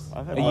first dose.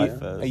 I've had Are my you?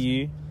 first. Are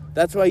you?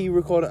 That's why you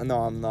record it?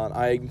 No, I'm not.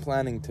 I'm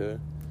planning to.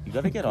 You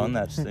gotta get on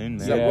that soon,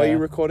 man. Is that Yeah. why you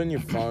record on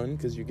your phone?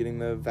 Because you're getting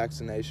the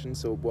vaccination,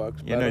 so it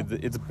works Yeah, better? no,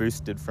 it's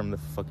boosted from the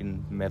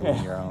fucking metal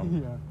in your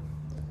arm.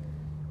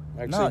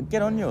 Yeah. No,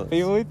 get on yours.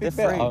 People think They're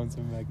their free. arms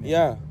are magnetic.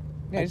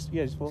 Yeah.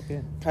 Just walk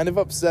in. Kind of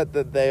upset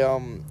that they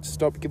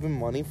stopped giving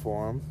money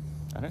for them.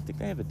 I don't think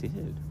they ever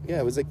did. Yeah,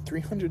 it was like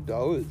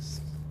 $300.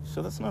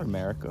 Sure, that's not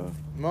America.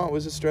 No, it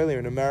was Australia.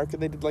 In America,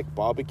 they did like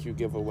barbecue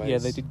giveaways. Yeah,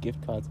 they did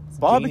gift cards. It's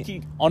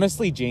Barbecue.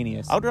 Honestly,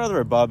 genius. I'd rather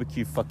a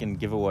barbecue fucking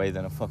giveaway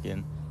than a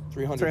fucking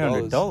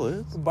 $300.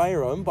 $300. Buy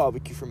your own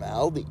barbecue from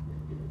Aldi.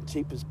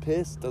 Cheap as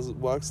piss.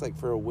 Works like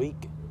for a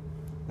week.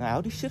 Now,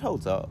 Aldi shit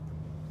holds up.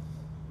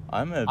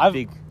 I'm a I've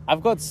big.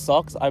 I've got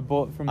socks I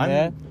bought from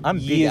there. I'm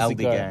big years Aldi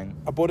ago.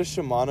 gang. I bought a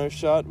Shimano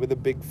shirt with a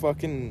big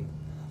fucking,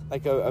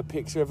 like a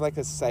picture of like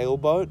a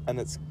sailboat, and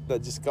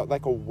that just got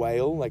like a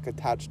whale like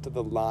attached to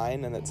the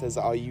line, and it says,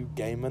 "Are you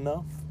game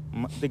enough?"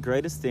 The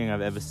greatest thing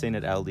I've ever seen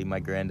at Aldi, my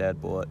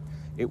granddad bought.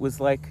 It was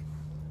like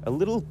a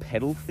little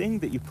pedal thing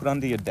that you put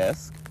under your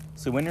desk.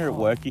 So when you're at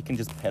work, you can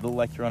just pedal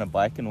like you're on a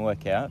bike and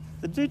work out.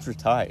 The dude's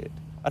retired.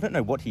 I don't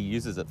know what he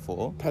uses it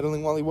for.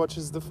 Pedaling while he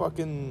watches the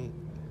fucking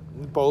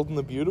Bold and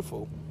the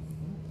Beautiful.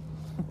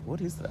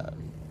 What is that?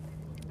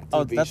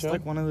 TV That's show?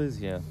 like one of those,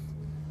 yeah.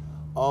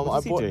 I What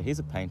does he bought do? He's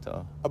a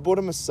painter. I bought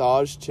a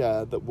massage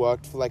chair that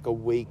worked for like a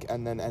week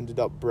and then ended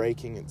up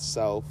breaking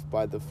itself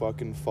by the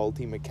fucking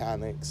faulty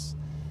mechanics.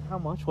 How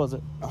much was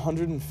it?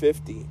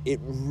 $150. It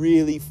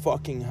really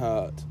fucking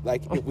hurt.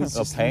 Like it was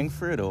Or just paying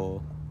for it,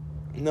 or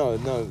No,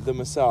 the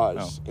massage.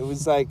 Oh. It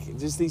was like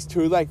just these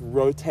two like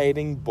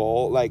rotating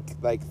ball like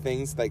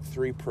things like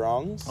three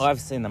prongs. oh,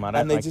 I've seen them. I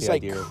don't And they like just the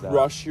like idea of that.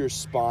 crush your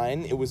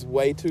spine. It was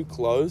way too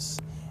close.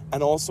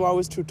 And also I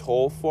was too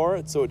tall for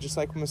it, so it just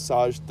like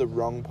massaged the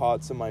wrong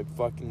parts of my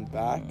fucking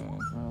back.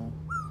 Oh.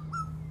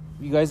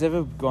 You guys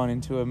ever gone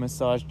into a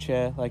massage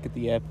chair like at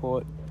the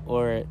airport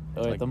or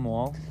at the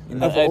mall?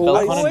 I've At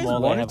always Belconnen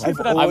Mall, they wanted have to, it.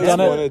 but I've I've always done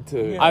it. wanted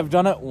to. I've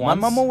done it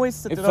once. My mum always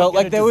said It that felt I'd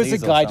get like there was a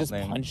disease or guy just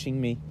something. punching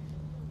me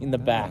in the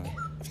back.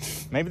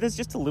 Maybe there's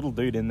just a little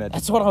dude in there.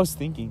 That's what I was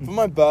thinking. For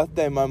my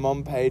birthday, my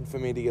mom paid for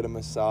me to get a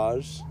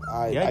massage. The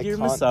I idea of can't.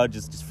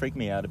 massages just freaked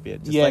me out a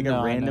bit. Just Yeah, like no,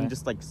 a I random, know.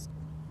 just like.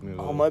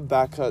 Oh, my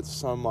back hurts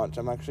so much.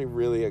 I'm actually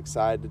really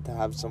excited to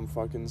have some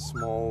fucking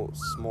small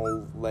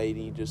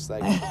lady just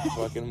like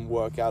fucking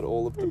work out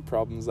all of the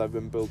problems I've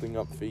been building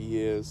up for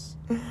years.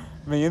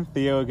 Me and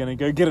Theo are gonna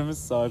go get a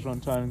massage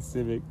one time in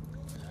Civic,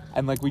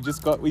 and like we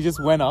just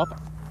went up,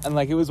 and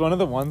like it was one of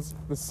the ones,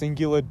 the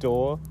singular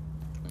door,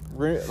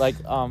 No,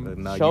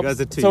 you shops.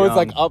 guys are too so it's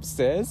like young.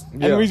 upstairs,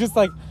 Yeah. and we just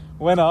like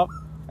went up,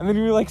 and then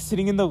we were like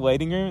sitting in the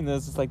waiting room, and there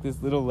was just like this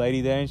little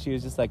lady there, and she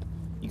was just like,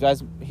 "You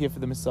guys here for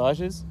the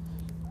massages?"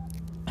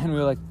 And we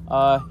were like,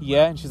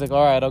 yeah. And she's like,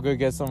 all right, I'll go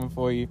get someone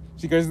for you.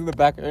 She goes in the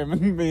back room,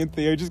 and me and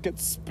Theo just get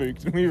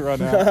spooked, and we run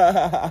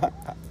out.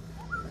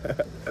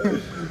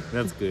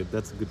 That's good.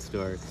 That's a good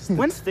story.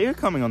 When's Theo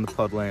coming on the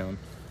pod, Leon?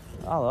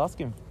 I'll ask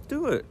him.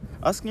 Do it.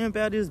 Ask him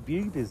about his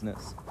beauty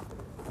business.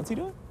 What's he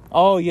doing?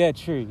 Oh, yeah,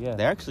 true, yeah.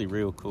 They're actually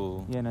real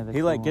cool. Yeah, no, they're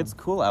He like cool. gets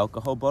cool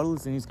alcohol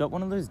bottles, and he's got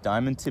one of those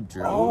diamond tip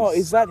drills. Oh,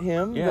 is that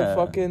him? Yeah. The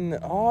fucking...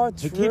 Oh,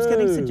 He true. keeps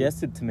getting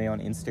suggested to me on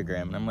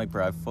Instagram, and I'm like,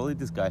 bro, I've followed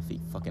this guy for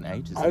fucking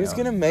ages I was now.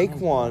 gonna make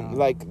one,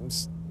 like,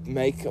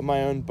 make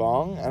my own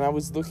bong, and I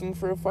was looking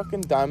for a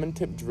fucking diamond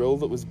tip drill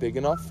that was big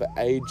enough for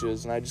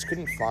ages, and I just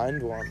couldn't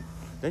find one.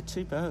 They're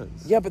cheap as.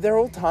 Yeah, but they're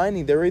all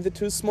tiny. They're either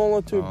too small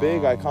or too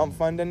big. I Oh. can't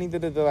find any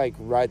that are the, like,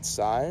 right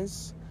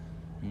size.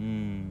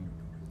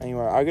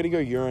 Anyway, I gotta go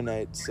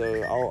urinate, so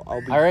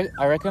I'll be...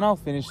 I reckon I'll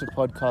finish the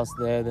podcast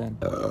there then.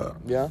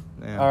 Yeah?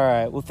 Yeah. All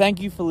right. Well,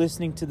 thank you for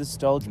listening to the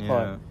Stoljpod.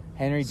 Yeah.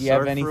 Henry, do you Sorry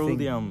have anything?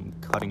 for all the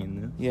cutting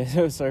in there. Yeah,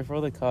 so sorry for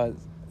all the cards.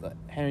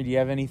 Henry, do you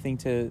have anything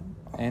to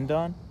end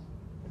on?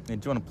 Yeah,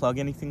 do you want to plug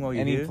anything while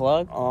you're Any here?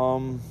 plug?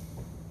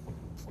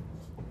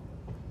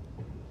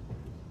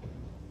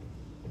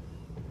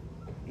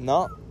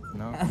 No.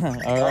 No.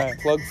 All right.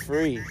 Plug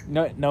free.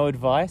 No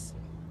advice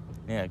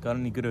Yeah, got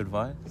any good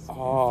advice?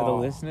 for the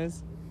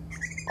listeners?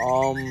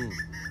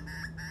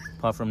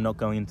 Apart from not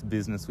going into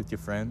business with your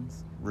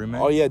friends,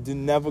 roommates? Oh yeah, do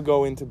never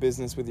go into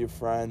business with your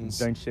friends.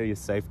 Don't share your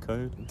safe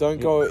code. Don't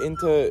go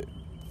into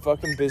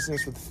fucking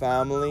business with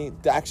family.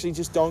 Actually,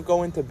 just don't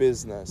go into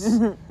business.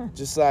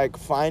 Just like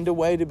find a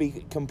way to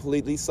be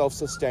completely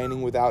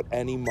self-sustaining without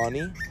any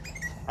money,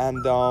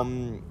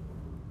 and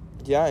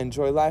yeah,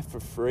 enjoy life for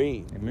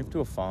free. Yeah, move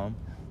to a farm.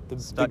 The,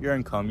 Start your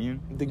own commune.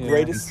 the Yeah.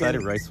 greatest Inside a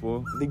thing, race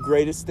war. the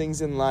greatest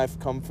things in life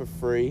come for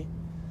free,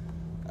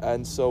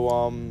 and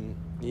so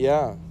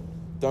yeah,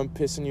 don't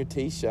piss in your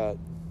t-shirt.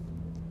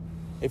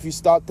 If you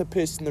start to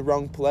piss in the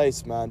wrong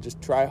place, man,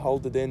 just try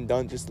hold it in.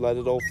 Don't just let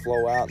it all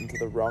flow out into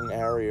the wrong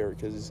area,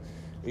 because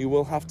you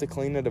will have to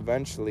clean it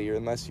eventually, or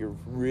unless you're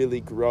really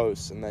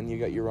gross, and then you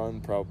got your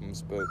own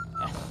problems. But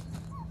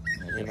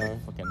you know,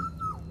 Fucking...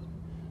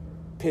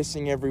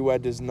 pissing everywhere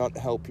does not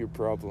help your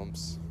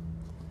problems.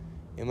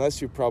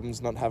 Unless your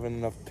problem's not having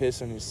enough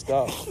piss on your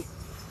stuff.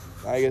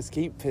 I guess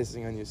keep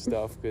pissing on your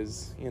stuff,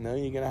 because, you know,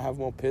 you're going to have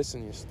more piss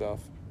on your stuff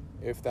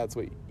if that's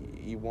what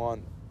you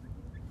want.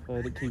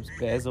 But it keeps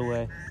bears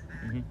away.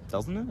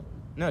 Doesn't it?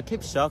 No, it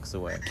keeps sharks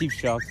away. Keeps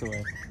sharks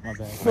away. My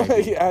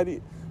bad. How do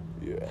you...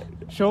 Yeah.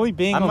 Surely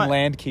being on might-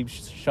 land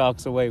keeps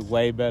sharks away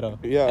way better.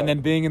 Yeah. And then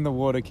being in the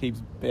water keeps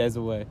bears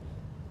away.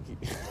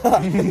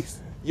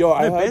 Yo,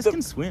 No, bears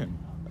can swim.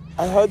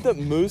 I heard that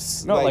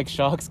moose... Not like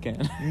sharks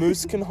can.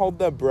 moose can hold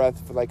their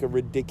breath for, like, a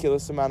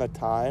ridiculous amount of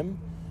time.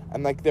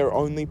 And, like, their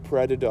only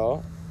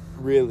predator,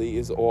 really,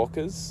 is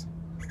orcas.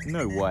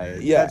 No way.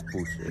 Yeah. That's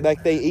bullshit.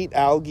 Like, they eat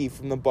algae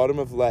from the bottom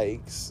of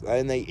lakes,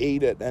 and they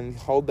eat it and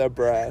hold their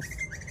breath.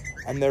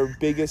 And their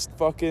biggest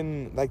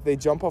fucking... Like, they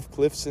jump off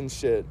cliffs and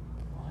shit.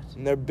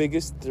 And their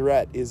biggest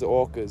threat is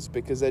orcas,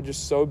 because they're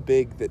just so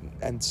big that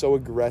and so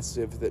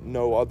aggressive that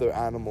no other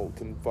animal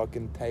can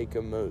fucking take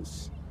a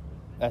moose.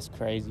 That's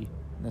crazy.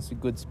 That's a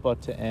good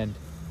spot to end.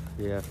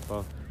 Yeah,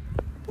 fuck.